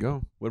 There we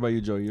go. What about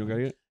you, Joe? You don't got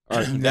it? All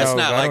right. That's No,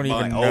 not I like don't my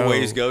even know.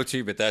 always go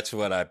to, but that's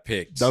what I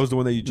picked. That was the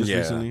one that you just Yeah.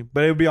 recently.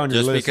 But it would be on your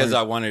just list. because on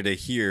I wanted to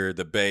hear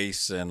the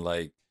bass and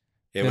like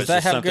it Does was that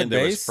just have something good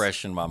that was bass?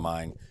 fresh in my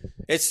mind.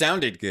 It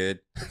sounded good.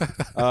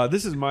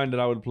 This is mine that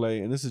I would play,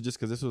 and this is just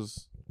because this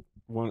was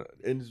one.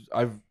 And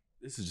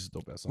this is just a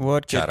dope ass song.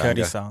 What Kid Charanga.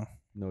 Cudi song?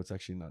 No, it's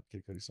actually not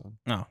Kid Cudi's song.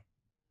 No.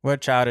 What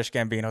Childish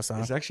Gambino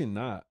song? It's actually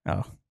not.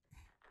 Oh.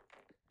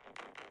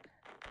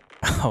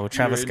 Oh,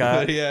 Travis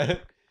Scott. Yeah,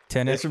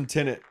 Tenet. it's from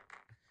Tenet.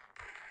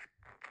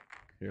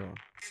 Here.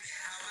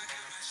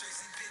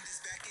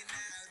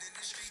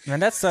 Man,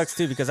 that sucks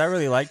too because I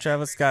really like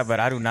Travis Scott, but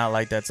I do not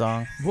like that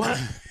song. What?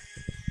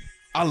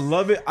 I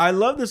love it. I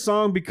love the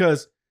song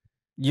because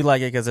You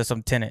like it because there's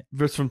some Tenet.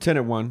 it's from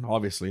Tenet 1,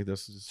 obviously.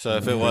 This is So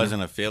if it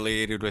wasn't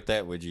affiliated with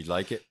that, would you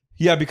like it?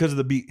 Yeah, because of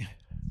the beat.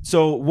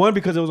 So one,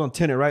 because it was on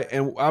Tenet, right?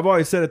 And I've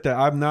always said it that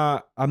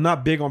I'm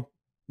not big on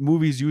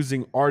movies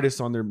using artists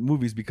on their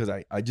movies because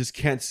I just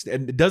can't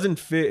and it doesn't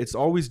fit. It's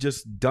always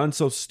just done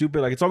so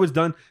stupid. Like it's always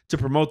done to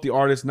promote the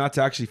artist, not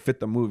to actually fit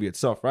the movie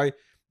itself, right?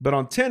 But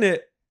on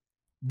Tenet,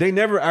 they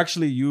never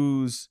actually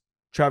use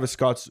Travis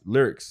Scott's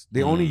lyrics.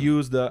 They only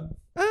use the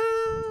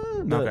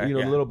Okay,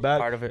 yeah, the little bad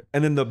part of it.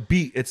 and then the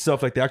beat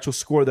itself, like the actual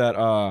score that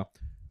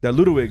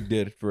Ludwig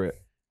did for it.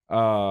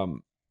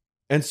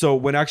 And so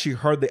when I actually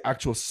heard the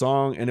actual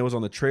song and it was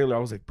on the trailer, I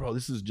was like, bro,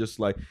 this is just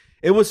like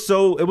it was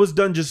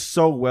done just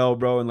so well,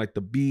 bro. And like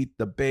the beat,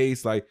 the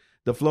bass, like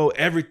the flow,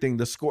 everything,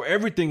 the score,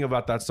 everything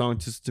about that song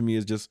just to me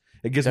is just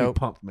it gets me Dope.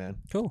 pumped, man.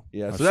 Cool.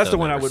 Yeah. I've So that's the still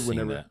one I never would seen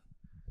whenever. that.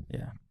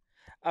 Yeah.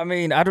 I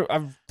mean,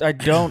 I'm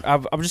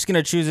just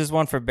gonna choose this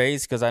one for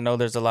bass because I know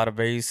there's a lot of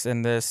bass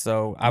in this.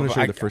 So I'm gonna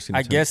show you the first thing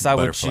I that guess turns I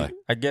would Butterfly. choose.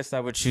 I guess I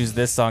would choose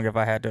this song if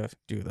I had to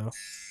do though.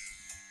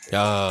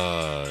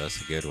 Oh,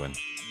 that's a good one.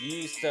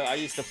 I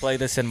used to play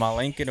this in my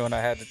Lincoln when I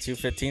had the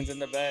 215s in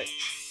the back.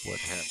 What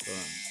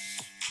happened?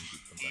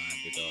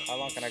 How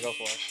long can I go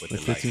for? With Like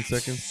the 15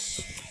 lights.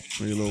 seconds,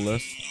 maybe a little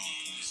less.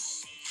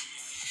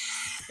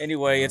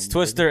 Anyway, it's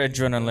Twister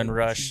Adrenaline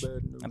Rush.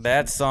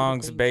 That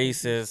song's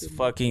bass is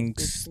fucking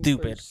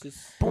stupid.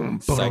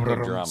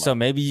 Psychodrama. So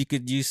maybe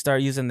you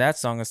start using that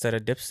song instead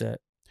of Dipset.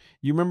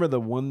 You remember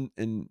the one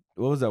in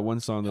what was that one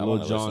song? The I Lil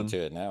want to Jon. listen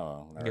to it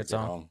now. when I Good get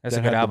song. home. That's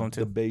that a good had album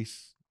the too.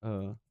 bass,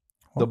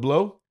 the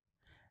blow.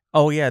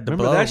 Oh yeah, The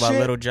Remember Blow that by shit?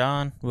 Little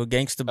John with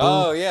Gangsta Boo.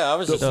 Oh yeah, I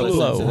was just The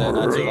listening to that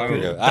not too flow. long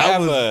ago. That I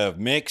have was- a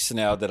mix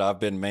now that I've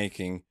been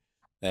making,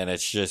 and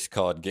it's just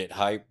called Get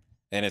Hype,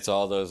 and it's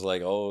all those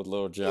like old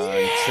Lil Jon,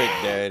 Trick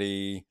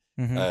Daddy,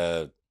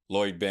 Mhm.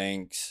 Lloyd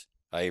Banks.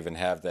 I even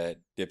have that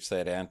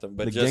Dipset anthem,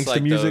 but The just gangsta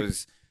like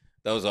music?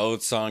 those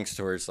old songs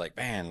to where it's like,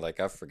 man, like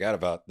I forgot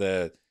about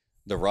the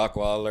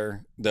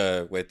Rockwaller,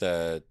 with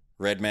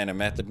Redman and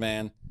Method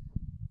Man.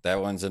 That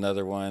one's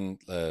another one.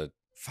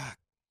 Fuck.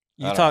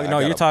 I don't know, I got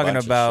You're a talking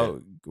bunch of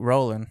about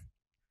Rollin'.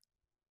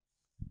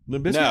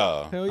 Limp Bizkit?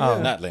 No. Hell Oh.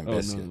 yeah. Not Limp Oh,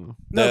 Bizkit. no. No,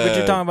 but The-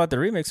 you're talking about the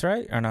remix,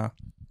 right? Or no?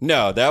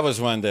 No, that was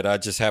one that I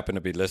just happened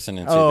to be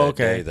listening to Oh, that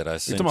okay. day that I You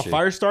sent talking you.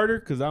 about Firestarter?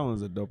 Because that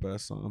one's a dope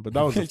ass song. But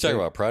that was You talking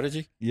about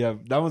Prodigy? yeah,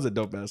 that was a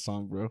dope ass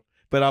song, bro.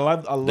 But I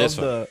love This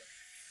one. the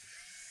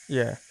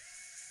Yeah.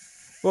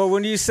 Well,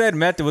 when you said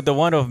Method with the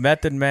one of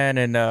Method Man,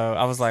 and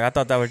I was like, I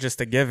thought that was just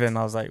a given.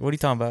 I was like, what are you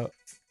talking about?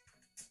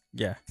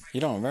 Yeah.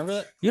 You don't remember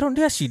that? You don't.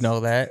 Yes, you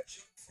know that.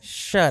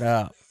 Shut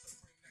up.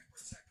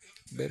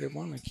 Better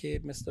want a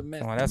kid, Mr. Meth.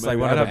 Come on, that's Maybe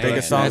like one I'd of the have to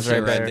biggest listen to songs that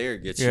shit right there.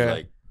 gets Yeah. you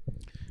like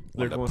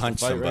Lyric want to wants to punch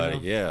fight right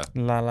somebody. now? Yeah,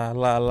 La la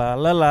la la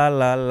la la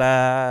la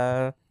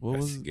la. what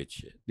that's was good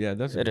shit. yeah,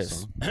 that's a It good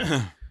is.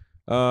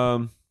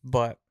 song.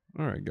 But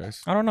All right,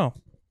 guys. I don't know.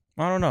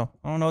 I don't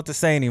know what to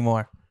say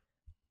anymore.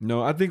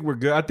 No, I think we're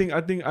good. I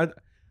think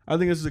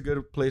this is a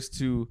good place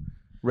to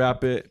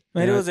wrap it.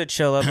 Man, it And was a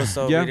chill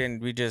episode. Yeah.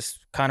 We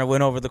just kind of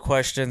went over the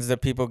questions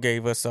that people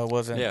gave us, so it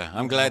wasn't. Yeah,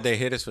 I'm glad they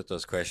hit us with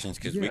those questions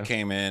because we Yeah.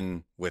 came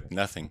in with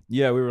nothing.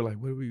 yeah, we were like,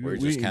 what do we? We're we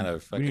just didn't- kinda we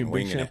fucking didn't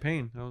bring winging it.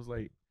 champagne. I was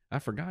like, I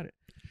forgot it.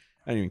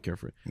 I didn't even care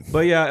for it.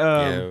 But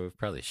yeah, Yeah, we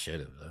probably should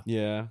have though.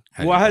 yeah.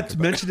 How do Well, you I had think to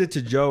about mention it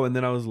to Joe, and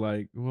then I was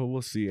like, well,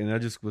 we'll see. And I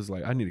just was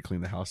like, I need to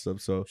clean the house up.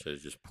 So Should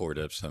have just poured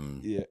up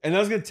some. yeah, and I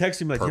was gonna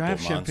text him like, do I Purple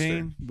have Monster.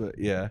 champagne? But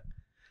yeah,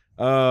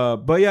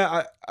 but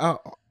yeah,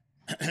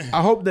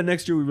 I hope that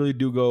next year we really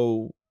do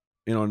go.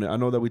 You know, I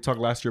know that we talked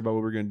last year about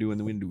what we're gonna do, and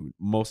then we didn't do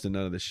most of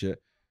none of this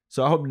shit.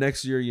 So I hope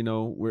next year, you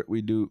know,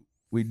 we do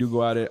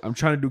go at it. I'm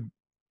trying to do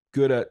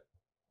good at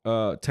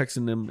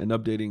texting them and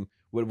updating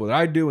what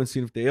I do and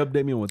seeing if they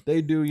update me on what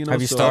they do. You know,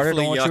 Have you so started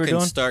Hopefully on what y'all you were can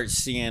doing? start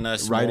seeing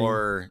us Writing.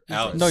 more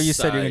outside. No, you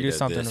said you're gonna do of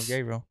something this. with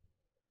Gabriel.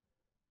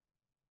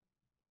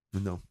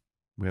 No,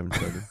 we haven't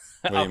started.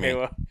 What do you mean?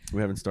 well,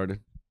 We haven't started.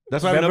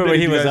 That's why I haven't remember when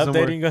updated he you was guys no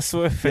more. updating us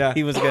with? Yeah.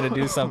 He was gonna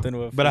do something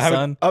with. But I his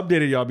haven't son.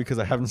 updated y'all because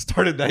I haven't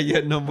started that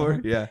yet no more.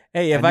 Yeah.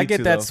 Hey, if I I need get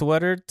to, that though.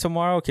 sweater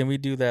tomorrow, can we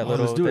do that Oh,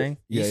 little let's do it. thing?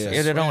 Yeah, yeah.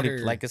 It only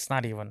Sweater. like it's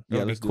not even. Yeah,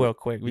 It'll be let's do it.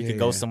 quick. We Yeah, could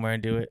go yeah. somewhere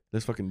and do it.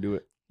 Let's fucking do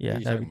it. Yeah,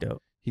 you that'd be talking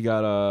dope. He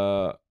got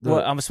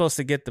Well, I'm supposed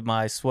to get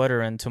my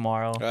sweater in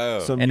tomorrow, Oh,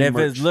 some and new if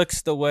merch. it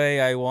looks the way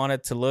I want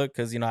it to look,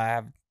 because you know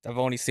I've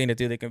only seen it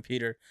through the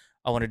computer.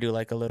 I want to do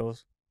like a little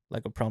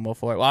like a promo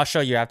for it. Well, I'll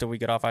show you after we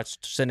get off. I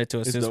send it to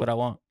us. It's This is dope. what I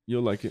want.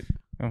 You'll like it.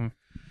 Mhm.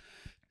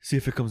 See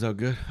if it comes out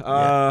good.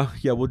 Yeah.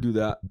 Yeah, we'll do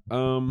that.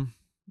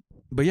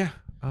 But yeah.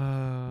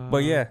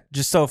 But yeah,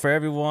 just so for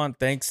everyone,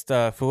 thanks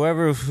to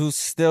whoever who's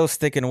still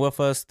sticking with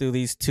us through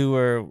these 2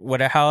 or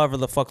whatever, however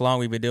the fuck long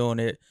we've been doing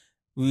it.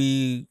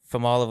 We,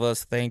 from all of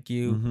us, thank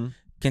you. Mhm.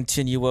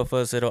 Continue with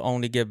us. It'll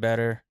only get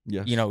better.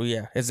 Yes. You know,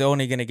 yeah, it's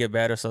only gonna get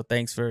better. So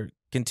thanks for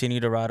continue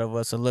to ride with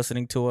us and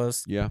listening to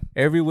us Yeah.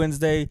 every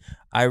Wednesday.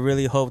 I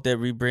really hope that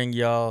we bring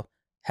y'all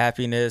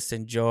happiness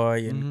and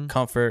joy and Mhm.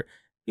 comfort.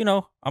 You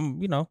know,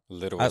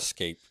 little I-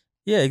 escape.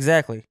 yeah,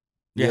 exactly.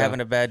 You're Yeah. having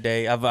a bad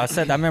day. I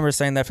remember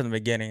saying that from the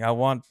beginning. I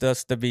want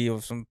us to be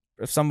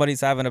if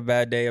somebody's having a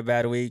bad day, a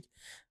bad week,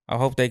 I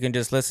hope they can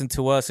just listen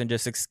to us and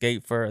just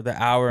escape for the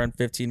hour and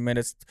 15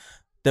 minutes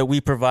that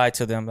we provide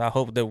to them. I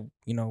hope that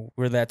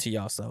we're that to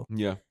y'all. So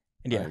Yeah.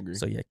 and I yeah, agree.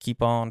 so yeah,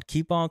 keep on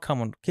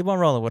coming, keep on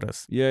rolling with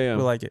us. Yeah. Yeah.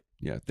 We like it.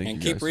 Yeah. Thank And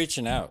you. keep guys.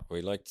 reaching out.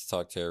 We like to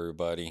talk to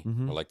everybody.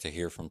 Mhm. We like to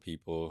hear from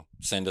people.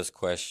 Send us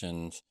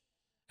questions.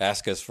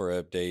 Ask us for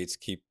updates.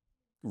 Keep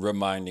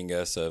reminding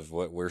us of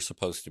what we're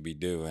supposed to be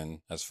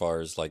doing as far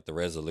as like the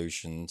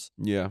resolutions.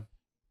 Yeah.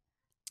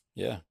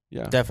 Yeah.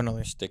 Yeah.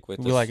 Definitely, Stick with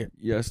us. we like it.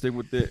 Yeah, stick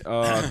with it.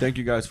 Thank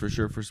you guys for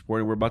sure for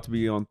supporting. We're about to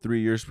be on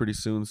 3 years pretty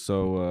soon,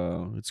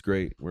 so it's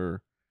great.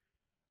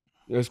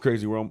 It's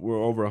crazy. We're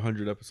over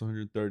 100 episodes,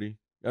 130.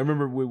 I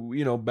remember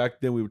we back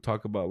then we would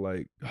talk about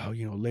like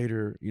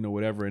later,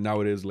 whatever, and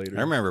now it is later.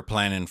 I remember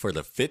planning for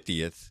the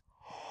 50th.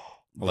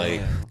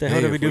 Like, The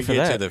hell did we if do for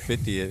get that? to the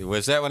 50th?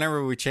 Was that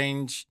whenever we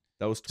changed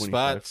That was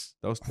 25. spots?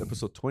 That was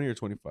episode 20 or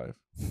 25.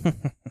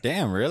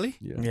 Damn, really?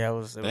 Yeah. Yeah, it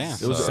was. Damn.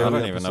 It was so I an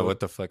don't early even know episode. what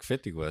the fuck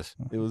 50 was.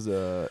 It was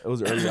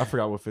early. I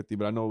forgot what 50,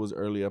 but I know it was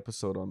early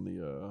episode on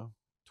the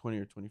 20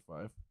 or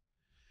 25.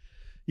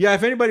 Yeah,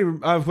 if anybody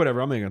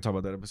whatever, I'm not gonna talk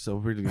about that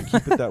episode. We're gonna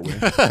keep it that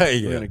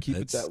way. We're gonna keep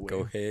it that way. Go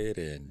ahead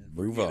and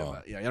move Forget on.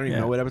 about it. Yeah, I don't even Yeah.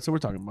 know what episode we're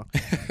talking about.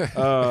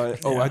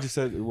 Yeah. I just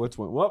said what's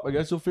one. Well, I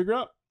guess you'll figure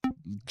out.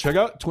 Check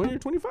out 20 or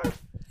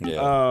 25.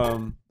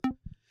 Yeah.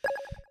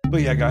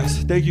 But yeah,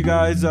 guys, thank you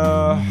guys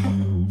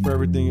for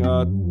everything.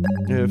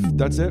 If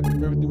that's it,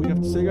 everything we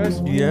have to say,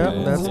 guys. Yeah,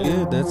 that's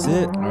good. That's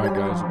it. All right,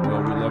 guys.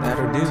 Well, we love you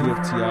That'll from do.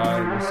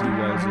 TFTI. We'll see you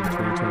guys in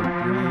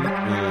 2023.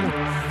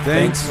 And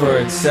Thanks for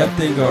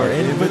accepting our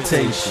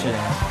invitation.